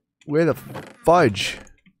 damn it. Where the fudge?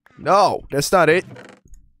 No, that's not it.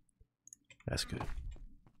 That's good.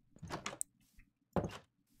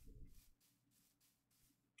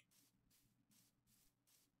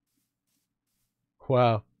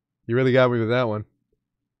 Wow. You really got me with that one.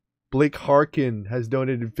 Blake Harkin has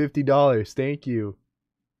donated $50. Thank you.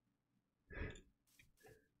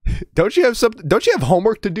 Don't you have something? Don't you have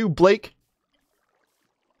homework to do, Blake?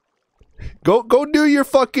 Go do your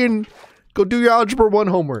fucking Algebra 1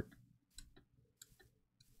 homework.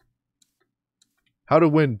 How to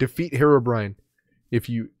win. Defeat Herobrine. If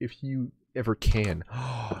you ever can.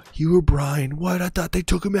 Herobrine. What? I thought they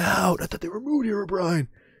took him out. I thought they removed Herobrine.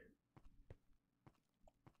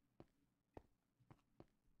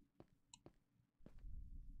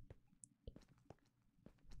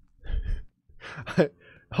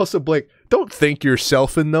 Also, Blake, don't thank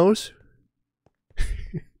yourself in those.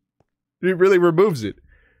 It really removes it.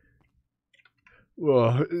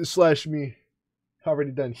 Whoa, slash me.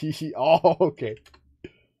 Already done. He. Oh, okay.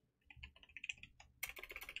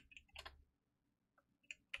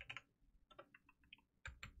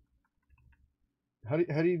 How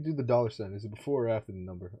do you do the $? Is it before or after the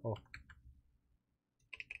number? Oh.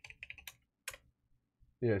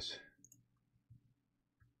 Yes.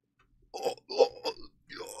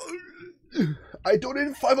 I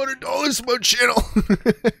donated $500 to my channel.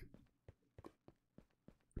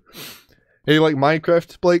 Hey, you like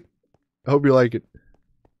Minecraft, Blake? I hope you like it.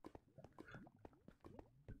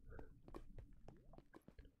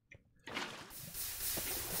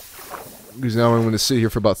 Because now I'm going to sit here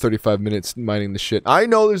for about 35 minutes mining the shit. I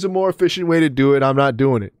know there's a more efficient way to do it. I'm not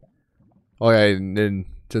doing it. Oh yeah, and then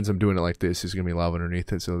since I'm doing it like this, there's going to be lava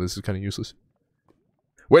underneath it, so this is kind of useless.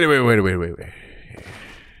 Wait.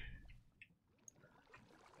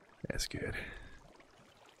 That's good.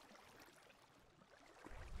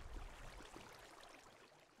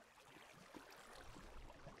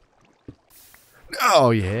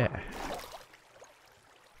 Oh, yeah.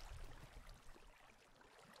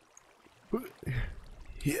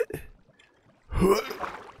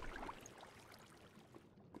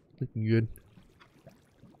 Looking good.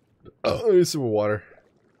 Oh, there's some water.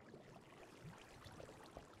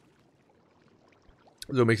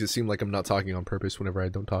 So it makes it seem like I'm not talking on purpose whenever I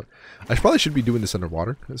don't talk. I probably should be doing this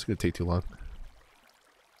underwater. That's going to take too long.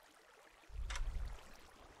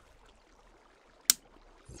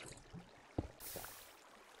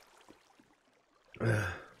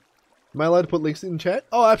 Am I allowed to put links in chat?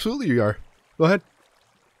 Oh, absolutely you are. Go ahead.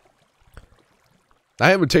 I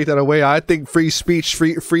haven't taken that away. I think free speech,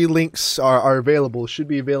 free links are available. Should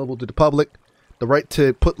be available to the public. The right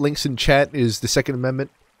to put links in chat is the Second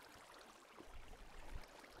Amendment.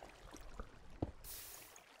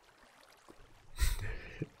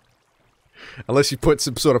 Unless you put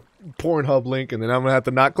some sort of Pornhub link, and then I'm gonna have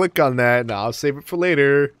to not click on that. And I'll save it for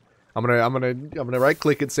later. I'm gonna right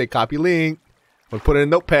click and say copy link. I'm gonna put it in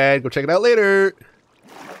a notepad. Go check it out later.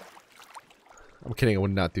 I'm kidding. I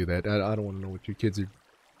would not do that. I don't want to know what your kids are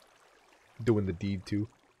doing the deed to.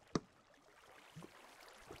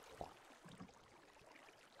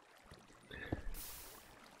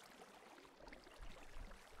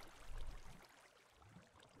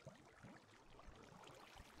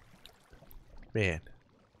 Man,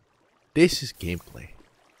 this is gameplay.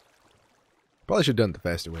 Probably should have done it the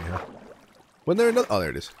faster way, huh? When there another? Oh, there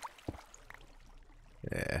it is.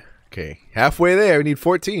 Yeah. Okay, halfway there. We need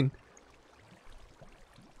 14.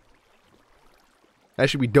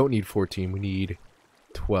 Actually, we don't need 14. We need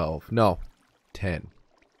 12. No, 10.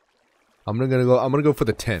 I'm gonna go for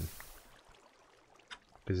the 10.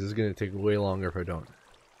 Because this is gonna take way longer if I don't.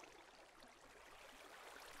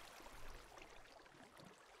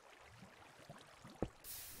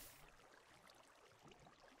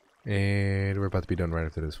 And we're about to be done right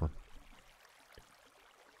after this one.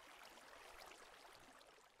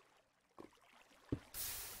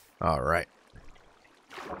 All right.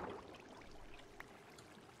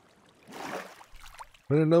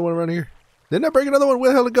 There's another one around here. Didn't I break another one?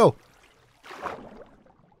 Where the hell did it go?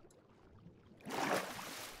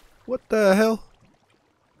 What the hell?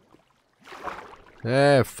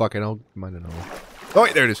 Fuck it. I'll mind another one. Oh,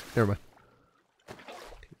 wait, there it is. Never mind.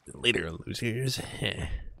 Later, losers.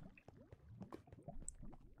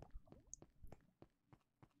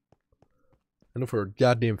 I know for a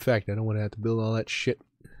goddamn fact I don't want to have to build all that shit.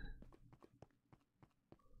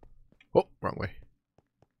 Oh, wrong way.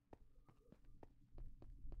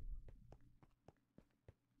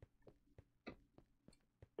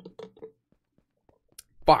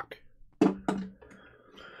 Fuck. God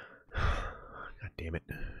damn it.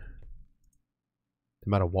 The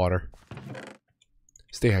amount of water.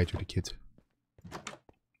 Stay hydrated, kids.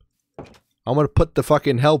 I'm gonna put the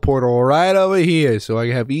fucking hell portal right over here so I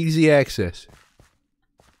can have easy access.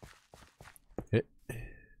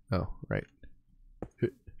 Oh, right.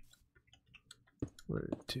 1,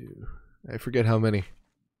 2. I forget how many.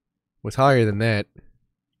 Was higher than that.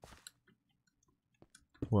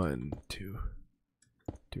 1, 2,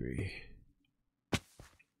 3.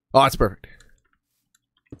 Oh, that's perfect.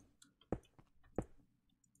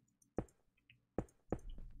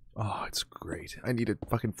 Oh, it's great. I need a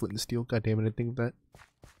fucking flint and steel. God damn it, I didn't think of that.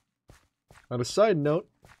 On a side note,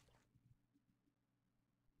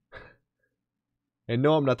 and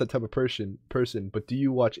no, I'm not that type of person, but do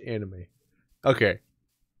you watch anime? Okay.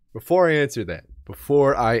 Before I answer that,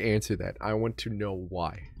 I want to know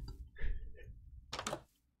why.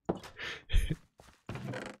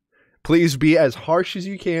 Please be as harsh as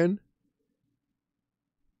you can.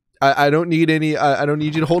 I don't need any. I don't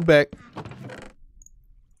need you to hold back.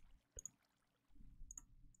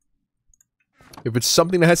 If it's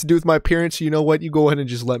something that has to do with my appearance, you know what? You go ahead and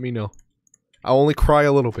just let me know. I'll only cry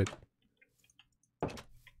a little bit.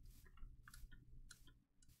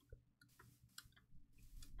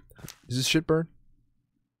 Does this shit burn?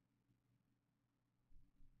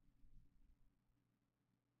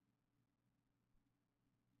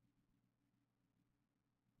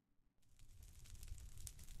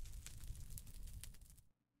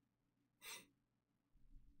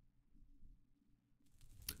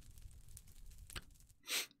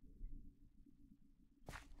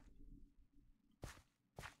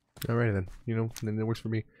 Alright then, you know, then it works for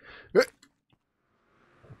me.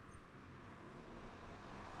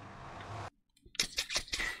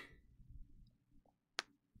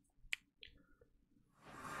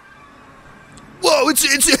 Whoa,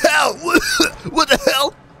 it's hell! What the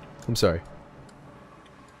hell? I'm sorry.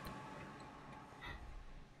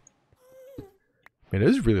 Man,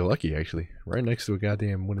 this is really lucky actually. Right next to a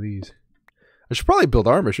goddamn one of these. I should probably build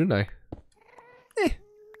armor, shouldn't I?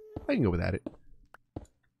 I can go without it.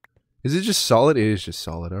 Is it just solid? It is just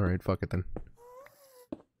solid. Alright, fuck it then.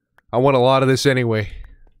 I want a lot of this anyway.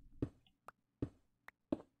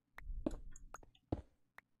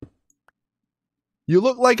 You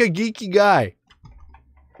look like a geeky guy.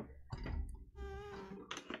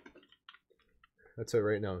 That's it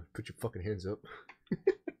right now. Put your fucking hands up.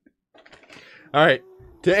 Alright.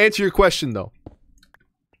 To answer your question though.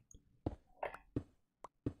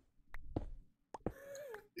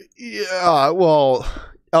 Yeah, well...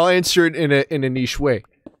 I'll answer it in a niche way.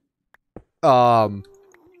 I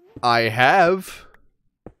have,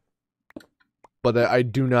 but I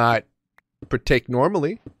do not partake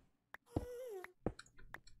normally.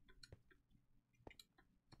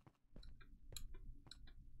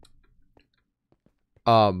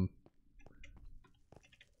 One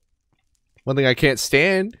thing I can't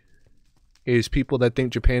stand is people that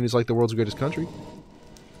think Japan is like the world's greatest country.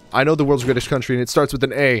 I know the world's greatest country, and it starts with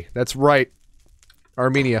an A. That's right.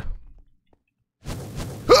 Armenia.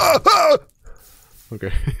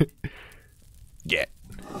 Okay. Get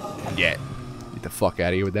the fuck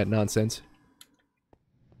out of here with that nonsense.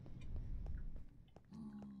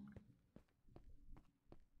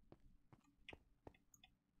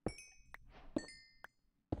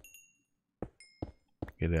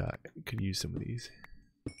 Could use some of these.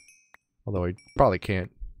 Although I probably can't.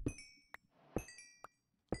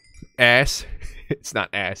 Ass. It's not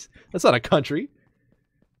ass. That's not a country.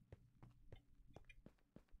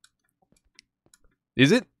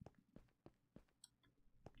 Is it?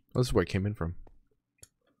 Oh, this is where I came in from.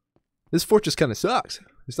 This fortress kind of sucks.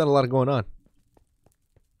 There's not a lot going on.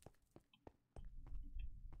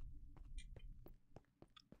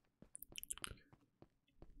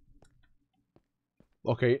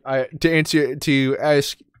 Okay, to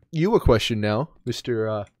ask you a question now,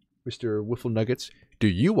 Mr. Wiffle Nuggets. Do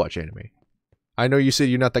you watch anime? I know you said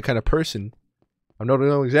you're not that kind of person. I don't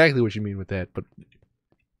know exactly what you mean with that, but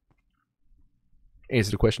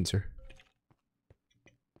answer the question, sir.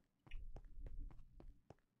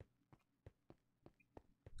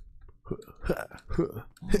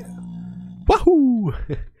 Wahoo! What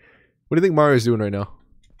do you think Mario's doing right now?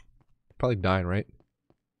 Probably dying, right?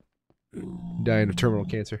 Dying of terminal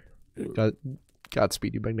cancer.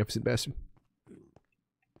 Godspeed, you magnificent bastard.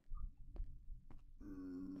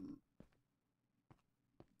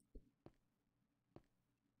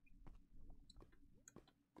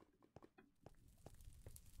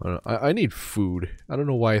 I need food. I don't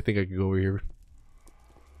know why I think I could go over here.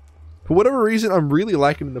 For whatever reason, I'm really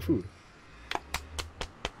liking the food.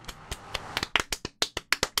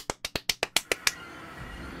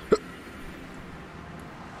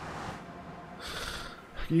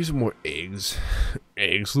 I can use some more eggs.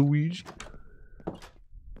 Eggs, Luigi.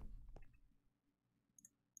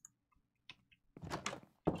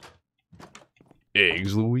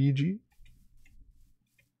 Eggs, Luigi.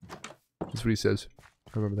 That's what he says.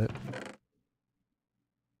 I remember that.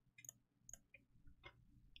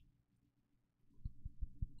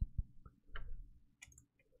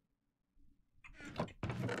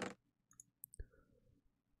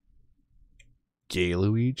 Gay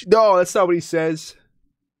Luigi? No, that's not what he says.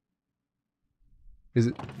 Is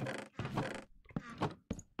it?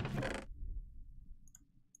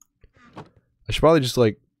 I should probably just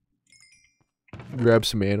like grab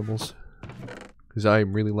some animals because I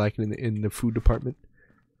am really liking it in the food department.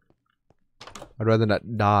 I'd rather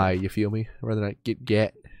not die, you feel me? I'd rather not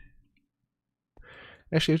get.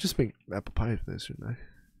 Actually, I'll just make apple pie for this, shouldn't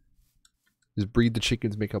I? Just breed the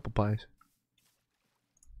chickens, make apple pies.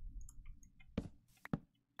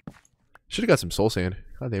 Should have got some soul sand.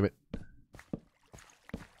 God damn it.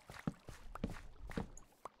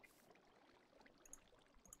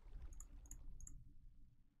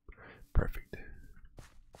 Perfect.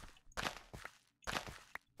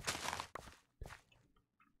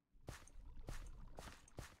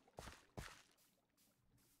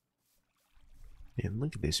 And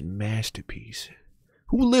look at this masterpiece.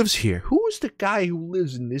 Who lives here? Who's the guy who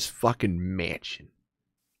lives in this fucking mansion?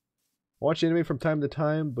 I watch anime from time to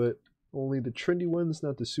time, but only the trendy ones,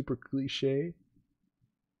 not the super cliche.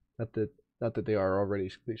 Not that they are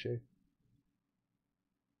already cliche.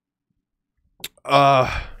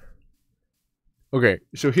 Okay,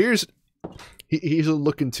 so here's a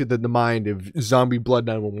look into the mind of Zombie Blood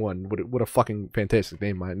 911. What a fucking fantastic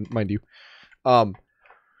name, mind you.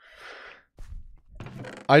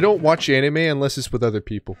 I don't watch anime unless it's with other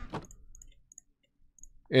people.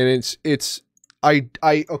 And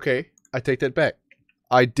okay, I take that back.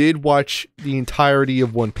 I did watch the entirety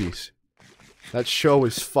of One Piece. That show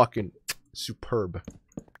is fucking superb.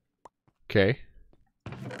 Okay.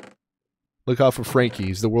 Look out for Frankie.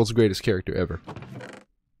 He's the world's greatest character ever.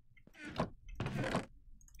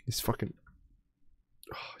 He's fucking...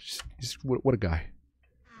 Oh, what a guy.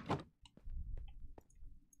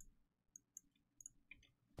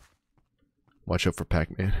 Watch out for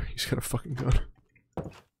Pac-Man. He's got a fucking gun.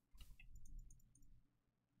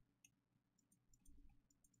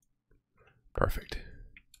 Perfect.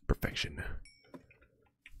 Perfection.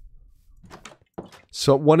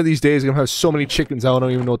 So one of these days I'm gonna have so many chickens I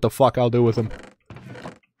don't even know what the fuck I'll do with them.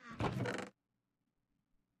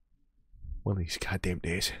 One of these goddamn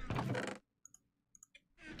days.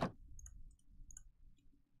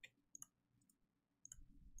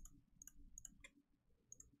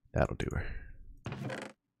 That'll do her.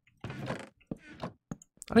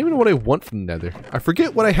 I don't even know what I want from the Nether. I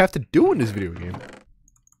forget what I have to do in this video game.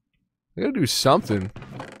 I gotta do something.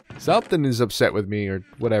 Something is upset with me or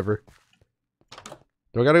whatever.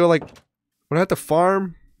 Do I gotta go like... When I have to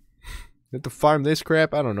farm? I have to farm this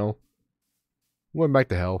crap? I don't know. I'm going back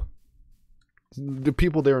to hell. The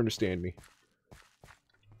people there understand me.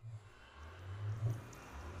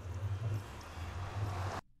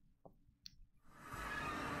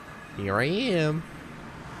 Here I am.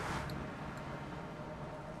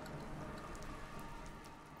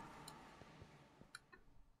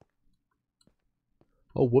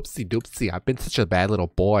 Oh, whoopsie doopsie. I've been such a bad little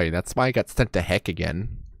boy. That's why I got sent to heck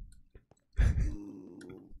again.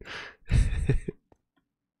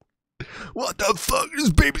 What the fuck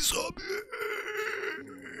is baby zombie?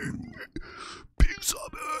 Baby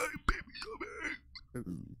zombie. Baby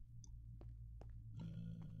zombie.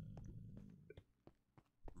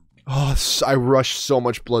 Oh, I rushed so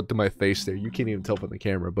much blood to my face there. You can't even tell from the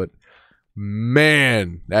camera, but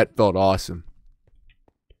man, that felt awesome.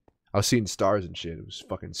 I was seeing stars and shit. It was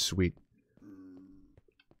fucking sweet.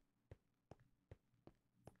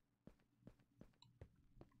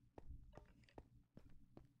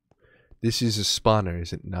 This is a spawner,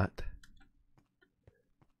 is it not?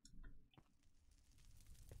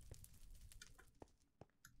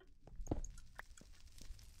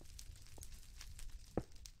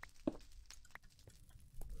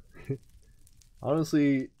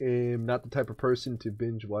 Honestly, am not the type of person to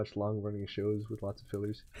binge watch long-running shows with lots of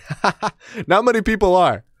fillers. Not many people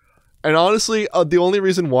are. And honestly, the only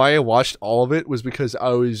reason why I watched all of it was because I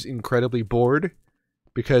was incredibly bored.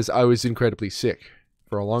 Because I was incredibly sick.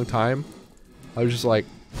 For a long time, I was just like,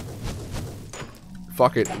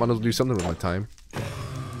 fuck it, might as well do something with my time.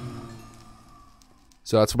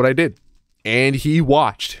 So that's what I did. And he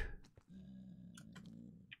watched.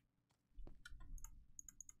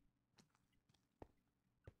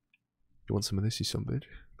 You want some of this, you son bitch?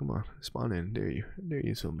 Come on, spawn in. Dare you. Dare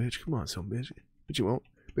you, son bitch. Come on, son bitch. But you won't.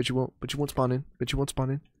 But you won't. But you won't spawn in. But you won't spawn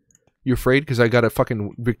in. You afraid because I got a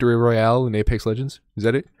fucking Victory Royale in Apex Legends? Is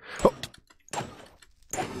that it? Oh.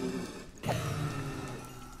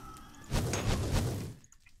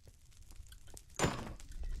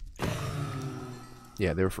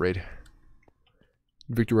 Yeah, they're afraid.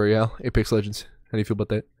 Victory Royale, Apex Legends. How do you feel about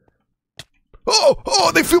that? Oh!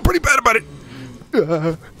 Oh, they feel pretty bad about it!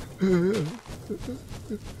 I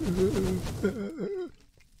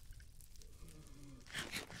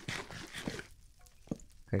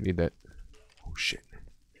need that. Oh, shit.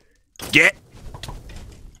 Get!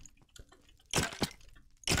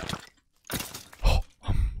 Oh,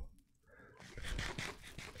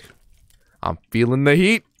 I'm feeling the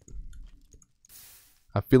heat.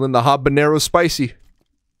 I'm feeling the habanero spicy.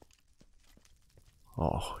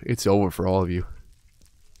 Oh, it's over for all of you.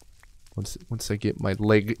 Once I get my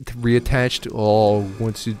leg reattached, oh,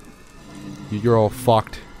 you're all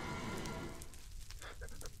fucked.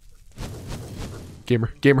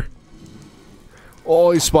 Gamer.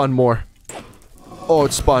 Oh, he spawned more. Oh,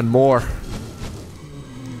 it spawned more.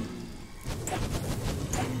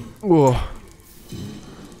 Whoa.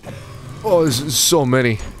 Oh, there's so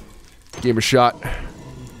many. Gamer shot.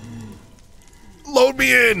 Load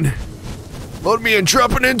me in! Load me in,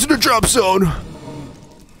 dropping into the drop zone!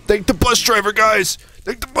 Thank the bus driver, guys!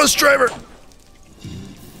 Thank the bus driver!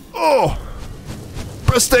 Oh!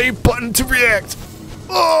 Press the A button to react!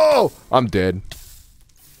 Oh! I'm dead.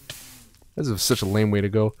 This is such a lame way to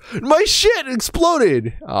go. My shit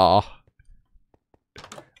exploded! Aw.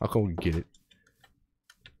 I'll go and get it.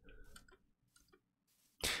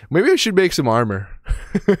 Maybe I should make some armor.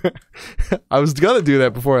 I was gonna do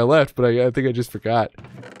that before I left, but I think I just forgot.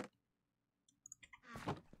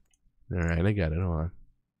 Alright, I got it. Hold on.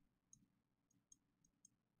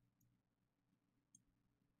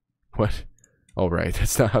 What? Oh, right.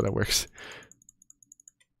 That's not how that works.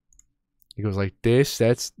 It goes like this,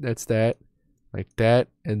 that's that, like that,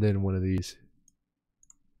 and then one of these.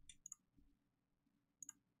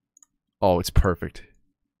 Oh, it's perfect.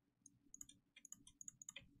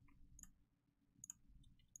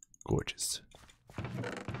 Gorgeous.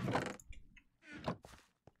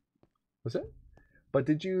 What's that? But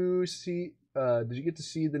did you get to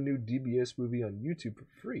see the new DBS movie on YouTube for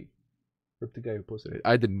free? Rip the guy who posted it.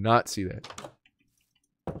 I did not see that.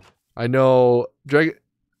 I know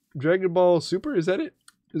Dragon Ball Super, is that it?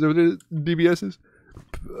 Is that what DBS is?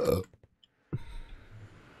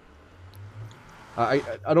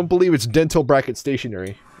 I don't believe it's dental bracket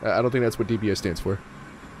stationary. I don't think that's what DBS stands for.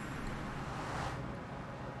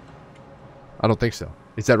 I don't think so.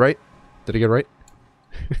 Is that right? Did I get it right?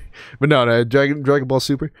 But no, Dragon Ball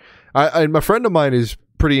Super. My friend of mine is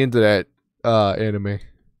pretty into that anime.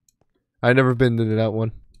 I've never been into that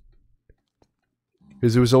one.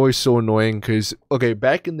 Because it was always so annoying. Because, okay,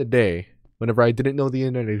 back in the day, whenever I didn't know the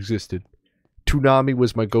internet existed, Toonami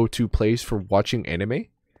was my go-to place for watching anime.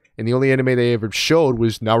 And the only anime they ever showed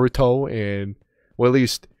was Naruto and, well, at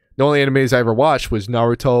least the only animes I ever watched was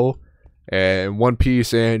Naruto and One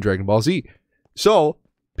Piece and Dragon Ball Z. So,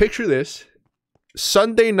 picture this.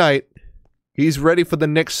 Sunday night, he's ready for the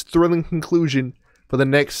next thrilling conclusion for the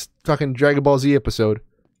next fucking Dragon Ball Z episode.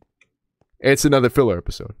 It's another filler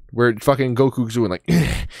episode where fucking Goku's doing like,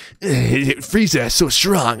 Frieza's so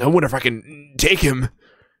strong. I wonder if I can take him.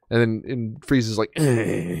 And then Frieza's like,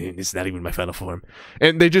 it's not even my final form.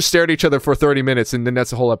 And they just stare at each other for 30 minutes, and then that's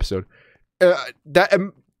the whole episode.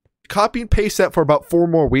 Copy and paste that for about 4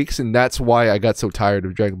 more weeks, and that's why I got so tired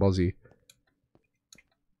of Dragon Ball Z.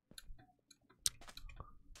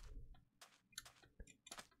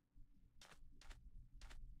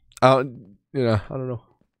 Yeah, I don't know.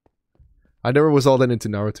 I never was all that into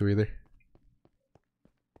Naruto either.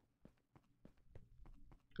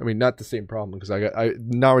 I mean, not the same problem, because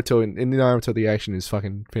Naruto, in Naruto, the action is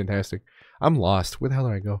fucking fantastic. I'm lost. Where the hell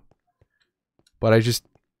did I go? But I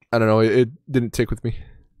don't know, it didn't tick with me.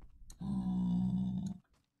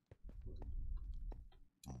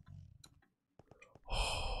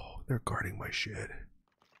 Oh, they're guarding my shit.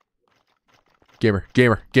 Gamer,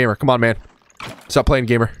 come on, man. Stop playing,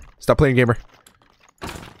 gamer. Stop playing, gamer.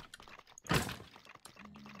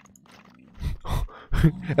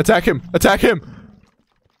 Attack him! Attack him!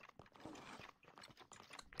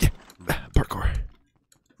 Yeah. Parkour.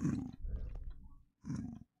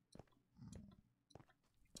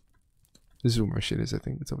 This is where my shit is, I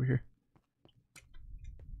think. It's over here.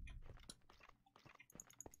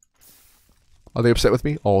 Are they upset with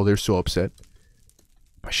me? Oh, they're so upset.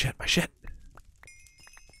 My shit, my shit.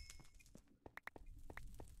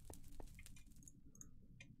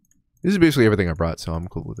 This is basically everything I brought, so I'm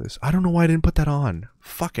cool with this. I don't know why I didn't put that on.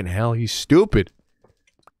 Fucking hell, he's stupid.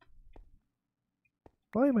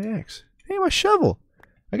 Why my axe? Hey, my shovel.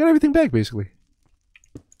 I got everything back, basically.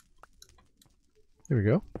 There we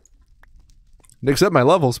go. Except my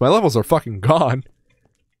levels. My levels are fucking gone.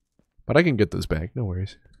 But I can get those back, no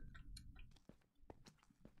worries.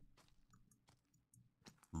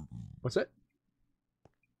 What's that?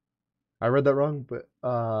 I read that wrong, but,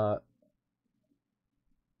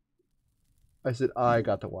 I said I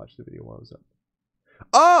got to watch the video while I was up.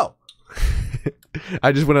 Oh!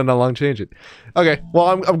 I just went on a long tangent. Okay,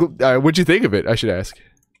 well, what'd you think of it? I should ask.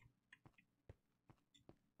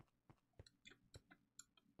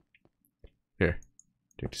 Here,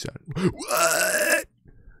 check this out. What?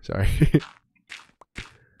 Sorry.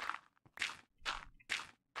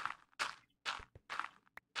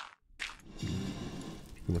 You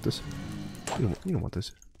want this? You don't want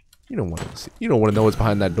this. You don't want to see. You don't want to know what's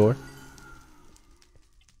behind that door.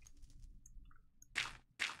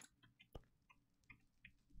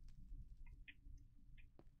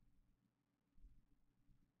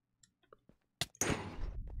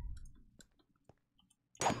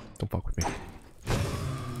 Don't fuck with me.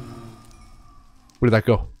 Where did that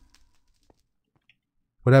go?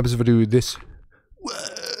 What happens if I do this?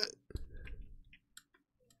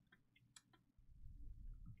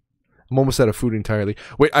 I'm almost out of food entirely.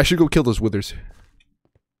 Wait, I should go kill those withers.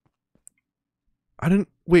 I didn't...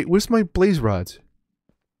 Wait, where's my blaze rods?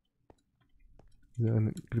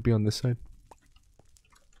 Could it be on this side?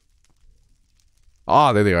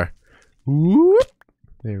 Ah, there they are. Whoop.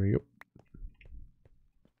 There we go.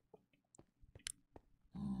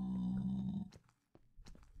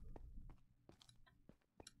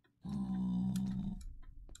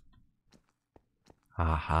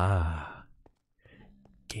 Aha.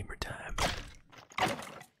 Gamer time.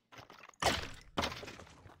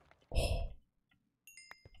 Oh.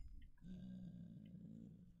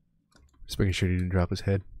 Just making sure he didn't drop his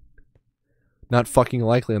head. Not fucking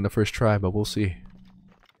likely on the first try, but we'll see.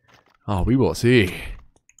 Oh, we will see.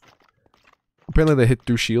 Apparently they hit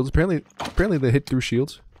through shields. Apparently they hit through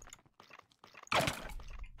shields.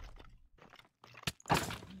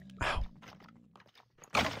 Ow.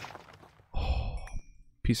 Oh,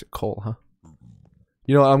 piece of coal, huh?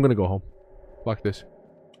 You know what? I'm gonna go home. Fuck this.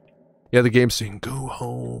 Yeah, the game's saying, go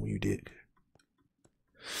home, you dick.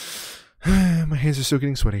 My hands are still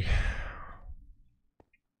getting sweaty.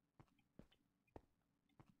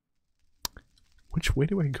 Which way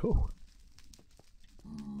do I go?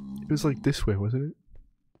 It was like this way, wasn't it?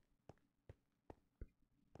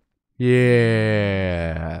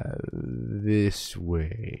 Yeah, this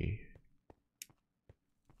way.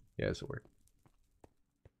 Yeah, this'll work.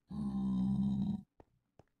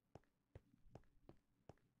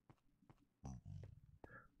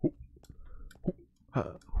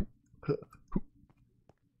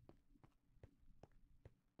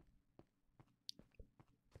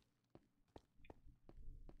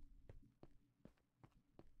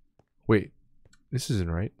 Wait, this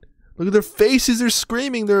isn't right. Look at their faces, they're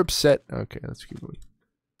screaming, they're upset. Okay, let's keep moving.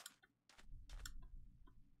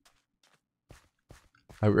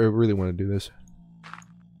 I really want to do this.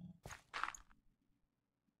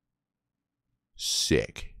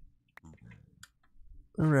 Sick.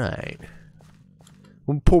 Alright.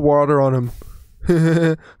 We'll pour water on him.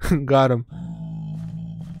 Got him.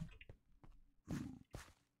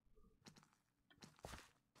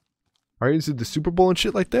 Alright, is it the Super Bowl and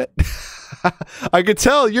shit like that? I could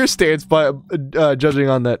tell your stance by judging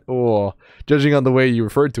on that. Oh, judging on the way you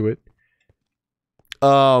referred to it.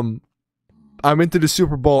 I'm into the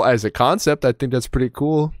Super Bowl as a concept. I think that's pretty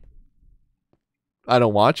cool. I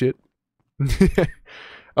don't watch it.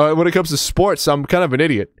 When it comes to sports, I'm kind of an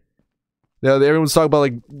idiot. Yeah, everyone's talking about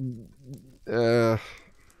like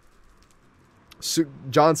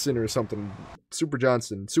Johnson or something. Super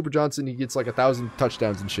Johnson. Super Johnson, he gets like 1,000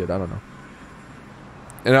 touchdowns and shit. I don't know.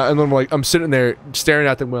 And then I'm like, I'm sitting there staring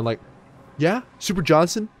at them going like, yeah, Super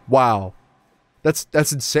Johnson? Wow. That's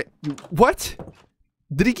insane. What?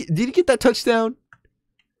 Did he get that touchdown?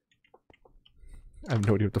 I have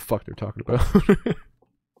no idea what the fuck they're talking about.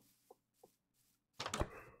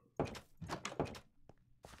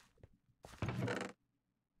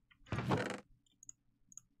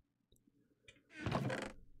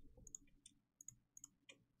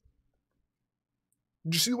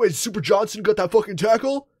 Did you see the way Super Johnson got that fucking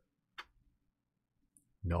tackle?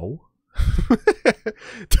 No.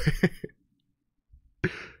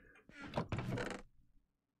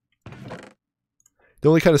 The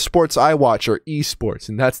only kind of sports I watch are esports,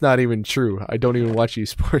 and that's not even true. I don't even watch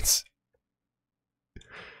esports.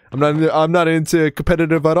 I'm not into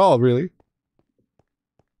competitive at all, really.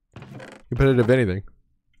 Competitive anything.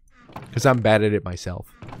 Because I'm bad at it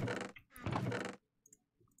myself.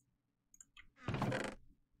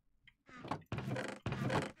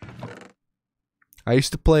 I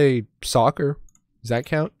used to play soccer. Does that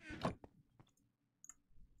count?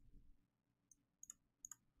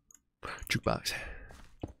 Jukebox.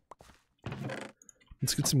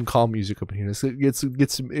 Let's get some calm music up in here.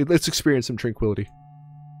 Let's experience some tranquility.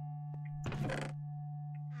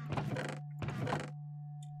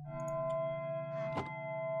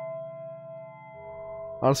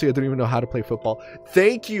 Honestly, I don't even know how to play football.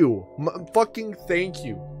 Thank you. Fucking thank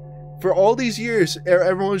you. For all these years,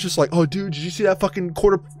 everyone was just like, oh, dude, did you see that fucking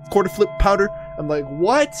quarter flip powder? I'm like,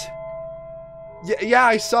 what? Yeah,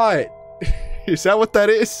 I saw it. Is that what that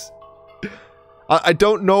is? I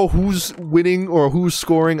don't know who's winning or who's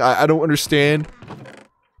scoring. I don't understand.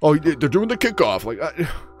 Oh, they're doing the kickoff. Like,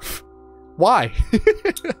 why?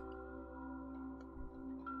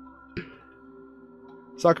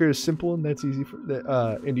 Soccer is simple and that's easy for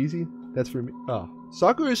and easy. That's for me. Oh,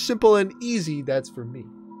 soccer is simple and easy. That's for me,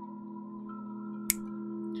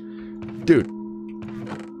 dude.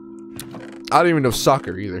 I don't even know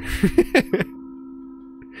soccer either.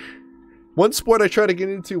 One sport I tried to get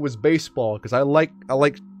into was baseball because I like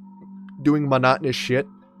doing monotonous shit,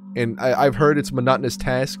 and I've heard it's a monotonous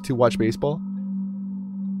task to watch baseball.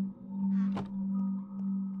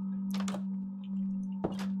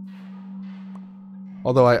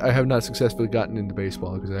 Although I have not successfully gotten into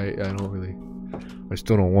baseball because I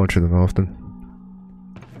still don't watch it that often.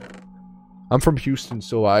 I'm from Houston,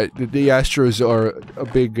 so the Astros are a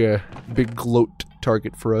big gloat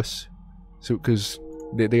target for us. So because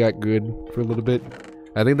they got good for a little bit.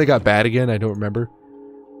 I think they got bad again. I don't remember.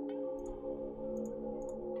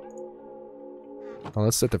 Oh,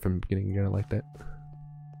 let's set that from the beginning again. I like that.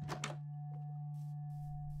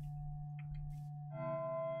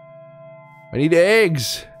 I need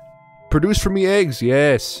eggs. Produce for me eggs.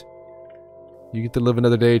 Yes. You get to live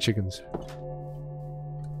another day, chickens.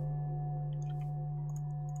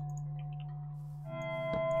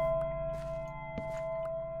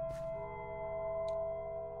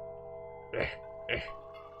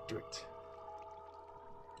 Do it.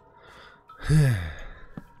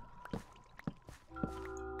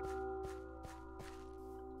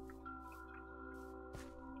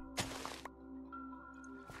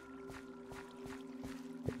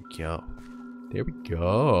 Go. There we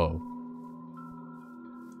go.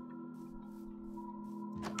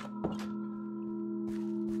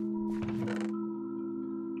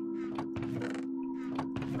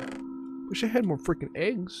 Wish I had more freaking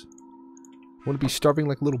eggs. I want to be starving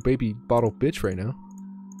like a little baby bottle bitch right now.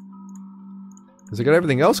 Because I got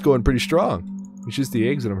everything else going pretty strong. It's just the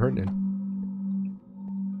eggs that I'm hurting in.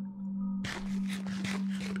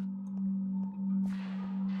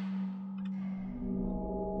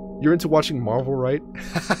 You're into watching Marvel, right?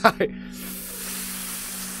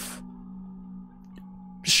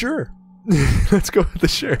 Sure. Let's go with the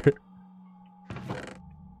sure.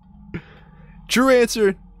 True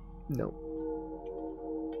answer, no.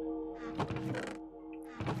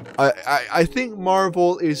 I think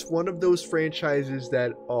Marvel is one of those franchises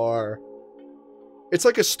that are... It's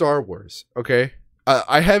like a Star Wars, okay?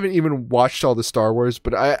 I haven't even watched all the Star Wars,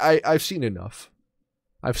 but I've seen enough.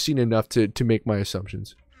 I've seen enough to make my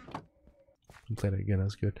assumptions. Play that again, that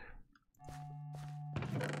was good.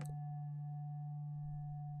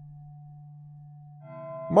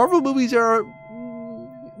 Marvel movies are...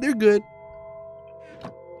 they're good.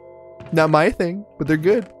 Not my thing, but they're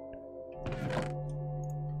good.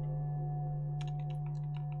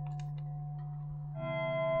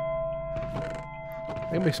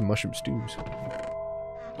 I can make some mushroom stews.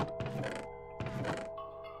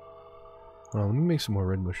 Well, let me make some more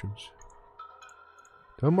red mushrooms.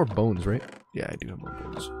 Do I have more bones, right? Yeah, I do have more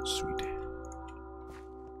bones. Sweet.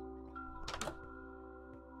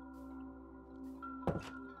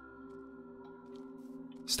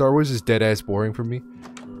 Star Wars is dead-ass boring for me.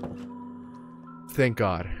 Thank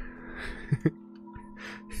God.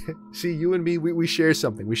 See, you and me, we share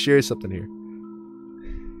something. We share something here.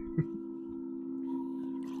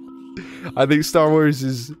 I think Star Wars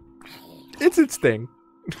is... it's its thing.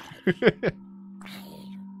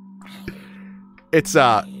 It's,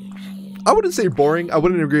 I wouldn't say boring. I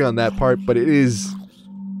wouldn't agree on that part, but it is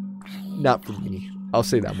not for me. I'll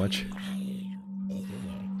say that much.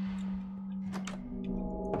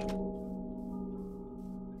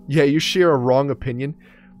 Yeah, you share a wrong opinion.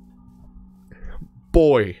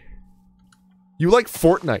 Boy. You like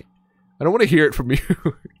Fortnite. I don't want to hear it from you.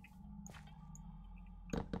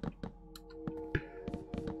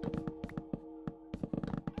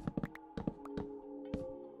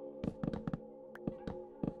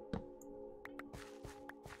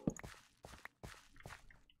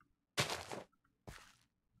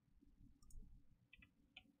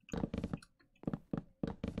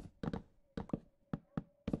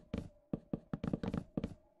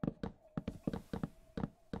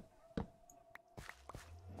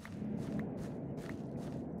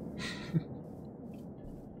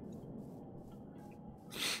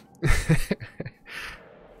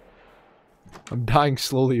 I'm dying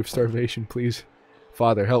slowly of starvation, please.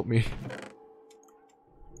 Father, help me.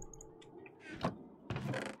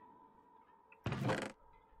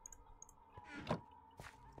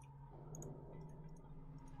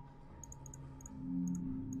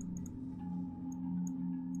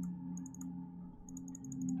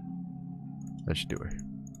 That should do it.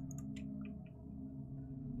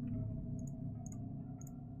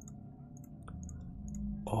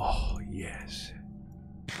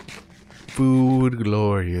 food,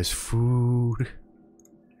 glorious food.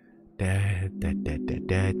 Da, da, da, da,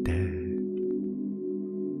 da, da.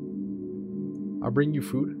 I'll bring you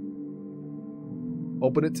food.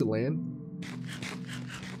 Open it to land.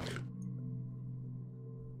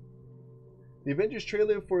 The Avengers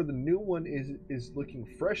trailer for the new one is looking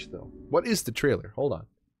fresh though. What is the trailer? Hold on.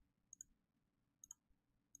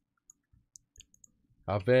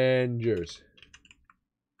 Avengers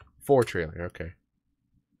 4 trailer, okay.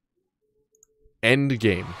 End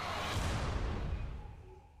game.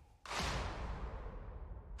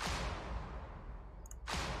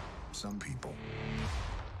 Some people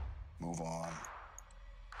move on,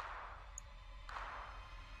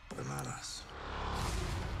 but not us.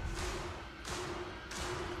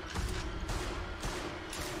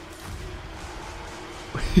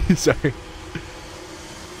 Sorry.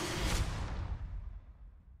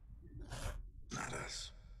 Not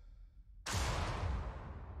us.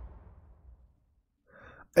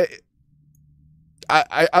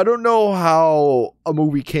 I don't know how a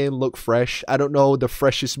movie can look fresh. I don't know the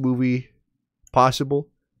freshest movie possible,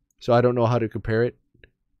 so I don't know how to compare it.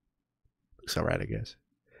 Looks alright, I guess.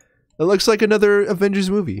 It looks like another Avengers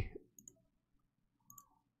movie.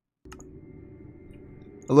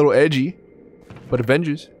 A little edgy, but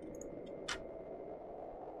Avengers.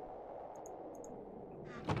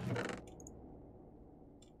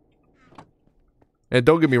 And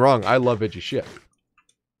don't get me wrong, I love edgy shit.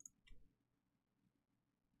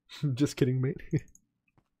 Just kidding, mate.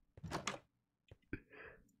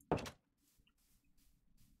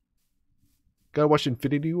 Gotta watch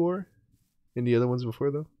Infinity War and the other ones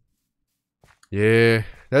before though. Yeah,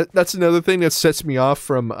 that's another thing that sets me off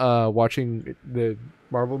from watching the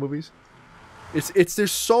Marvel movies. It's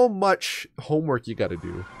there's so much homework you gotta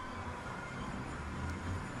do.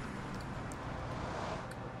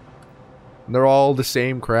 And they're all the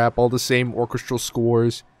same crap, all the same orchestral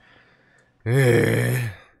scores.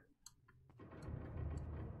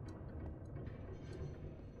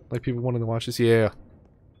 Like people wanting to watch this, yeah.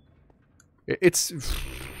 It's.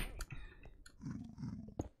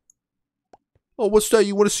 Oh, what's that?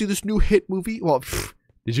 You want to see this new hit movie? Well,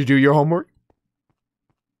 did you do your homework?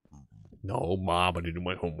 No, Mom, I didn't do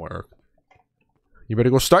my homework. You better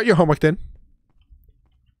go start your homework then.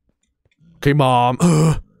 Okay, Mom.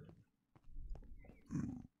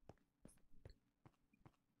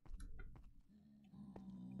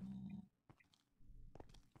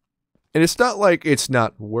 And it's not like it's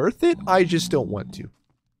not worth it. I just don't want to.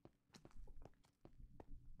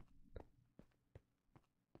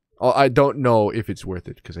 Oh, I don't know if it's worth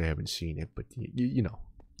it because I haven't seen it, but you know,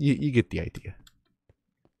 you get the idea.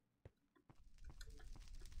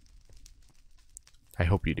 I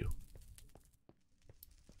hope you do.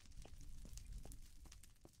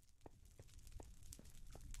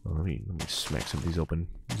 Well, let me smack some of these open.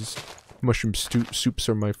 Just mushroom soups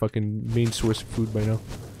are my fucking main source of food by now.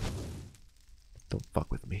 Don't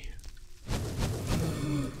fuck with me.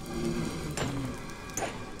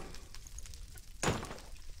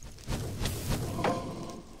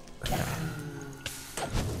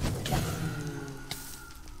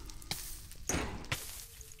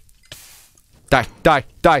 Die, die,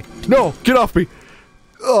 die. No, get off me.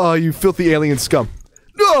 Oh, you filthy alien scum.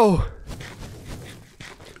 No.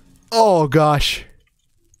 Oh, gosh.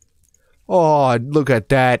 Oh, look at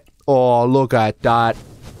that. Oh, look at that.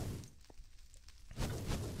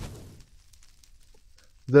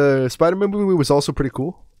 The Spider-Man movie was also pretty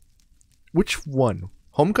cool. Which one?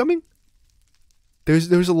 Homecoming? There's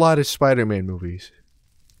a lot of Spider-Man movies.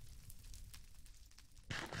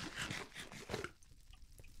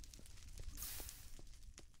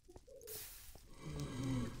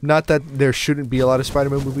 Not that there shouldn't be a lot of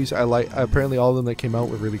Spider-Man movies. Apparently all of them that came out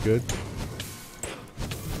were really good.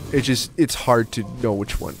 It's hard to know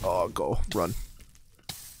which one. Oh, go, run.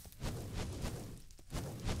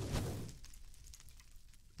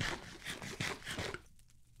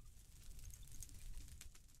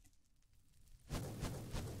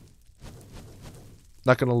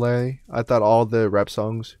 Not gonna lie, I thought all the rap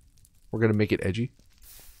songs were gonna make it edgy.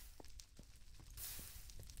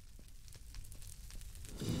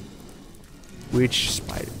 Which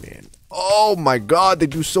Spider-Man? Oh my god, they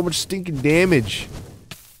do so much stinking damage.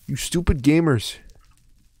 You stupid gamers.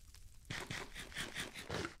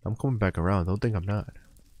 I'm coming back around, don't think I'm not.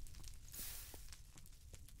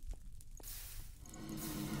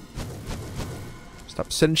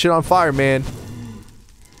 Stop setting shit on fire, man.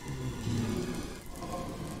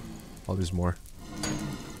 Oh, there's more.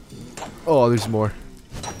 Oh, there's more.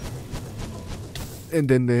 And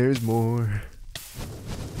then there's more.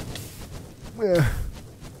 Yeah.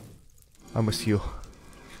 I must heal.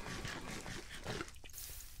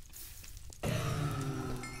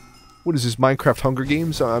 What is this, Minecraft Hunger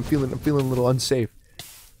Games? I'm feeling a little unsafe.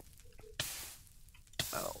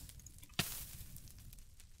 Oh.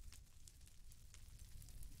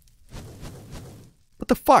 What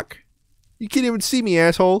the fuck? You can't even see me,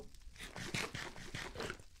 asshole.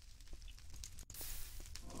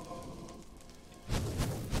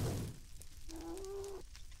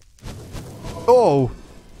 Oh.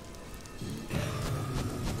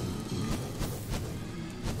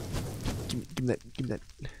 Give me that.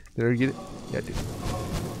 Did I get it? Yeah, I did.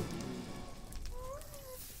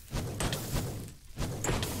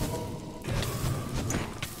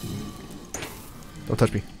 Don't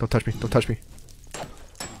touch me. Don't touch me. Don't touch me.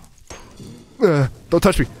 Don't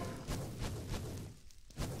touch me.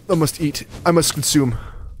 I must eat. I must consume.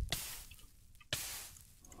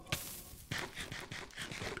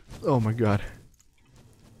 Oh my god.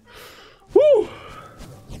 Woo!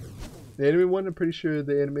 The anime one, I'm pretty sure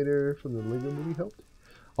the animator from the Lego movie helped.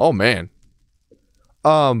 Oh man.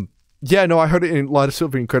 Yeah, no, I heard it in a lot of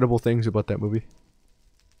super incredible things about that movie.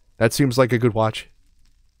 That seems like a good watch.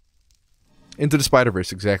 Into the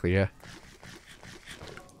Spider-Verse, exactly, yeah.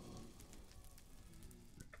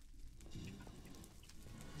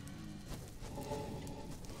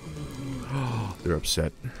 They're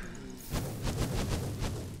upset.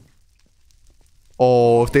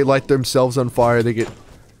 Oh, if they light themselves on fire, they get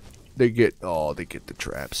the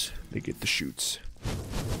traps. They get the shoots.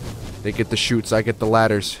 They get the shoots, I get the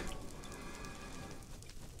ladders.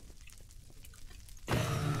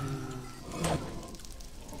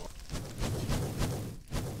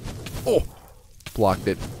 Oh! Blocked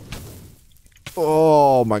it.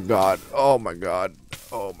 Oh my god. Oh my god.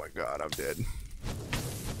 Oh my god, I'm dead.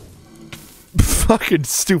 Fucking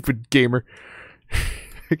stupid gamer.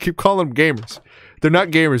 I keep calling them gamers. They're not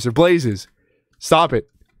gamers, they're blazes. Stop it.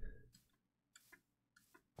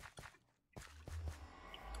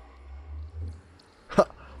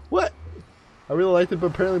 What? I really liked it, but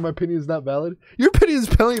apparently my opinion is not valid. Your opinion is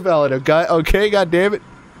apparently valid, okay? God damn it.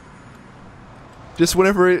 Just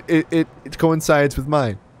whenever it coincides with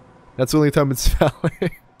mine. That's the only time it's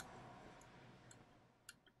valid.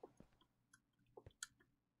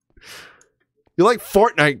 You like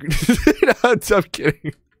Fortnite? No, I'm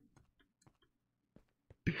kidding.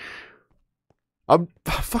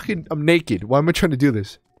 I'm naked. Why am I trying to do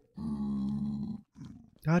this?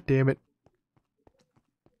 God damn it.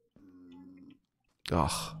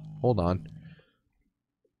 Ugh, hold on.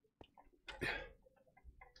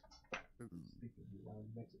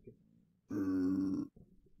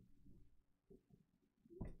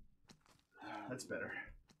 That's better.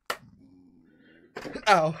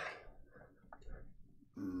 Ow.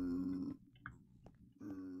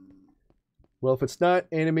 Well, if it's not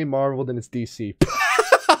anime Marvel, then it's DC.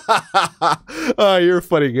 Oh, you're a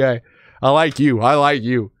funny guy. I like you. I like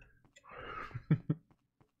you.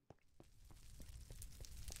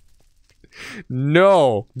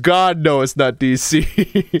 No. God, no, it's not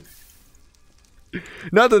DC.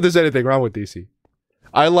 Not that there's anything wrong with DC.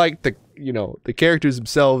 I like the, you know, the characters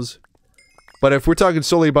themselves. But if we're talking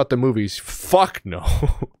solely about the movies, fuck no.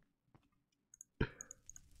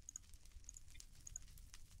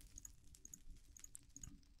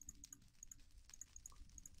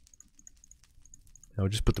 I'll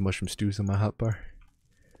just put the mushroom stews on my hotbar.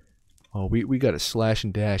 Oh, we got a slash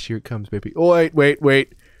and dash. Here it comes, baby. Oh, wait.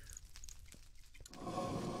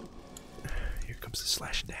 Here comes the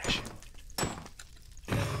slash and dash.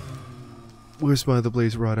 Where's my other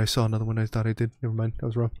blaze rod? I saw another one. I thought I did. Never mind. I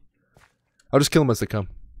was wrong. I'll just kill them as they come.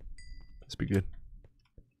 Let's be good.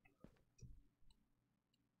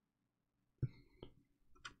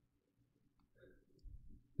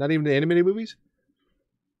 Not even the animated movies?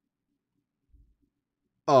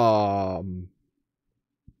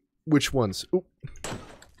 Which ones? Ooh.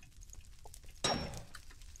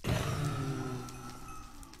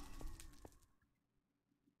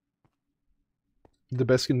 The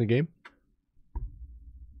best in the game?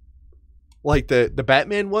 Like the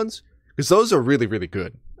Batman ones? Because those are really, really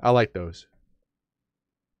good. I like those.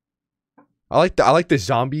 I like the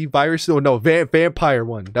zombie virus. Oh no, vampire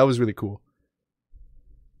one. That was really cool.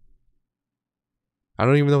 I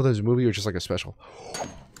don't even know if there's a movie or just like a special.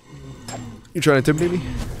 You trying to intimidate me?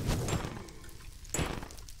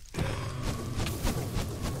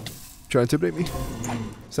 Trying to intimidate me?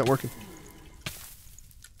 It's not working.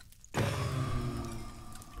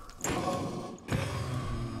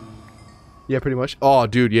 Yeah, pretty much. Oh,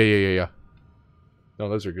 dude, yeah. No,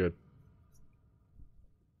 those are good.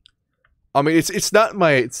 I mean, it's not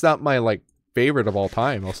my like favorite of all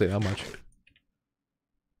time. I'll say that much.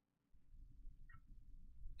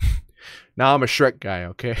 Now I'm a Shrek guy,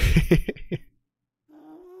 okay?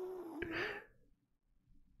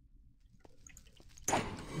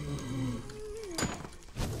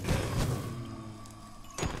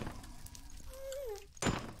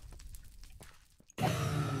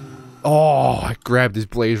 Oh, I grabbed this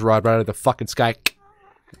blaze rod right out of the fucking sky.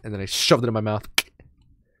 And then I shoved it in my mouth.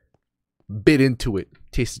 Bit into it.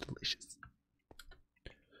 Tasted delicious.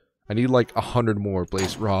 I need like 100 more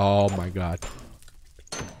blaze rod. Oh my god.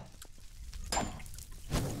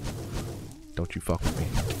 Don't you fuck with me.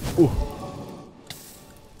 Ooh.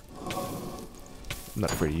 I'm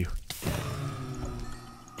not afraid of you.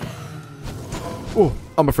 Oh,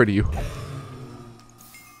 I'm afraid of you.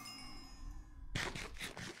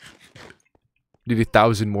 Need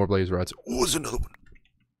 1,000 more blaze rods. Oh, there's another one.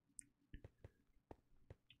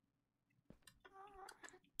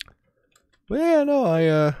 Well, yeah,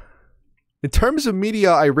 no, in terms of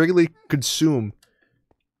media I regularly consume,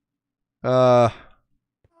 it's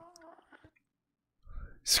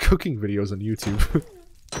cooking videos on YouTube.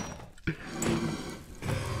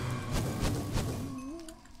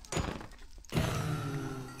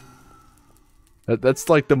 That's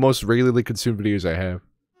like the most regularly consumed videos I have.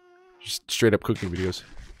 Just straight up cooking videos.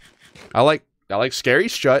 I like scary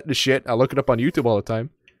shit. I look it up on YouTube all the time.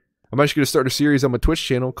 I'm actually gonna start a series on my Twitch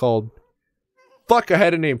channel called... Fuck, I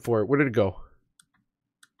had a name for it. Where did it go?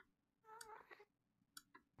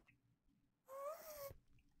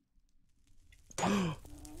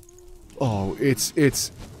 Oh, it's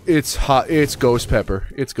hot. It's ghost pepper.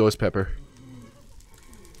 It's ghost pepper.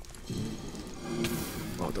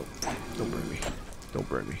 Oh, don't burn me. Don't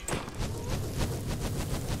burn me.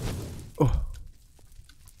 Oh.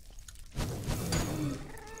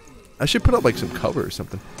 I should put up like some cover or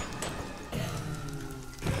something.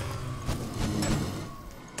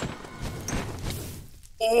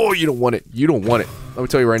 Oh, you don't want it. You don't want it. Let me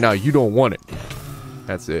tell you right now, you don't want it.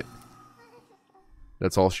 That's it.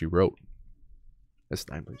 That's all she wrote. That's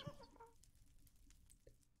 9 plays.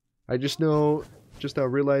 I just now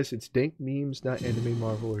realized it's dank memes, not anime,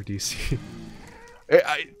 Marvel, or DC.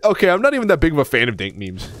 Okay, I'm not even that big of a fan of dank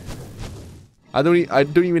memes. I don't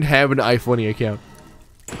even have an iFunny account.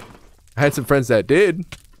 I had some friends that did.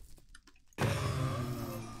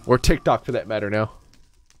 Or TikTok for that matter now.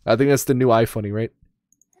 I think that's the new iFunny, right?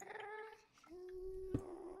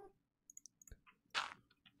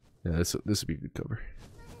 Yeah, this would be a good cover.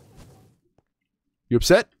 You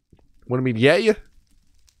upset? Want me to yeah you?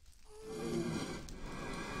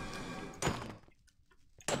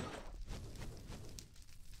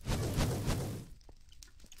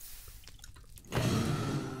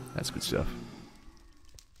 That's good stuff.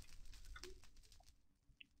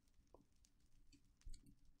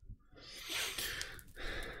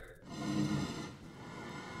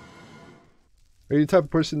 Are you the type of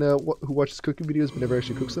person who watches cooking videos but never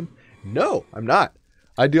actually cooks them? No, I'm not.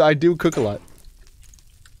 I do cook a lot.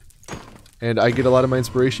 And I get a lot of my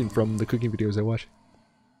inspiration from the cooking videos I watch.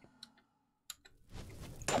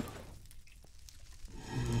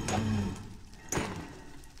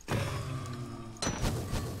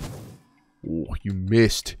 Oh, you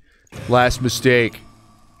missed. Last mistake.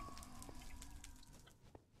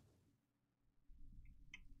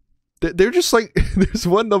 They're just like, there's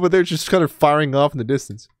one over there just kind of firing off in the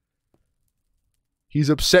distance. He's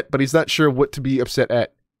upset, but he's not sure what to be upset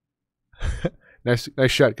at. Nice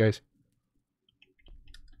shot, guys.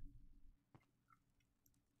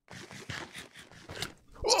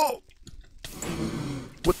 Oh!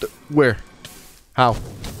 What the? Where? How?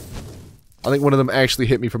 I think one of them actually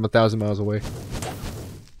hit me from 1,000 miles away.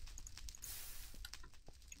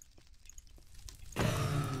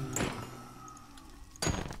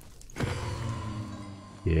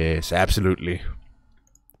 Yes, absolutely.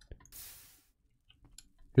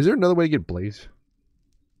 Is there another way to get Blaze?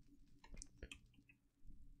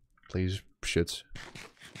 Blaze shits.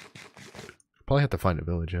 Probably have to find a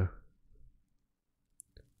village, huh?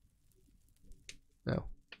 No.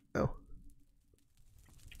 No.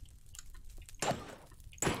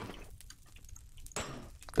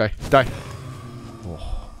 Die. Die.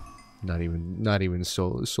 Oh. Not even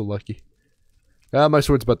so lucky. Ah, my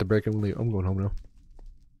sword's about to break. I'm going home now.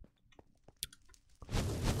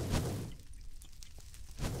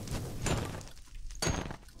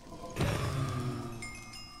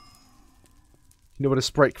 You know what a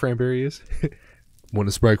Sprite cranberry is? Want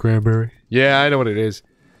a Sprite cranberry? Yeah, I know what it is.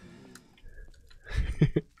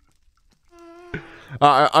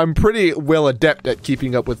 I'm pretty well adept at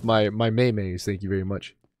keeping up with my maymays, thank you very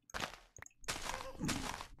much.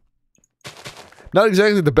 Not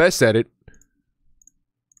exactly the best at it,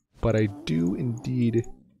 but I do indeed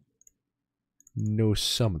know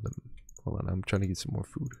some of them. Hold on, I'm trying to get some more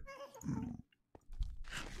food.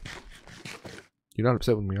 You're not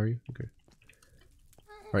upset with me, are you? Okay.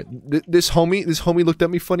 Alright, this homie looked at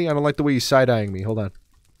me funny. I don't like the way he's side-eyeing me. Hold on.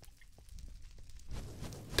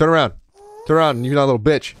 Turn around. Turn around, you little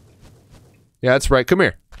bitch. Yeah, that's right. Come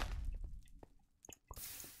here.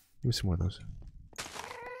 Give me some more of those.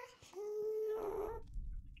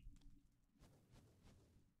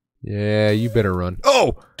 Yeah, you better run.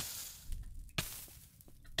 Oh!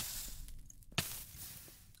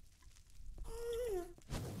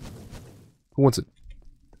 Who wants it?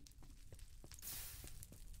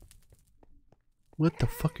 What the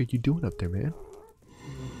fuck are you doing up there, man?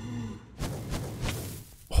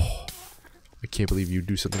 Oh, I can't believe you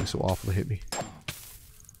do something so awful to hit me.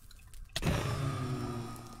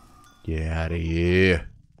 Get out of here.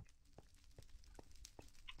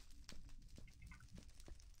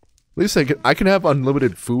 At least I can have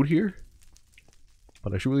unlimited food here.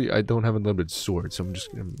 But I don't have unlimited swords, so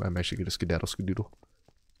I'm actually gonna skedaddle skadoodle.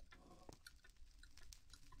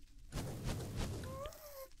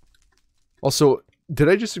 Also, did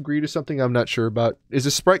I just agree to something I'm not sure about? Is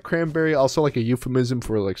a Sprite cranberry also like a euphemism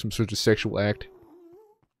for like some sort of sexual act?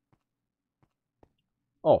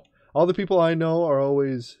 Oh, all the people I know are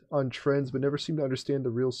always on trends but never seem to understand the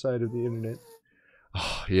real side of the internet.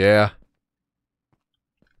 Oh, yeah.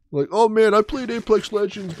 Like, oh man, I played Apex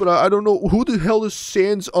Legends, but I don't know who the hell is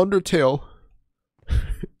Sans Undertale.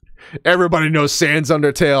 Everybody knows Sans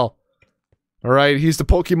Undertale. Alright, he's the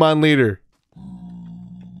Pokemon leader.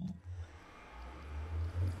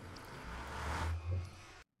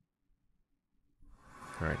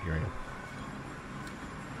 Alright, here I am.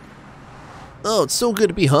 Oh, it's so good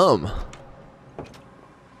to be home.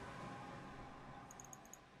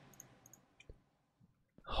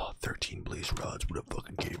 Oh, 13 blaze rods, what a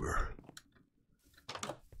fucking gamer.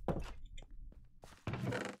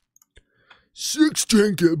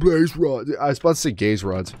 16 blaze rods. I was about to say gaze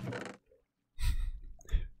rods.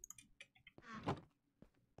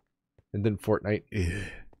 And then Fortnite. Ugh.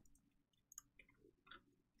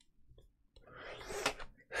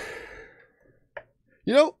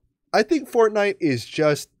 You know, I think Fortnite is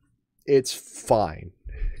just, it's fine.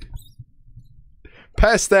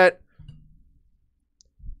 Past that,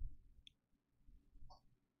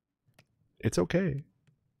 it's okay.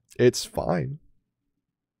 It's fine.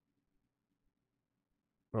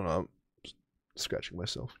 I don't know, I'm scratching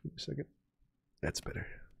myself. Give me a second. That's better.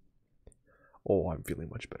 Oh, I'm feeling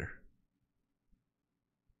much better.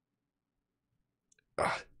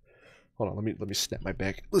 Ah. Hold on, let me snap my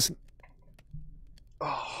back. Listen.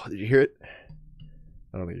 Oh, did you hear it?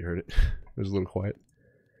 I don't think you heard it. It was a little quiet.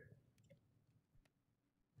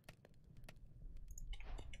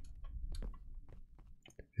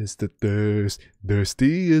 It's the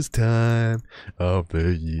thirstiest time of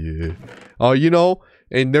the year. Oh, you know,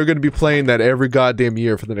 and they're going to be playing that every goddamn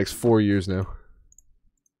year for the next 4 years now.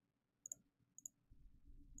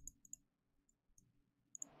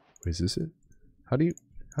 Wait, is this it? How do you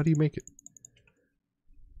make it?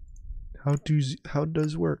 How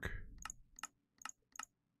does work?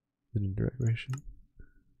 In direction.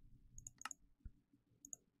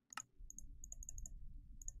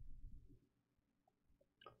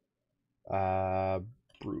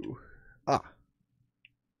 Brew. Ah.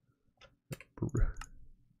 Brew.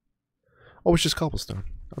 Oh, it's just cobblestone.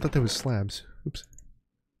 I thought that was slabs. Oops.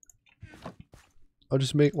 I'll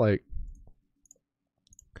just make like...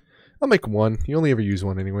 I'll make one. You only ever use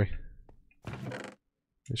one anyway.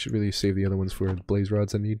 I should really save the other ones for blaze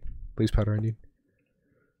rods I need. Blaze powder I need.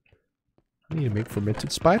 I need to make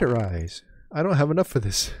fermented spider eyes. I don't have enough for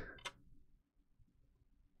this.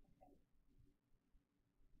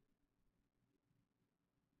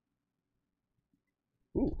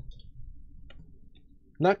 Ooh.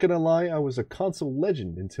 Not gonna lie, I was a console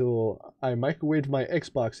legend until I microwaved my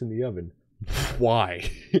Xbox in the oven. Why?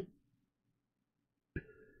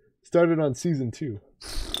 Started on season 2.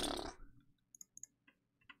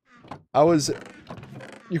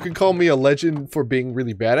 You can call me a legend for being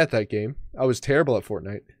really bad at that game. I was terrible at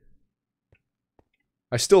Fortnite.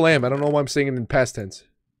 I still am. I don't know why I'm saying it in past tense.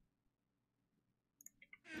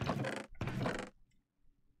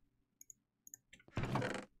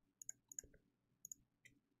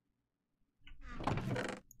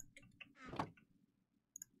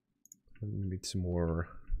 I need some more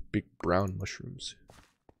big brown mushrooms.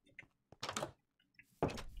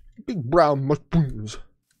 Big brown mushrooms.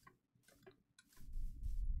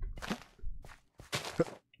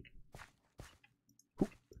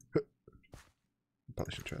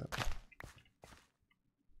 Probably should try that.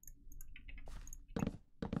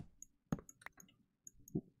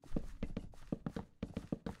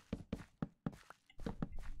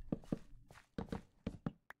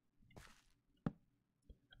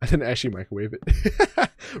 I didn't actually microwave it.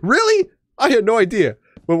 Really? I had no idea.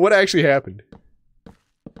 But what actually happened?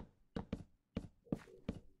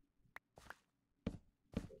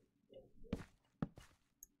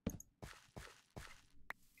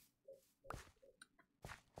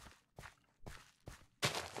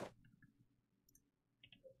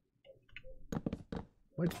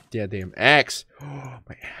 My damn axe. Oh,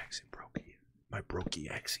 my axe is broken. My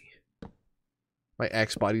brokey axe. My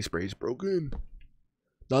axe body spray is broken.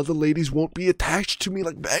 Now the ladies won't be attached to me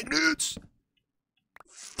like magnets.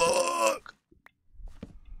 Fuck.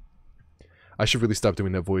 I should really stop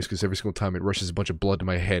doing that voice because every single time it rushes a bunch of blood to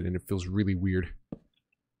my head and it feels really weird.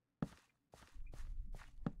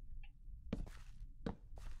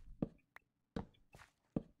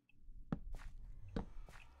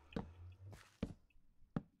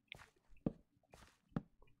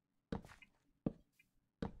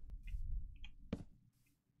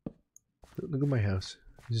 Look at my house.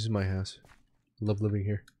 This is my house. I love living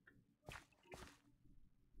here.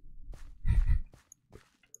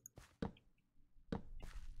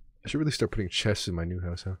 I should really start putting chests in my new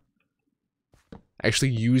house, huh? Actually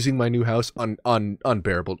using my new house,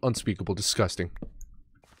 unbearable, unspeakable, disgusting.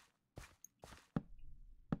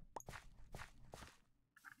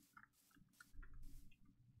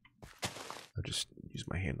 I'll just use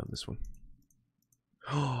my hand on this one.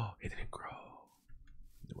 Oh, it didn't grow.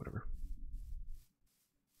 Whatever.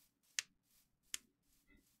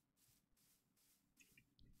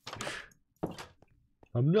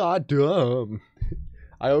 I'm not dumb.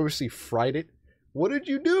 I obviously fried it. What did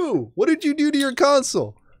you do? What did you do to your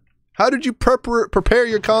console? How did you prepare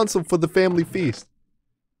your console for the family feast?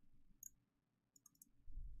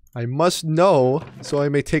 I must know so I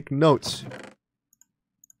may take notes.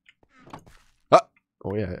 Ah!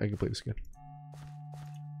 Oh yeah, I can play this again.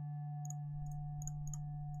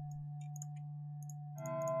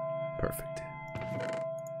 Perfect.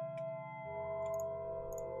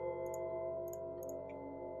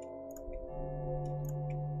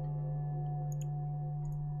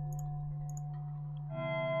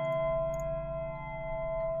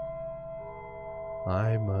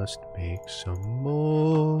 I must make some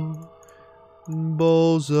more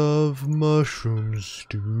bowls of mushroom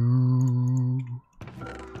stew.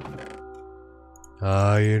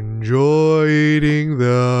 I enjoy eating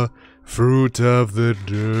the fruit of the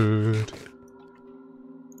dirt.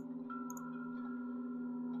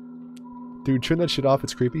 Dude, turn that shit off,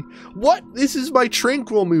 it's creepy. What? This is my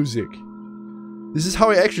tranquil music. This is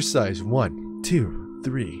how I exercise. 1, 2,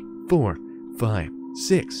 3, 4, 5,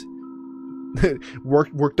 6.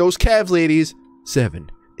 work those calves, ladies.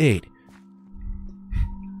 7, 8.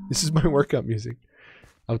 This is my workout music.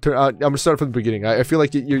 I'm gonna start from the beginning. I feel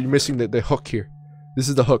like you're missing the hook here. This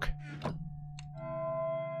is the hook.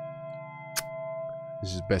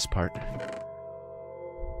 This is the best part.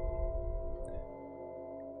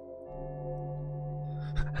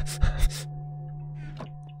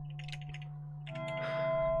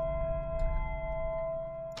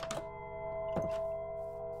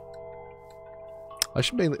 I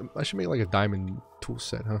should make like a diamond tool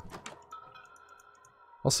set, huh?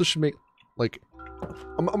 Also should make like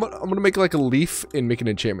I'm gonna make like a leaf and make an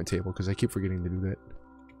enchantment table because I keep forgetting to do that.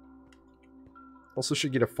 Also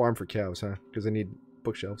should get a farm for cows, huh? Because I need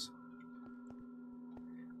bookshelves.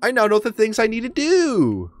 I now know the things I need to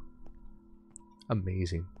do.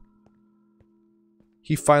 Amazing.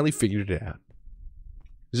 He finally figured it out.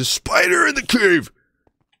 There's a spider in the cave.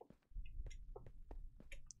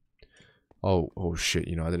 Oh shit,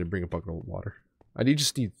 you know, I didn't bring a bucket of water. I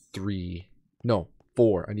just need 3. No,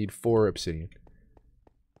 4. I need 4 obsidian.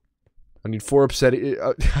 I need 4 obsidian.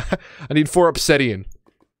 I need 4 obsidian.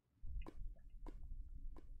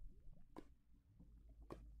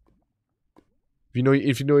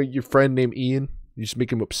 If you know your friend named Ian, you just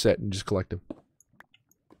make him upset and just collect him.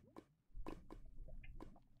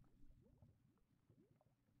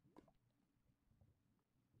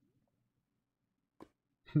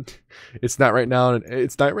 It's not right now, and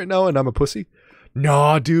it's not right now, and I'm a pussy.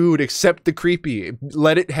 Nah, dude, accept the creepy.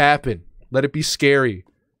 Let it happen. Let it be scary.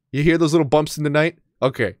 You hear those little bumps in the night?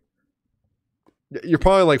 Okay. You're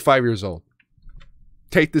probably like 5 years old.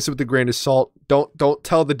 Take this with a grain of salt. Don't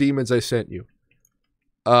tell the demons I sent you.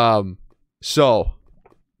 So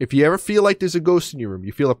if you ever feel like there's a ghost in your room,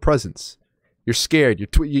 you feel a presence, you're scared,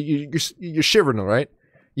 you're shivering, all right?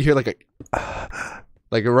 You hear like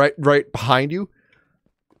a right behind you.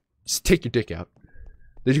 Just take your dick out.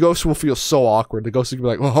 The ghost will feel so awkward. The ghost will be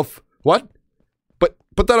like, "Well, what? But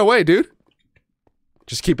put that away, dude."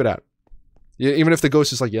 Just keep it out. Yeah, even if the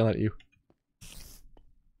ghost is like yelling at you.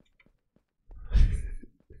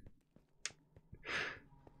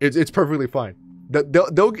 It's perfectly fine.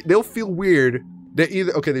 They'll feel weird. That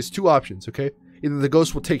either there's 2 options. Okay, either the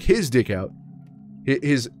ghost will take his dick out,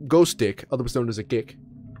 his ghost dick, otherwise known as a gick,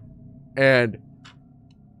 and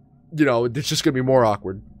you know it's just gonna be more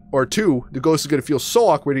awkward. Or 2, the ghost is gonna feel so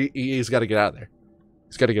awkward he's got to get out of there.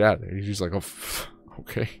 He's got to get out of there. He's just like, oh,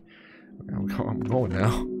 okay. I'm going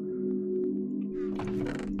now.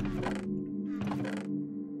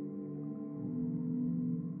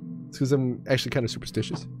 It's because I'm actually kind of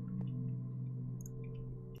superstitious.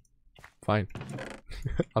 Fine.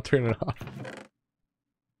 I'll turn it off.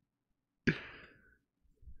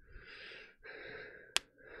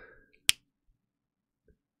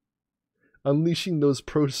 Unleashing those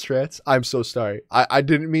pro strats. I'm so sorry. I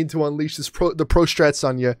didn't mean to unleash the pro strats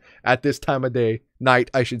on you at this time of day. Night,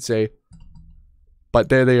 I should say. But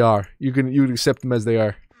there they are. You can accept them as they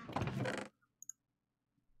are.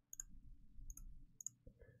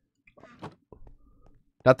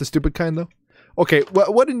 Not the stupid kind though? Okay,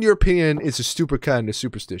 what in your opinion is a stupid kind of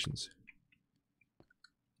superstitions?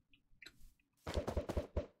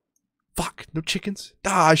 Fuck, no chickens?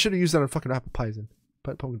 Ah, I should have used that on fucking apple pies and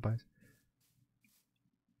pumpkin pies.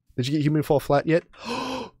 Did you get human fall flat yet?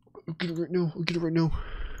 I'll get it right now. I'll get it right now.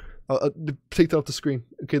 I'll take that off the screen.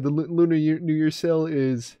 Okay, the Lunar New Year sale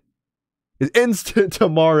is... It ends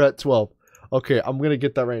tomorrow at 12. Okay, I'm gonna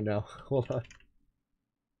get that right now. Hold on.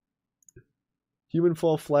 Human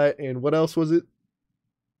fall flat, and what else was it?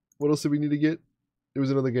 What else did we need to get? It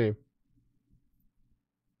was another game.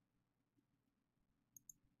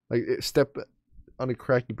 Like, step on a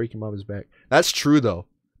crack, you break your mama's back. That's true, though.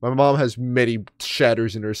 My mom has many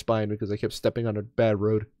shatters in her spine because I kept stepping on a bad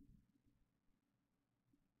road.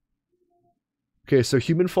 Okay, so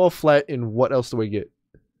human fall flat, and what else do I get?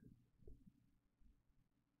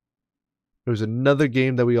 There was another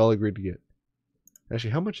game that we all agreed to get. Actually,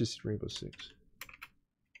 how much is Rainbow Six?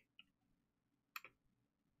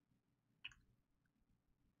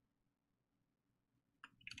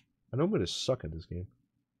 I know I'm going to suck at this game.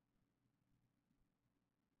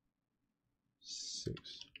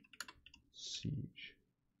 6. Siege.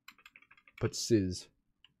 But Sizz.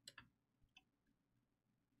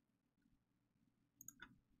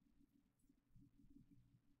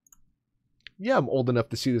 Yeah, I'm old enough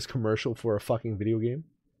to see this commercial for a fucking video game.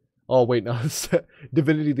 Oh, wait, no.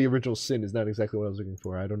 Divinity the Original Sin is not exactly what I was looking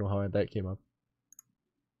for. I don't know how that came up.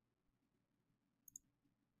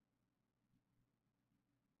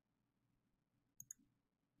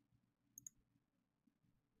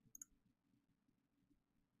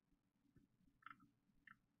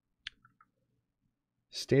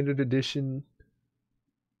 Standard edition.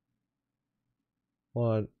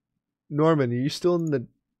 On Norman, are you still in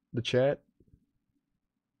the chat?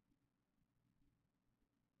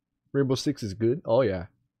 Rainbow Six is good. Oh yeah.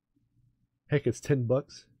 Heck, it's $10.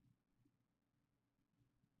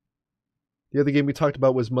 The other game we talked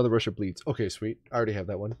about was Mother Russia Bleeds. Okay, sweet. I already have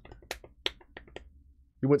that one.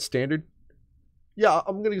 You went standard? Yeah,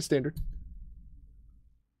 I'm gonna get standard.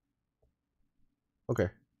 Okay.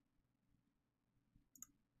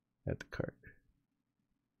 Add the cart.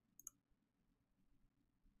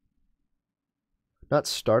 Not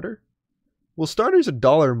starter? Well, starter's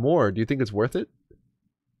 $1 more. Do you think it's worth it?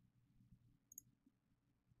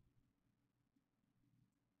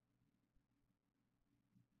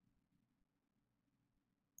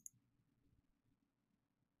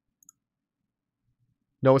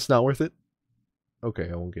 No, it's not worth it?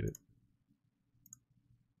 Okay, I won't get it.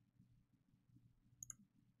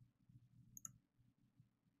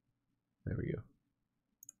 There we go.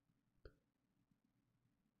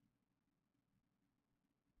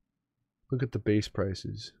 Look at the base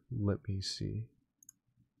prices. Let me see.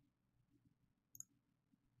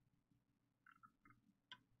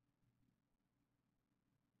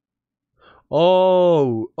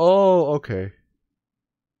 Oh, okay.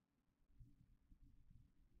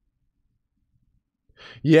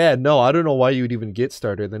 Yeah, no, I don't know why you would even get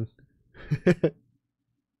starter then.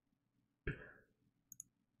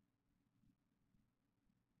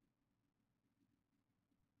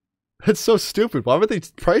 That's so stupid. Why would they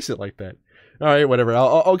price it like that? All right, whatever.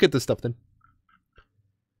 I'll get this stuff then.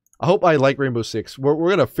 I hope I like Rainbow Six. We're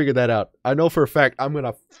gonna figure that out. I know for a fact I'm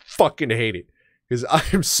gonna fucking hate it because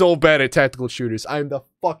I'm so bad at tactical shooters. I'm the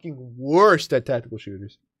fucking worst at tactical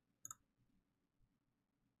shooters.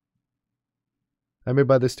 I may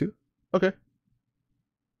buy this too. Okay.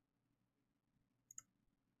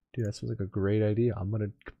 Dude, that sounds like a great idea. I'm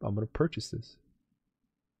gonna purchase this.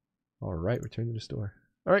 All right, return to the store.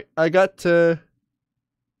 All right, I got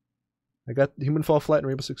Human Fall Flat and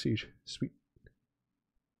Rainbow Six Siege. Sweet.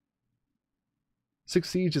 Six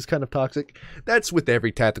Siege is kind of toxic. That's with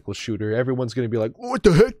every tactical shooter. Everyone's gonna be like, "What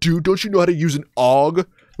the heck, dude? Don't you know how to use an AUG?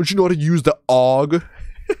 Don't you know how to use the AUG?"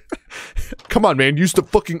 Come on, man, use the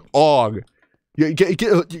fucking AUG.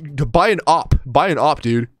 Get buy an op. Buy an op,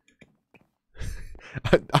 dude.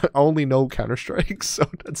 I only know Counter-Strike, so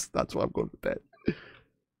that's why I'm going with that.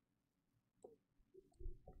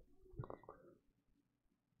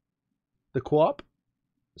 The co-op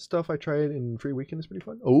stuff I tried in Free Weekend is pretty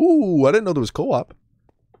fun. Oh, I didn't know there was co-op.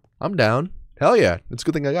 I'm down. Hell yeah. It's a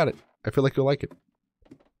good thing I got it. I feel like you'll like it.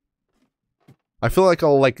 I feel like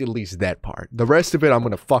I'll like at least that part. The rest of it, I'm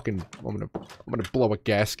gonna blow a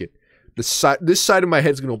gasket. This side of my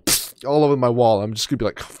head's gonna go all over my wall. I'm just gonna be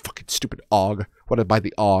like, oh, fucking stupid AUG. What did I buy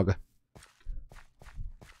the AUG?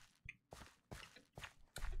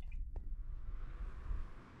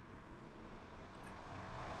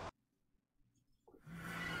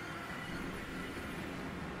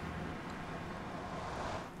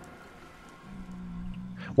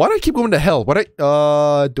 Why do I keep going to hell?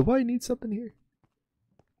 Do I need something here?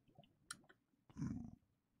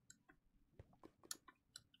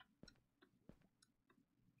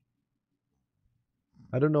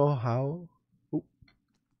 I don't know how. Ooh.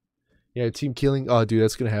 Yeah, team killing. Oh, dude,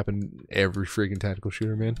 that's gonna happen every freaking tactical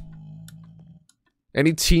shooter, man.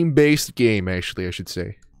 Any team-based game, actually, I should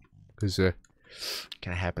say. Because, kind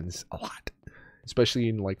of happens a lot. Especially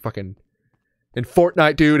in, like, fucking... In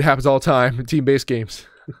Fortnite, dude, it happens all the time. In team-based games.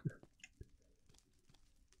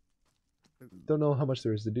 Don't know how much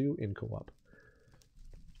there is to do in co-op.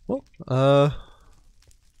 Well, I'm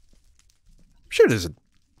sure there's a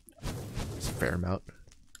fair amount.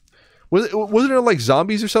 Wasn't there like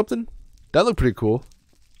zombies or something? That looked pretty cool.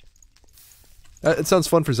 It sounds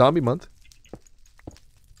fun for Zombie Month,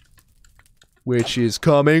 which is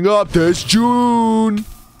coming up this June.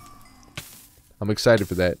 I'm excited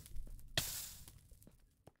for that.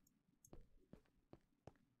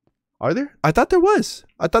 Are there? I thought there was.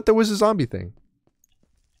 I thought there was a zombie thing.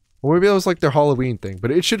 Or maybe that was like their Halloween thing, but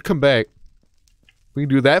it should come back. We can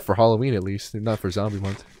do that for Halloween at least, if not for Zombie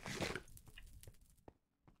Month.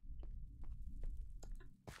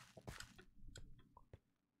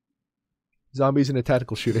 Zombies in a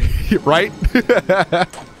tactical shooter, right?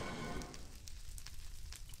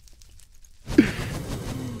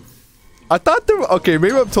 I thought there were, okay,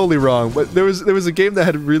 maybe I'm totally wrong, but there was a game that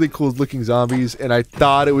had really cool looking zombies, and I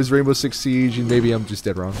thought it was Rainbow Six Siege, and maybe I'm just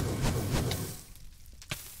dead wrong.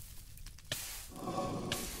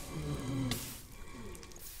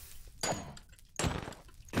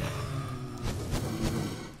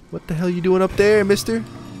 What the hell you doing up there, mister?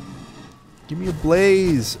 Give me a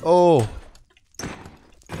blaze. Oh.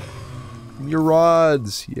 Give me your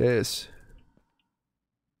rods. Yes.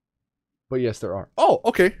 But yes, there are. Oh,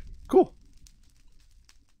 okay. Cool.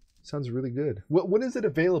 Sounds really good. When is it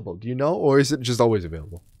available? Do you know? Or is it just always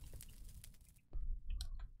available?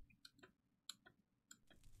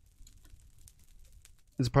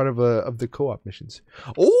 It's part of the co-op missions.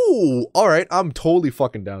 Oh, alright. I'm totally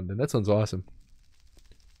fucking down then. That sounds awesome.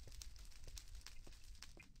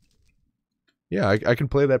 Yeah, I can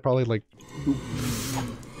play that probably like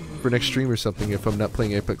for next stream or something if I'm not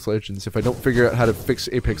playing Apex Legends. If I don't figure out how to fix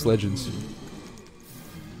Apex Legends.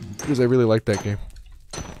 Because I really like that game.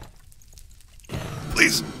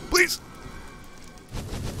 Please, please.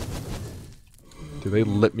 Do they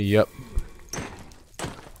lit me up?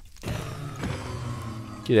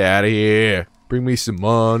 Get out of here. Bring me some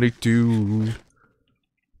money too.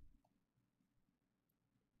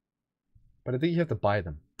 But I think you have to buy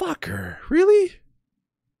them. Fucker. Really?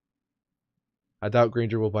 I doubt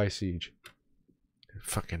Granger will buy Siege.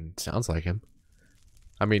 Fucking sounds like him.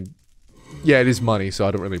 I mean, yeah, it is money, so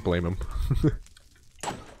I don't really blame him.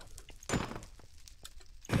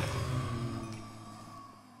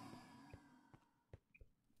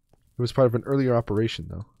 It was part of an earlier operation,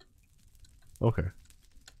 though. Okay.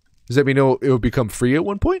 Does that mean it will become free at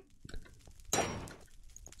one point?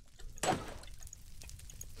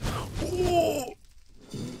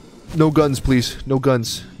 No guns, please. No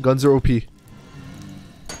guns. Guns are OP. There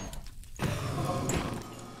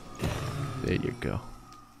you go.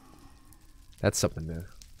 That's something to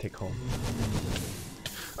take home.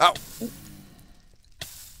 Ow!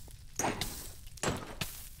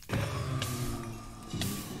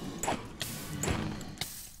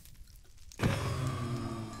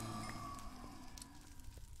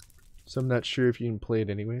 So I'm not sure if you can play it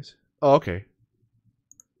anyways. Oh, okay.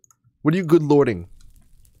 What are you good lording?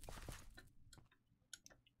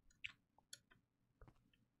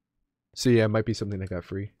 So yeah, it might be something that got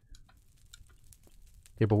free.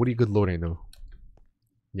 Yeah, but what are you good lording though?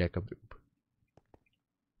 Yeah, come through.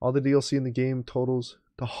 All the DLC in the game totals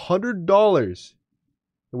to $100.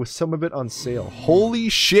 And with some of it on sale. Holy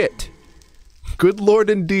shit! Good lord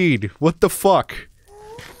indeed. What the fuck?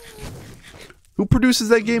 Who produces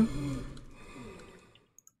that game?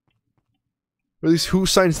 Or at least who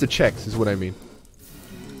signs the checks is what I mean.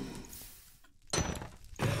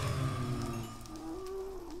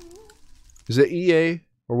 Is it EA?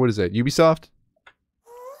 Or what is that? Ubisoft?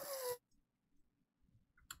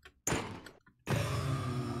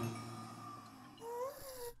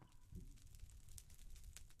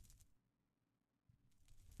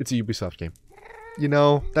 It's a Ubisoft game. You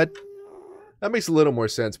know, that makes a little more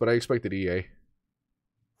sense, but I expected EA.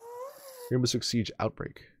 Rainbow Six Siege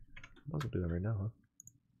Outbreak. Might as well do that right now, huh?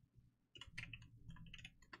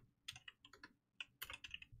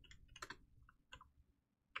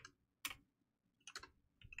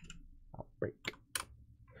 Outbreak.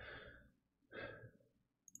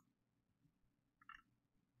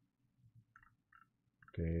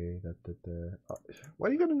 Okay, why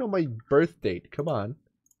do you gotta know my birth date? Come on.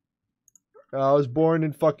 I was born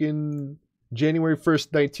in fucking January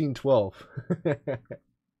 1st, 1912.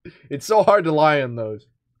 It's so hard to lie on those.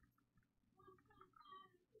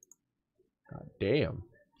 God damn.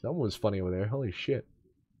 Someone was funny over there. Holy shit.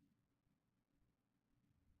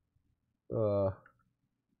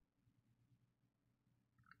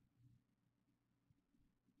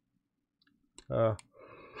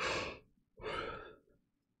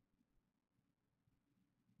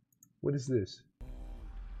 What is this?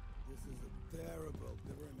 This is a terrible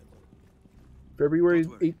perimeter. February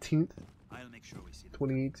 18th, I'll make sure we see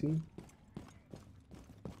 2018.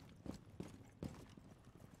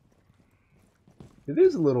 It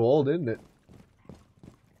is a little old, isn't it?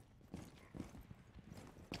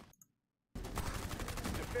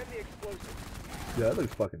 Defend the explosives. Yeah, that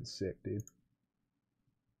looks fucking sick, dude.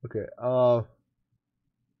 Okay,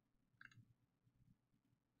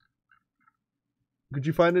 could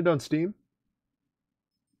you find it on Steam?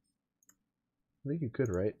 I think you could,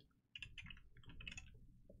 right?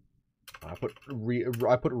 I put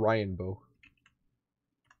Ryan Bow.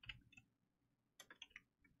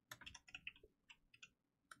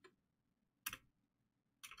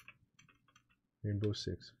 Rainbow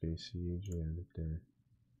Six, okay, Siege, and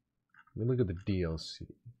let me look at the DLC.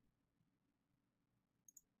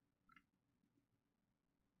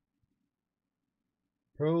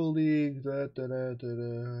 Pro League,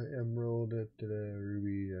 Emerald,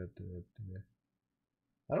 Ruby,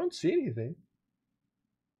 I don't see anything.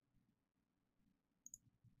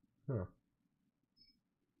 Huh.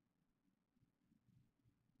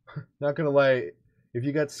 Not gonna lie, if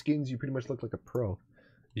you got skins, you pretty much look like a pro.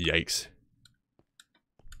 Yikes.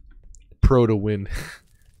 Pro to win.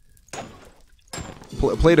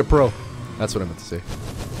 Play to pro. That's what I meant to say.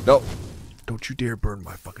 No. Don't you dare burn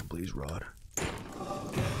my fucking blaze rod.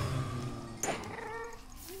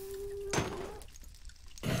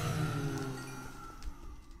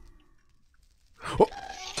 Oh.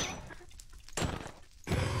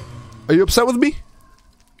 Are you upset with me?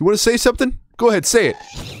 You want to say something? Go ahead, say it.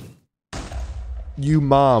 You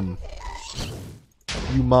mom.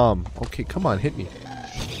 You mom. Okay, come on, hit me.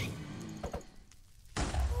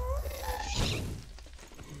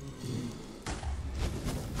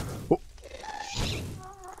 Oh,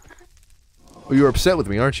 you're upset with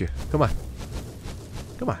me, aren't you? Come on.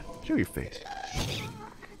 Come on. Show your face.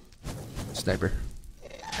 Sniper.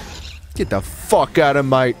 Get the fuck out of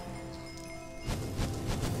my...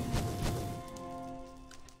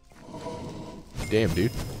 Damn,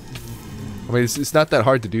 dude. I mean, it's not that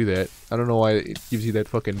hard to do that. I don't know why it gives you that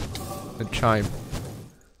fucking chime.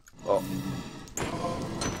 Oh.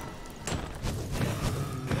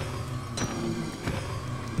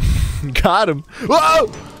 Got him.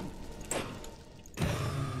 Whoa!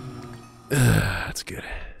 That's good.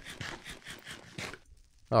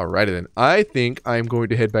 Alrighty then. I think I'm going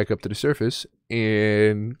to head back up to the surface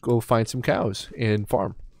and go find some cows and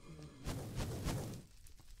farm.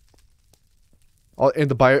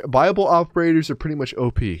 And the viable operators are pretty much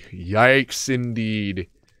OP. Yikes indeed.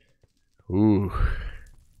 Ooh.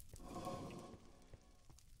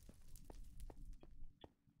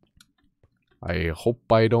 I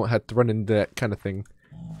hope I don't have to run into that kind of thing.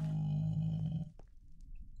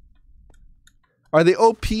 Are they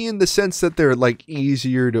OP in the sense that they're like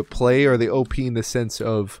easier to play, or are they OP in the sense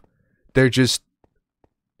of they're just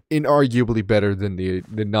inarguably better than the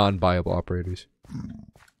non-viable operators?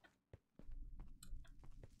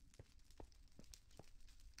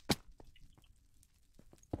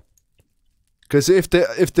 Because if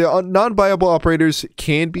the non-viable operators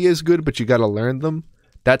can be as good, but you gotta learn them,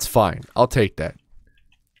 that's fine. I'll take that.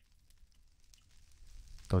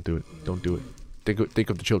 Don't do it. Don't do it. Think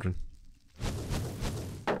of the children.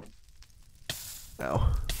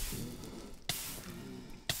 Ow.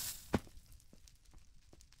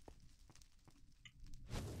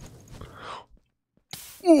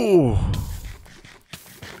 Ooh.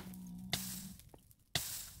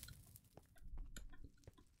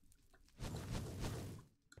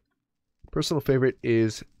 Personal favorite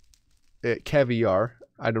is Caviar.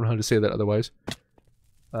 I don't know how to say that otherwise.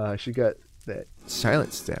 She got that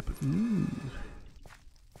silent stab. Ooh.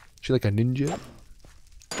 She like a ninja?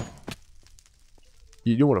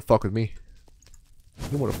 You don't want to fuck with me. You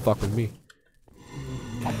don't want to fuck with me.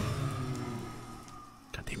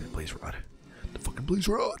 God damn it, blaze rod. The fucking blaze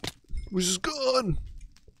rod. Where's his gun?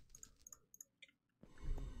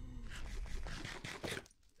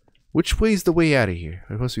 Which way's the way out of here?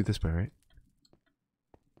 I'm supposed to be this way, right?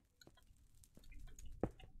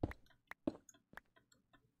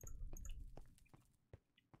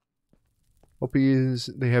 OP is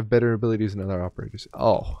they have better abilities than other operators.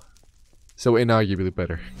 Oh. So inarguably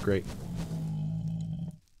better. Great.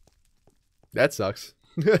 That sucks.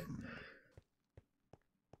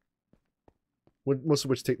 Most of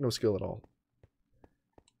which take no skill at all.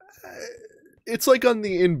 It's like on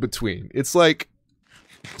the in-between. It's like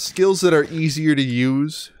skills that are easier to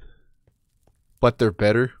use, but they're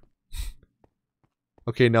better.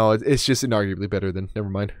 Okay, no, it's just inarguably better then. Never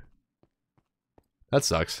mind. That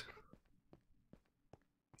sucks.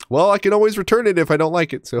 Well, I can always return it if I don't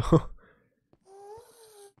like it, so...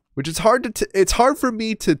 Which is hard to... It's hard for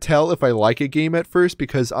me to tell if I like a game at first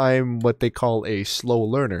because I'm what they call a slow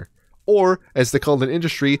learner. Or, as they call it in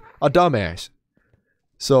industry, a dumbass.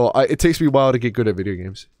 So, it takes me a while to get good at video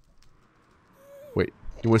games. Wait,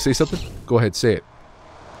 you want to say something? Go ahead, say it.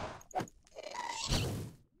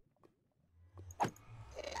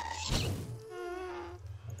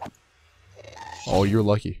 Oh, you're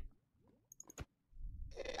lucky.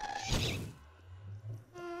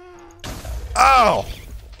 Ow!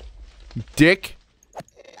 You dick!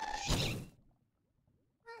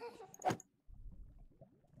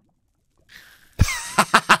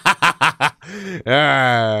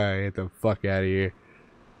 Get the fuck out of here.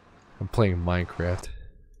 I'm playing Minecraft.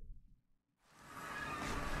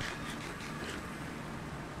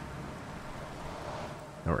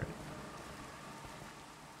 Alright.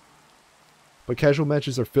 But casual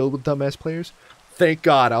matches are filled with dumbass players? Thank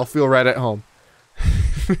God, I'll feel right at home.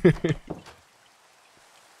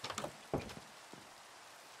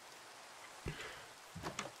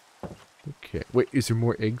 Okay, wait, is there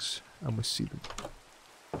more eggs? I must see them.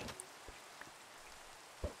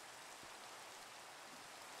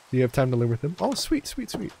 Do you have time to learn with them? Oh, sweet, sweet,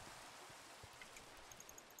 sweet.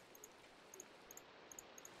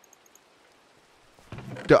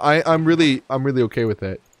 I'm really okay with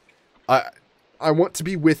that. I want to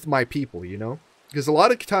be with my people, you know? Because a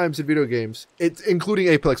lot of times in video games, including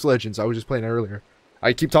Apex Legends, I was just playing it earlier.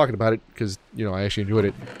 I keep talking about it because, you know, I actually enjoyed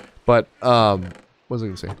it. But, what was I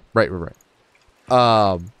going to say? Right.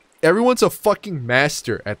 Everyone's a fucking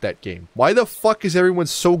master at that game. Why the fuck is everyone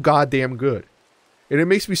so goddamn good? And it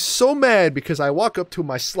makes me so mad because I walk up to him,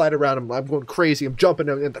 I slide around him, I'm going crazy, I'm jumping,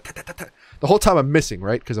 and the whole time I'm missing,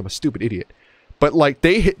 right? Because I'm a stupid idiot. But like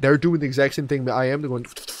they're doing the exact same thing that I am. They're going,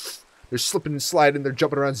 they're slipping and sliding, they're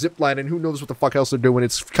jumping around, ziplining, who knows what the fuck else they're doing.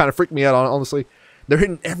 It's kind of freaked me out, honestly. They're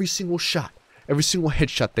hitting every single shot, every single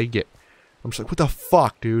headshot they get. I'm just like, what the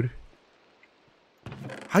fuck, dude?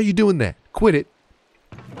 How you doing that? Quit it.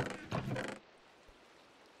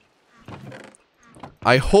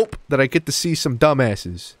 I hope that I get to see some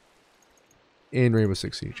dumbasses in Rainbow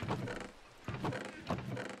Six Siege.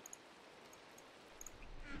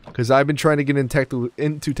 Because I've been trying to get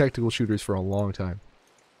into tactical shooters for a long time.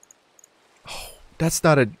 Oh, that's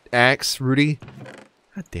not an axe, Rudy.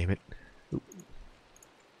 God damn it.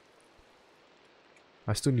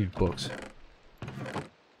 I still need books.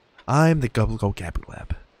 I'm the Gobble Go Gabble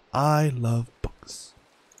Lab. I love books.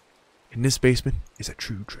 In this basement is a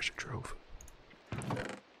true treasure trove.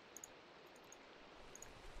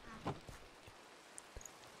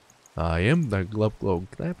 I am the Glub Glow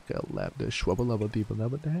Glab Lab, the Schwubba Lubba Deepa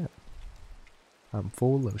Lubba Dab. I'm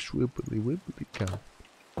full of schwibbly wibbly cow.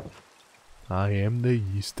 I am the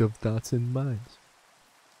yeast of thoughts and minds.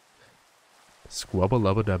 Squubba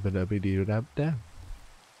Lubba Dubba Dubba Dee Dab Dab.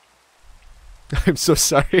 I'm so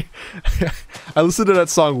sorry. I listened to that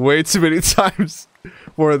song way too many times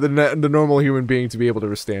for the normal human being to be able to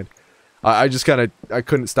understand. I just kind of I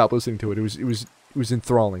couldn't stop listening to it. It was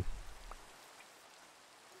enthralling.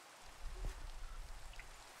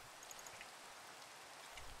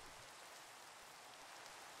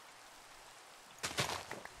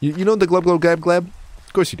 You know the Glub Glub Glab Glab?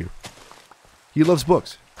 Of course you do. He loves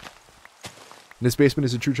books. And this basement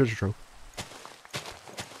is a true treasure trove.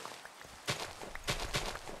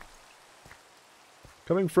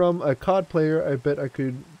 Coming from a COD player, I bet I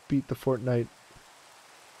could beat the Fortnite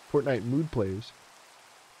mood players.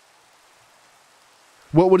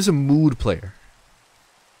 What is a mood player?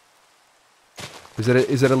 Is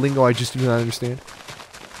that a lingo I just do not understand?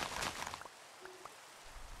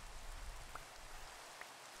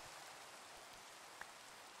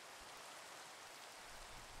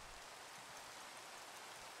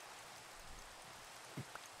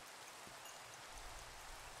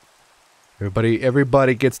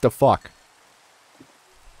 Everybody gets the fuck.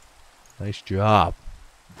 Nice job.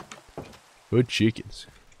 Good chickens.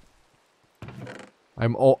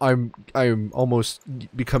 I'm almost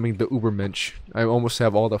becoming the Ubermensch. I almost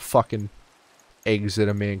have all the fucking eggs that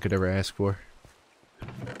a man could ever ask for.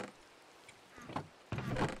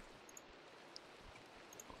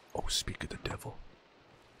 Oh, speak of the devil.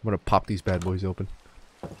 I'm gonna pop these bad boys open.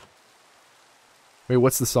 Wait,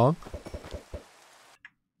 what's the song?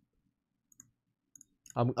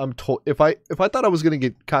 I'm told if I thought I was gonna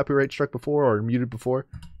get copyright struck before or muted before,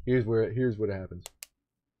 here's what happens.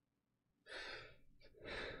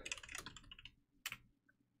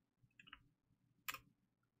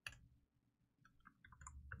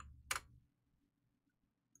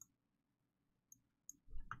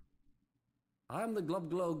 I'm the Glub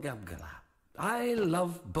Glow Gabgala. I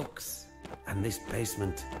love books, and this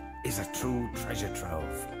basement is a true treasure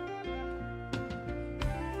trove.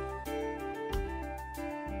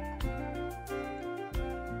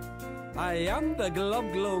 I am the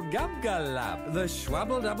Glub Glow Gabgalab, the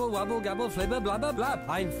schwabble double wabble gabble flibber blabber blab.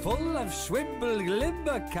 I'm full of schwibble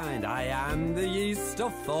glibber kind. I am the yeast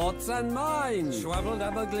of thoughts and minds. Schwabble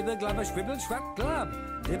dabble glibber glabber schwibble schwab glab.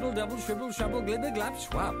 Dibble double shwibble shabble glibber glab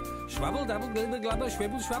schwab. Schwabble double glibber glabber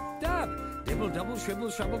schwibble schwab dab. Dibble double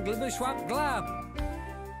shwibble shabble glibber schwab glab.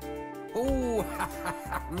 Oh, ha ha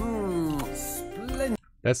ha, splendid.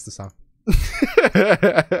 That's the song.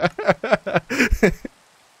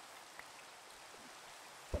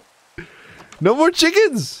 No more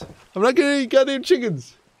chickens! I'm not getting any goddamn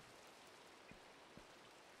chickens.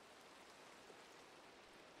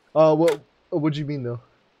 What do you mean though?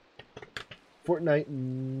 Fortnite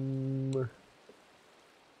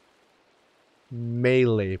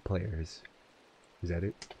melee players. Is that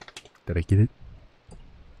it? Did I get it?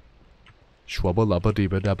 Schwabba lubba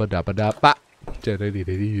dibba dabba dabba dabba.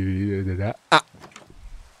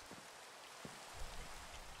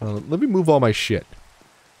 Let me move all my shit.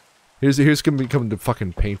 Here's gonna become the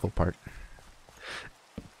fucking painful part.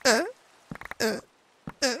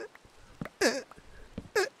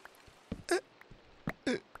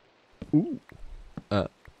 Ooh.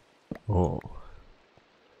 Oh.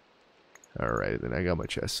 Alright, then I got my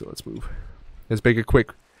chest, so let's move. Let's make it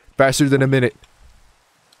quick. Faster than a minute.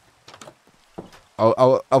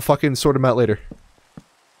 I'll fucking sort them out later.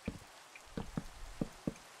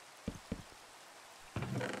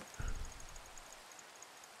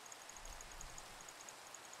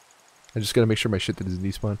 I just gotta make sure my shit doesn't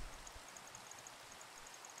despawn.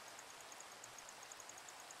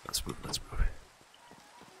 Let's move, let's move.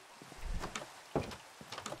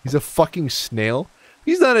 He's a fucking snail?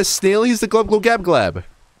 He's not a snail, he's the Glub Glub Gab Glab.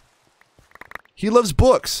 He loves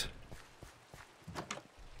books.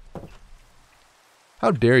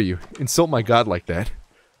 How dare you insult my god like that?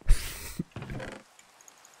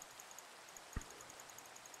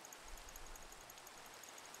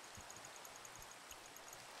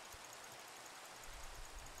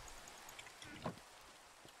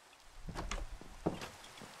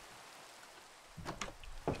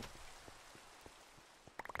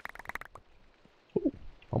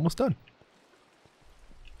 Almost done.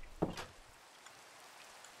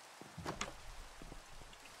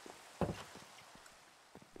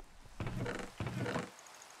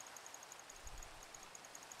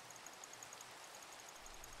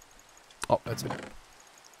 Oh, that's it.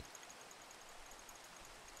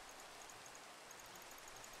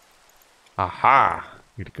 Aha!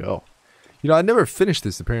 Way to go. You know, I never finished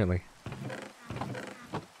this, apparently.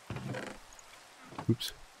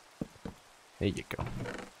 Oops. There you go.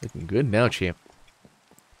 Looking good now, champ.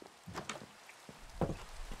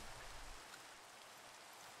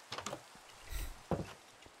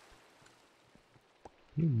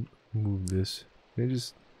 Move this.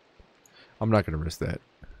 I'm not gonna risk that.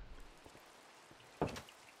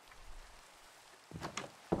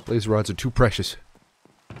 Laser rods are too precious.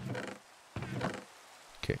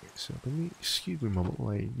 Okay, so let me, excuse me a moment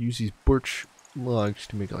while I use these birch logs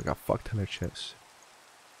to make like a fuck ton of chests.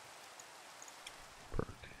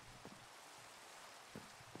 Perfect.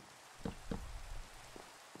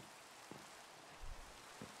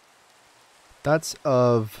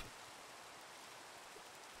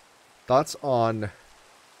 Thoughts on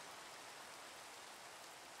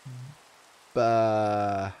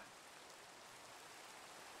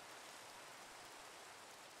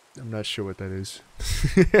I'm not sure what that is.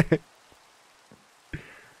 I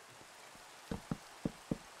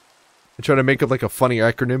try to make up like a funny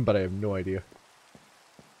acronym, but I have no idea.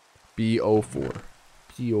 BO4.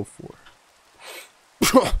 BO4.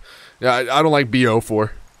 Yeah, I don't like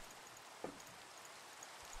BO4.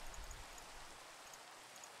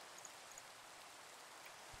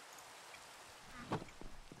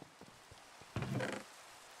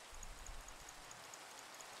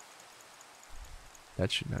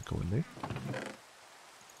 That should not go in there.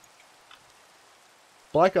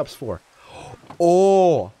 Black Ops 4.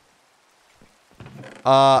 Oh!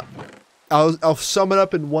 I'll sum it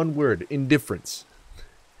up in one word. Indifference.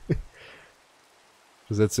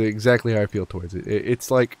 Because that's exactly how I feel towards it. It's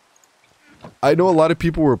like... I know a lot of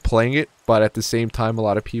people were playing it, but at the same time, a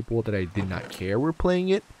lot of people that I did not care were playing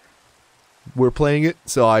it.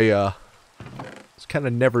 So it's kind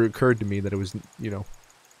of never occurred to me that it was, you know,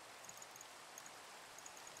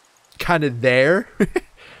 kind of there.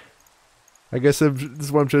 I guess this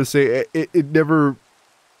is what I'm trying to say. It never,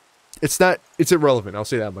 it's irrelevant. I'll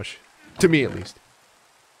say that much. To me, at least.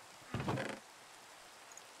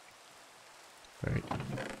 Alright.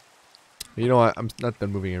 You know what? I'm not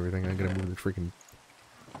done moving everything. I'm gonna move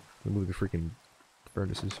the freaking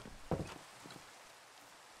furnaces.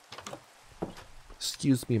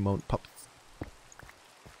 Excuse me a moment, pup.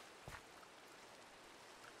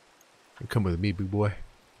 Come with me, big boy.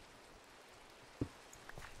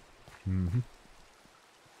 Mm-hmm.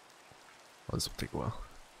 Oh, this will take a while.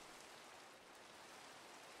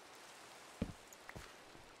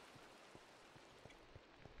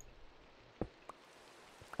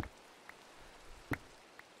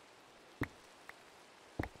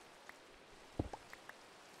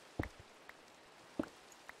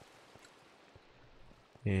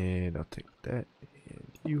 And I'll take that,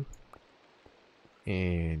 and you,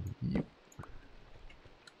 and you.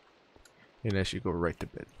 And that should go right to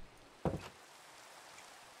bed.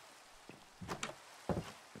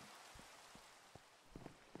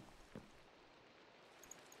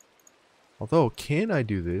 Although, can I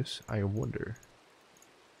do this? I wonder.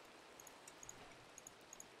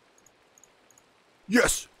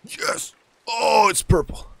 Yes! Yes! Oh, it's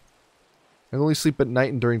purple! I only sleep at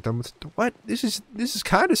night and during thermals. What? This is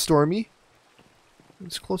kind of stormy.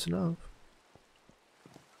 It's close enough.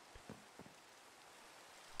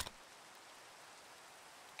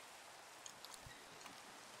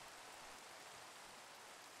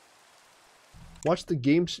 Watch the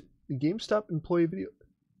GameStop employee video.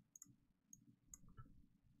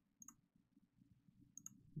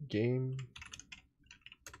 Game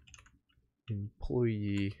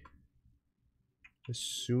employee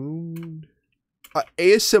assumed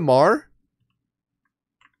ASMR.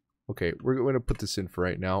 Okay, we're going to put this in for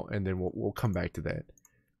right now, and then we'll come back to that.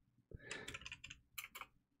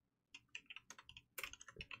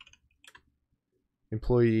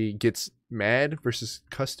 Employee gets mad versus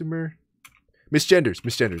customer.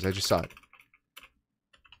 Misgenders. I just saw it.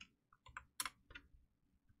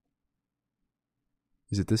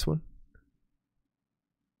 Is it this one?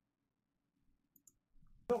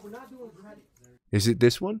 No, we're not doing credit. Is it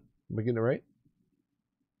this one? Am I getting it right?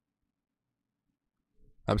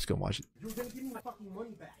 I'm just gonna watch it. You're gonna give me my fucking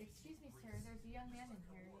money back. Excuse me, sir. There's a young man in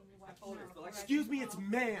here. Excuse me, it's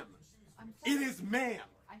ma'am. It is ma'am.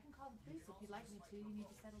 I can call the police if you'd like me to. You need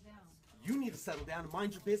to settle down. You need to settle down and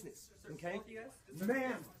mind your business, okay?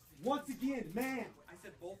 Ma'am, once again, ma'am. I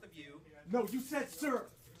said both of you. No, you said sir.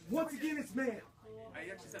 Once again, it's ma'am.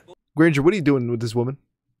 I actually said both. Granger, what are you doing with this woman?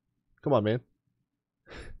 Come on, man.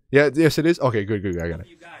 Yeah, yes it is? Okay, good, I got it.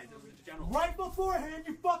 Right beforehand,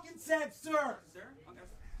 you fucking said sir.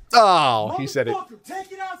 Oh, he said it.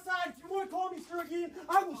 Take it outside. If you want to call me sir again,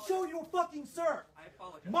 I will show you a fucking sir. I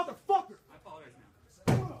apologize. Motherfucker. I apologize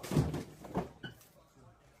now.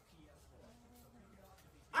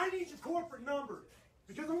 I need your corporate number.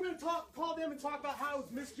 Because I'm going to call them and talk about how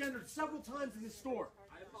it was misgendered several times in this store.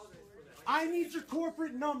 I apologize for that. I need your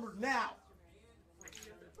corporate number now.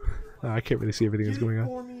 I can't really see everything that's going on.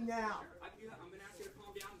 For me now. I'm going to ask you to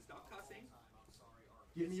calm down and stop cussing.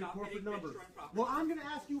 Give me your corporate number. Well, I'm going to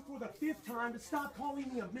ask you for the 5th time to stop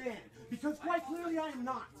calling me a man. Because quite clearly I am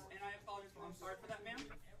not. And I apologize. I'm sorry for that, ma'am.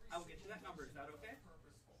 I will get you that number. Is that okay?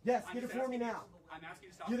 Yes, get it for me now. I'm asking you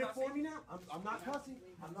to stop Get it cussing. for me now. I'm not cussing.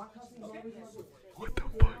 I'm not cussing. What the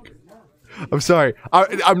fuck? I'm sorry.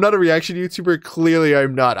 I'm not a reaction YouTuber. Clearly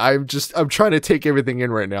I'm not. I'm trying to take everything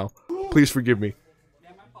in right now. Please forgive me.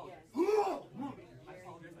 Ma'am, I apologize. I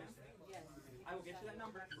apologize, ma'am. I will get you that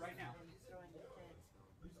number right now.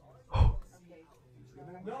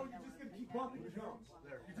 No, you're just going to keep bumping your gums.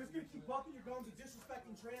 You're just going to keep bumping your gums and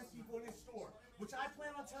disrespecting trans people in this store, which I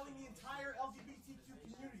plan on telling the entire LGBTQ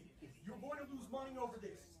community. You're going to lose money over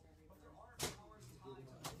this.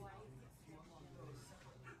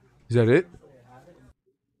 Is that it?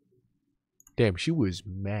 Damn, she was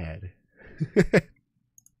mad.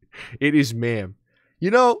 It is ma'am.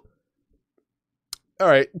 You know,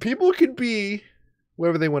 alright, people can be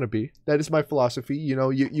whoever they want to be. That is my philosophy. You know,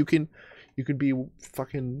 you can be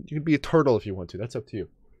fucking, you can be a turtle if you want to. That's up to you.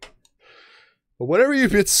 But whenever you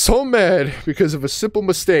get so mad because of a simple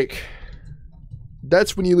mistake,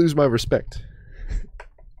 that's when you lose my respect.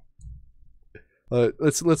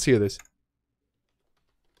 Let's hear this.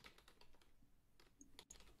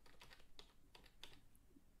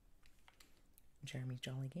 Jeremy's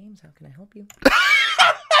Jolly Games, how can I help you?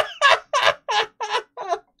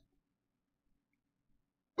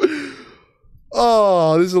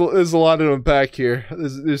 Oh, there's a lot to unpack here.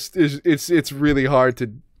 It's really hard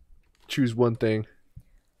to choose one thing.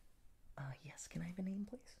 Yes, can I have a name,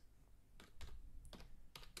 please?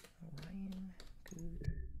 Ryan,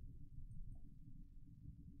 good.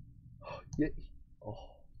 Yeah. Oh.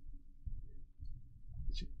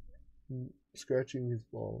 Scratching his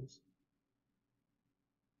balls.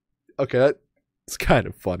 Okay, that's kind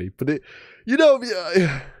of funny, but it, you know,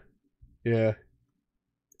 yeah.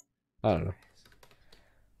 I don't know.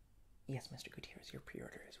 Yes, Mr. Gutierrez, your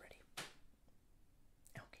pre-order is ready.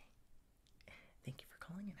 Okay. Thank you for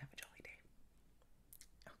calling and have a jolly day.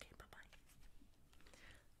 Okay, bye-bye.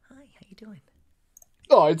 Hi, how you doing?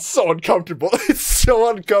 Oh, it's so uncomfortable. It's so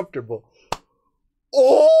uncomfortable.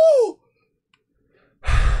 Oh!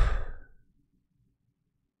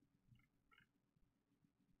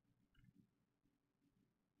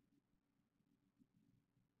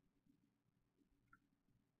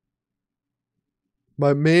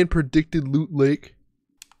 My man predicted Loot Lake.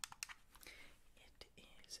 It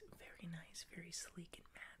is very nice, very sleek and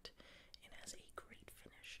matte. It has a great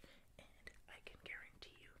finish, and I can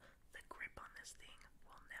guarantee you the grip on this thing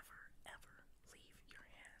will never, ever leave your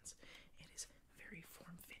hands. It is very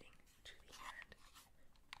form-fitting to the hand.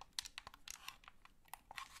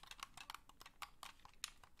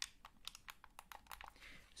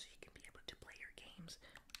 So you can be able to play your games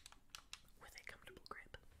with a comfortable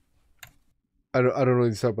grip. I don't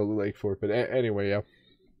really talk about Loot Lake for it, but anyway, yeah.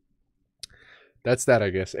 That's that, I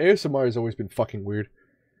guess. ASMR has always been fucking weird.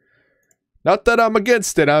 Not that I'm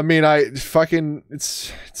against it. I mean,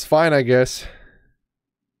 it's fine, I guess.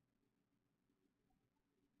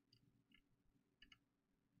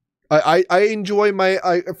 I enjoy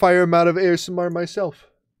my fire amount of ASMR myself.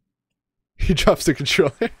 He drops the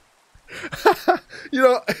controller. You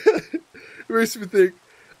know, it makes me think.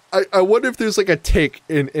 I wonder if there's like a take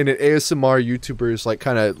in an ASMR YouTuber's like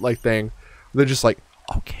kind of like thing. They're just like,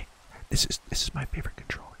 okay, this is my favorite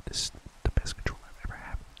controller. This is the best controller I've ever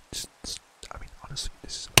had. I mean, honestly,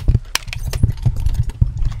 this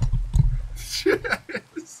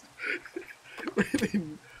is.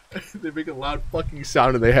 They make a loud fucking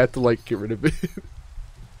sound and they had to like get rid of it.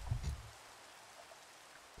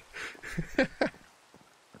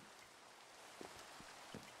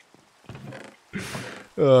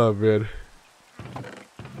 Oh man.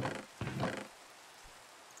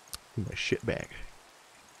 My shit bag.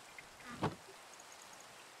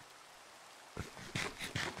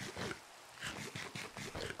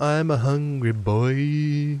 I'm a hungry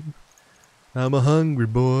boy. I'm a hungry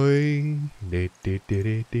boy. Let me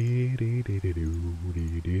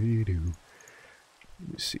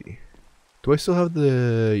see. Do I still have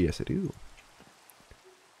the... Yes, I do.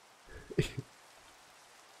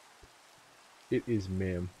 It is,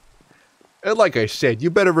 ma'am. And like I said, you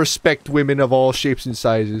better respect women of all shapes and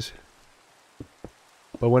sizes.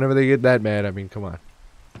 But whenever they get that mad, I mean, come on.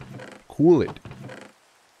 Cool it.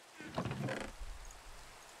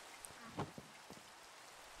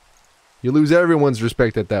 You lose everyone's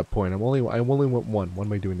respect at that point. I only want one. What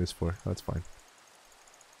am I doing this for? That's fine.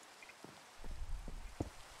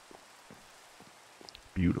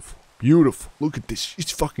 Beautiful. Beautiful. Look at this.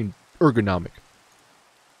 It's fucking ergonomic.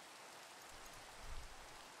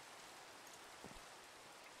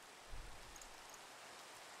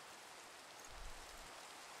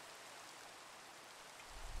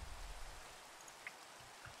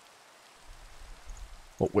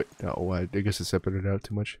 Oh, wait. Oh, I guess I separated it out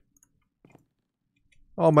too much.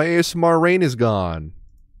 Oh, my ASMR rain is gone.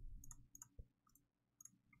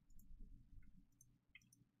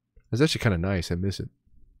 That's actually kind of nice. I miss it.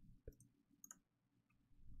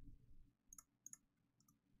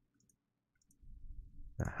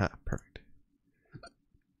 Aha, perfect.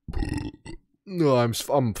 No, I'm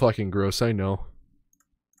fucking gross, I know.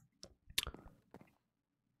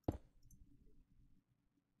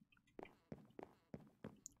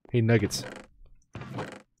 Hey, Nuggets.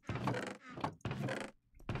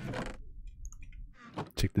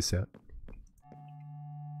 Check this out.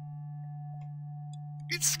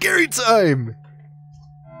 It's scary time!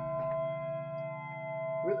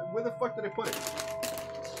 Where the fuck did I put it?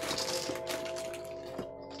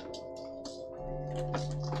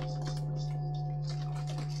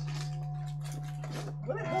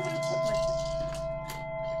 Where the hell did I put my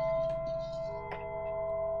shit?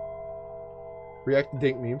 React to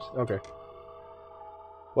dank memes. Okay.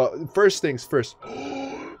 Well, first things first.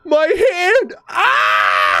 My hand!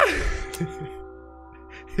 Ah!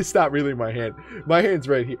 It's not really my hand. My hand's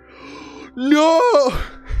right here. No!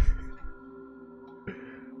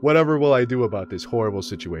 Whatever will I do about this horrible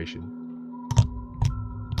situation?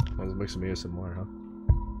 I was mixing me some more, huh?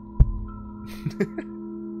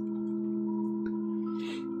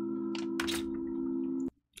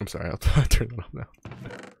 I'm sorry, I'll turn it off now.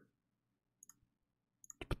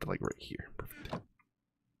 Put the like right here. Perfect.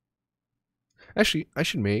 Actually, I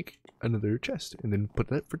should make another chest and then put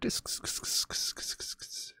that for discs.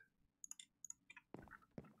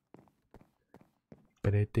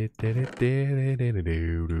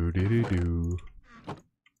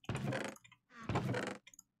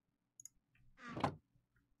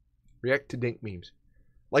 React to dank memes.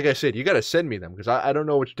 Like I said, you gotta send me them because I don't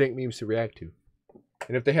know which dank memes to react to.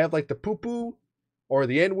 And if they have like the poo-poo or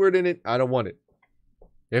the N-word in it, I don't want it.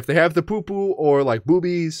 If they have the poo-poo or like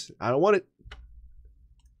boobies, I don't want it.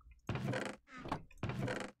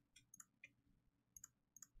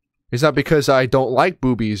 It's not because I don't like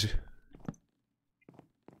boobies.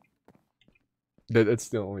 That's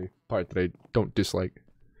the only part that I don't dislike.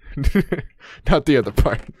 Not the other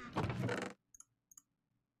part.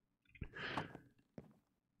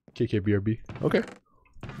 KKBRB. Okay.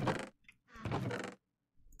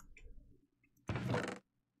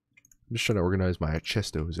 I'm just trying to organize my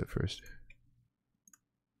chestos at first.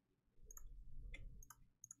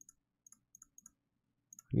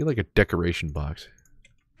 I need like a decoration box.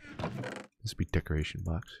 This would be decoration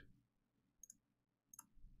box.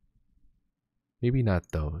 Maybe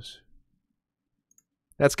not those.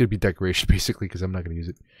 That's gonna be decoration basically because I'm not gonna use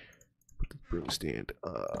it. Put the broom stand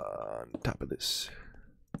on top of this.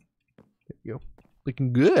 There you go.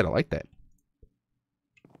 Looking good. I like that.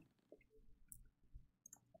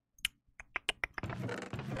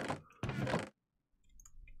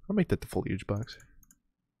 I'll make that the foliage box.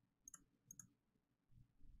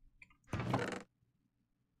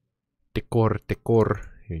 Decor, decor.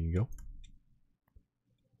 Here you go.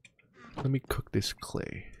 Let me cook this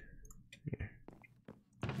clay. Yeah.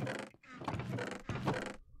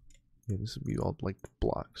 Yeah, this will be all like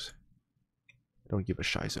blocks. Don't give a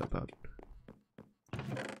shiza about it.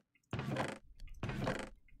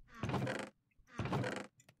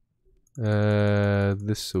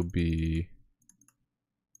 This will be.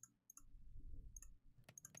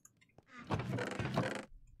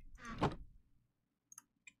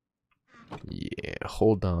 Yeah,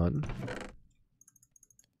 hold on.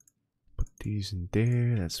 Put these in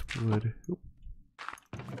there. That's wood. Oop.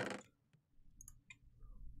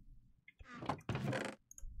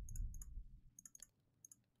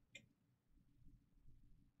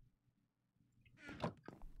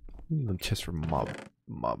 Chest for mob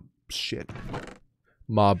shit.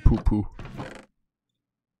 Mob poo poo.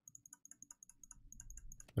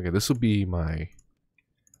 Okay, this will be my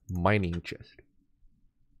mining chest.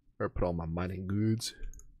 Where I put all my mining goods.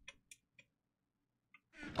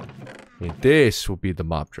 And this will be the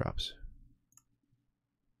mob drops.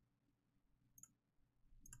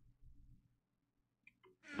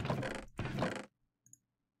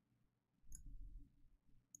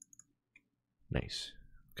 Nice.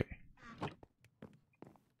 Okay.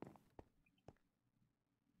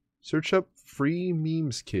 Search up free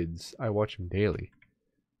memes kids. I watch them daily.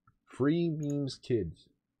 Free memes kids.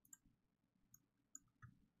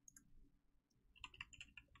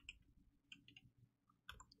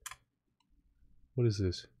 What is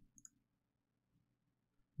this?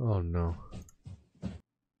 Oh no.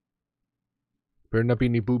 Better not be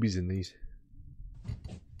any boobies in these.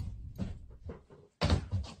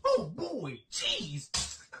 Oh boy, jeez!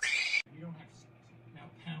 You don't have now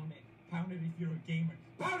pound it. Pound it if you're a gamer.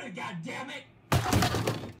 Pound it, goddammit!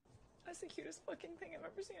 That's the cutest fucking thing I've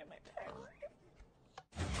ever seen in my entire life.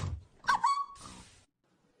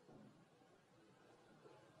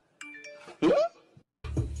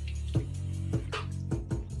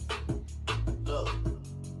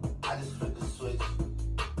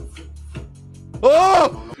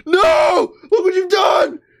 Oh! No! Look what you've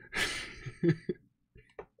done!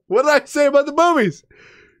 What did I say about the boobies?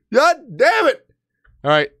 God damn it!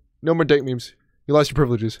 Alright, no more dank memes. You lost your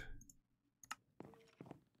privileges.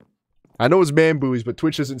 I know it's man boobies, but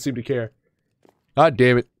Twitch doesn't seem to care. God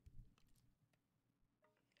damn it.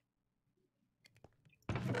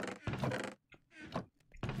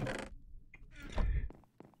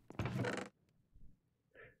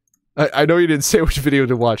 I know you didn't say which video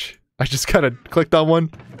to watch. I just kind of clicked on one,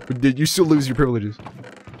 but did you still lose your privileges?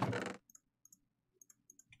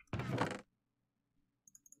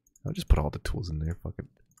 I'll just put all the tools in there, fuck it.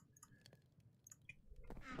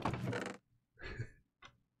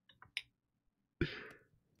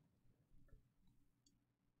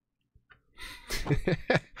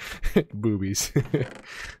 Boobies.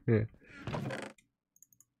 Yeah.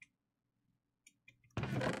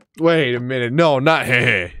 Wait a minute. No, not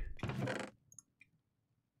hey.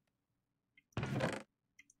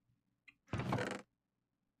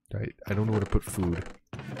 I don't know where to put food.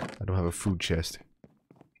 I don't have a food chest.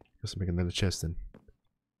 Let's make another chest then.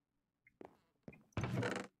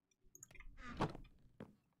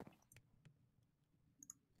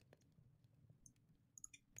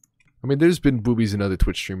 I mean, there's been boobies in other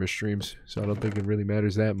Twitch streams, so I don't think it really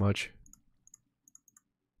matters that much.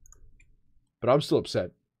 But I'm still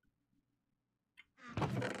upset.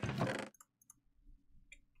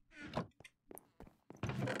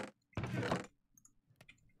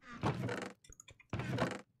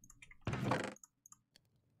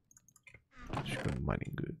 Just go to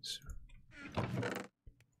mining goods.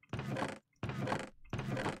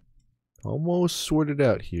 Almost sorted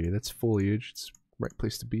out here. That's foliage. It's the right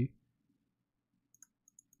place to be.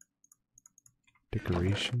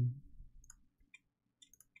 Decoration.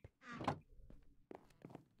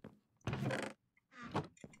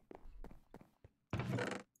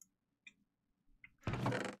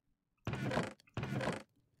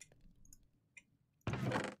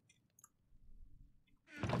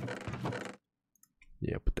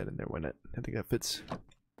 Yeah, put that in there. Why not? I think that fits.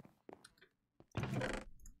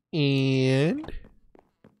 And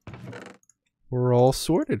we're all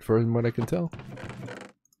sorted from what I can tell.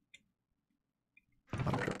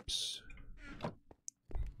 Drops.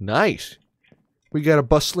 Nice. We got a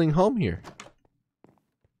bustling home here.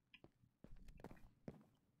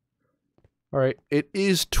 Alright, it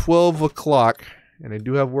is 12 o'clock, and I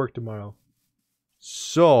do have work tomorrow.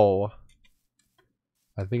 So,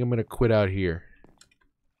 I think I'm going to quit out here.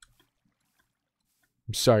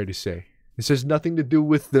 I'm sorry to say. This has nothing to do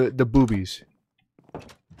with the boobies.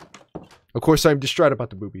 Of course, I'm distraught about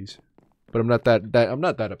the boobies. But I'm not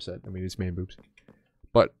that upset. I mean, it's man boobs.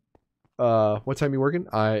 But, what time are you working?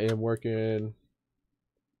 I am working...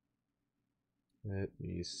 Let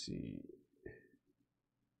me see...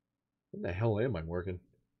 When the hell am I working?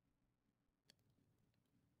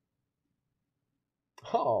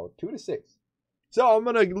 Oh, 2 to 6. So I'm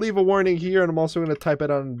going to leave a warning here, and I'm also going to type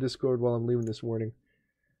it on Discord while I'm leaving this warning.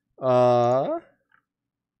 Coming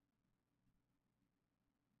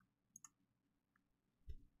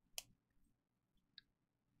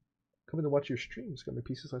to watch your streams. Got my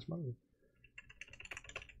pieces last month.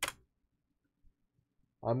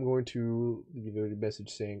 I'm going to leave a message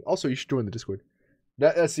saying... Also, you should join the Discord.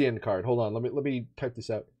 That's the end card. Hold on. Let me type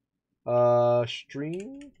this out.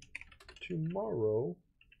 Stream tomorrow.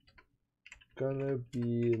 Gonna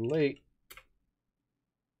be late.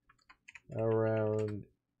 Around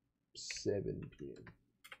 7 p.m.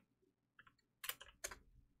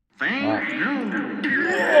 Thank you.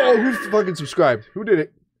 Oh, who's fucking subscribed? Who did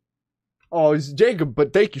it? Oh, it's Jacob,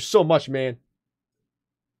 but thank you so much, man.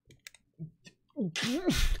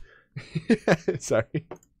 Sorry.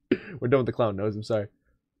 We're done with the clown nose. I'm sorry.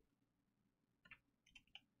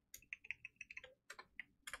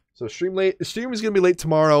 So stream late. The stream is gonna be late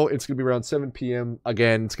tomorrow. It's gonna be around 7 p.m.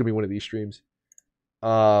 Again, it's gonna be one of these streams.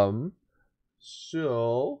 So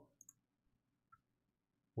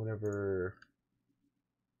whenever,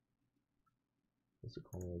 what's it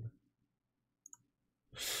called?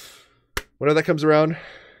 Whenever that comes around.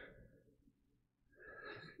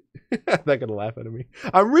 I'm not gonna laugh at me.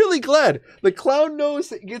 I'm really glad the clown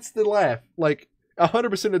nose gets the laugh like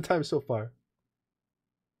 100% of the time so far.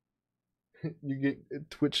 You get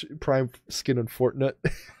Twitch Prime skin on Fortnite.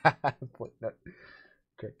 Fortnite.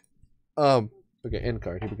 Okay. Okay, end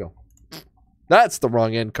card. Here we go. That's the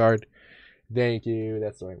wrong end card. Thank you.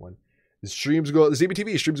 That's the right one. The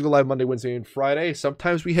ZBTV streams go live Monday, Wednesday, and Friday.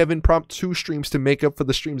 Sometimes we have impromptu streams to make up for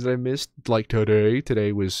the streams that I missed, like today.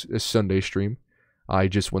 Today was a Sunday stream. I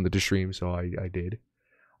just wanted to stream, so I did.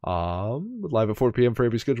 Live at 4 p.m. for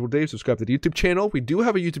every scheduled day. Subscribe to the YouTube channel. We do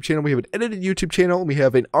have a YouTube channel. We have an edited YouTube channel. And we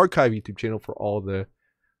have an archive YouTube channel for all the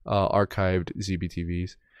archived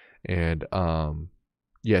ZBTVs. And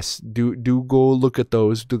yes, do go look at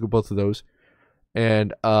those. Do both of those.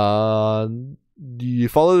 And you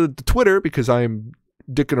follow the Twitter because I'm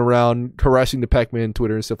dicking around, harassing the Pac-Man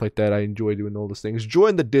Twitter and stuff like that. I enjoy doing all those things.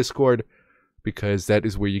 Join the Discord, because that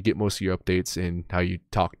is where you get most of your updates and how you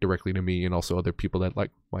talk directly to me and also other people that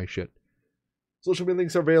like my shit. Social media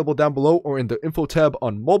links are available down below or in the info tab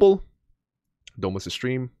on mobile. Don't miss a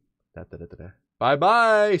stream.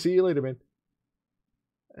 Bye-bye. See you later, man.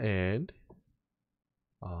 And,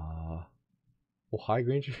 oh, hi,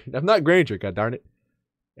 Granger. I'm not Granger, god darn it.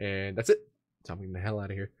 And that's it. So I'm getting the hell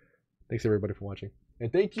out of here. Thanks, everybody, for watching.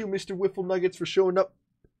 And thank you, Mr. Wiffle Nuggets, for showing up.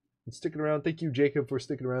 and sticking around. Thank you, Jacob, for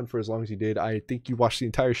sticking around for as long as you did. I think you watched the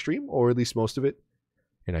entire stream, or at least most of it.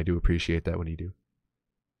 And I do appreciate that when you do.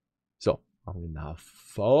 So, I'm getting the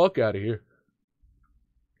fuck out of here.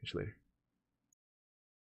 Catch you later.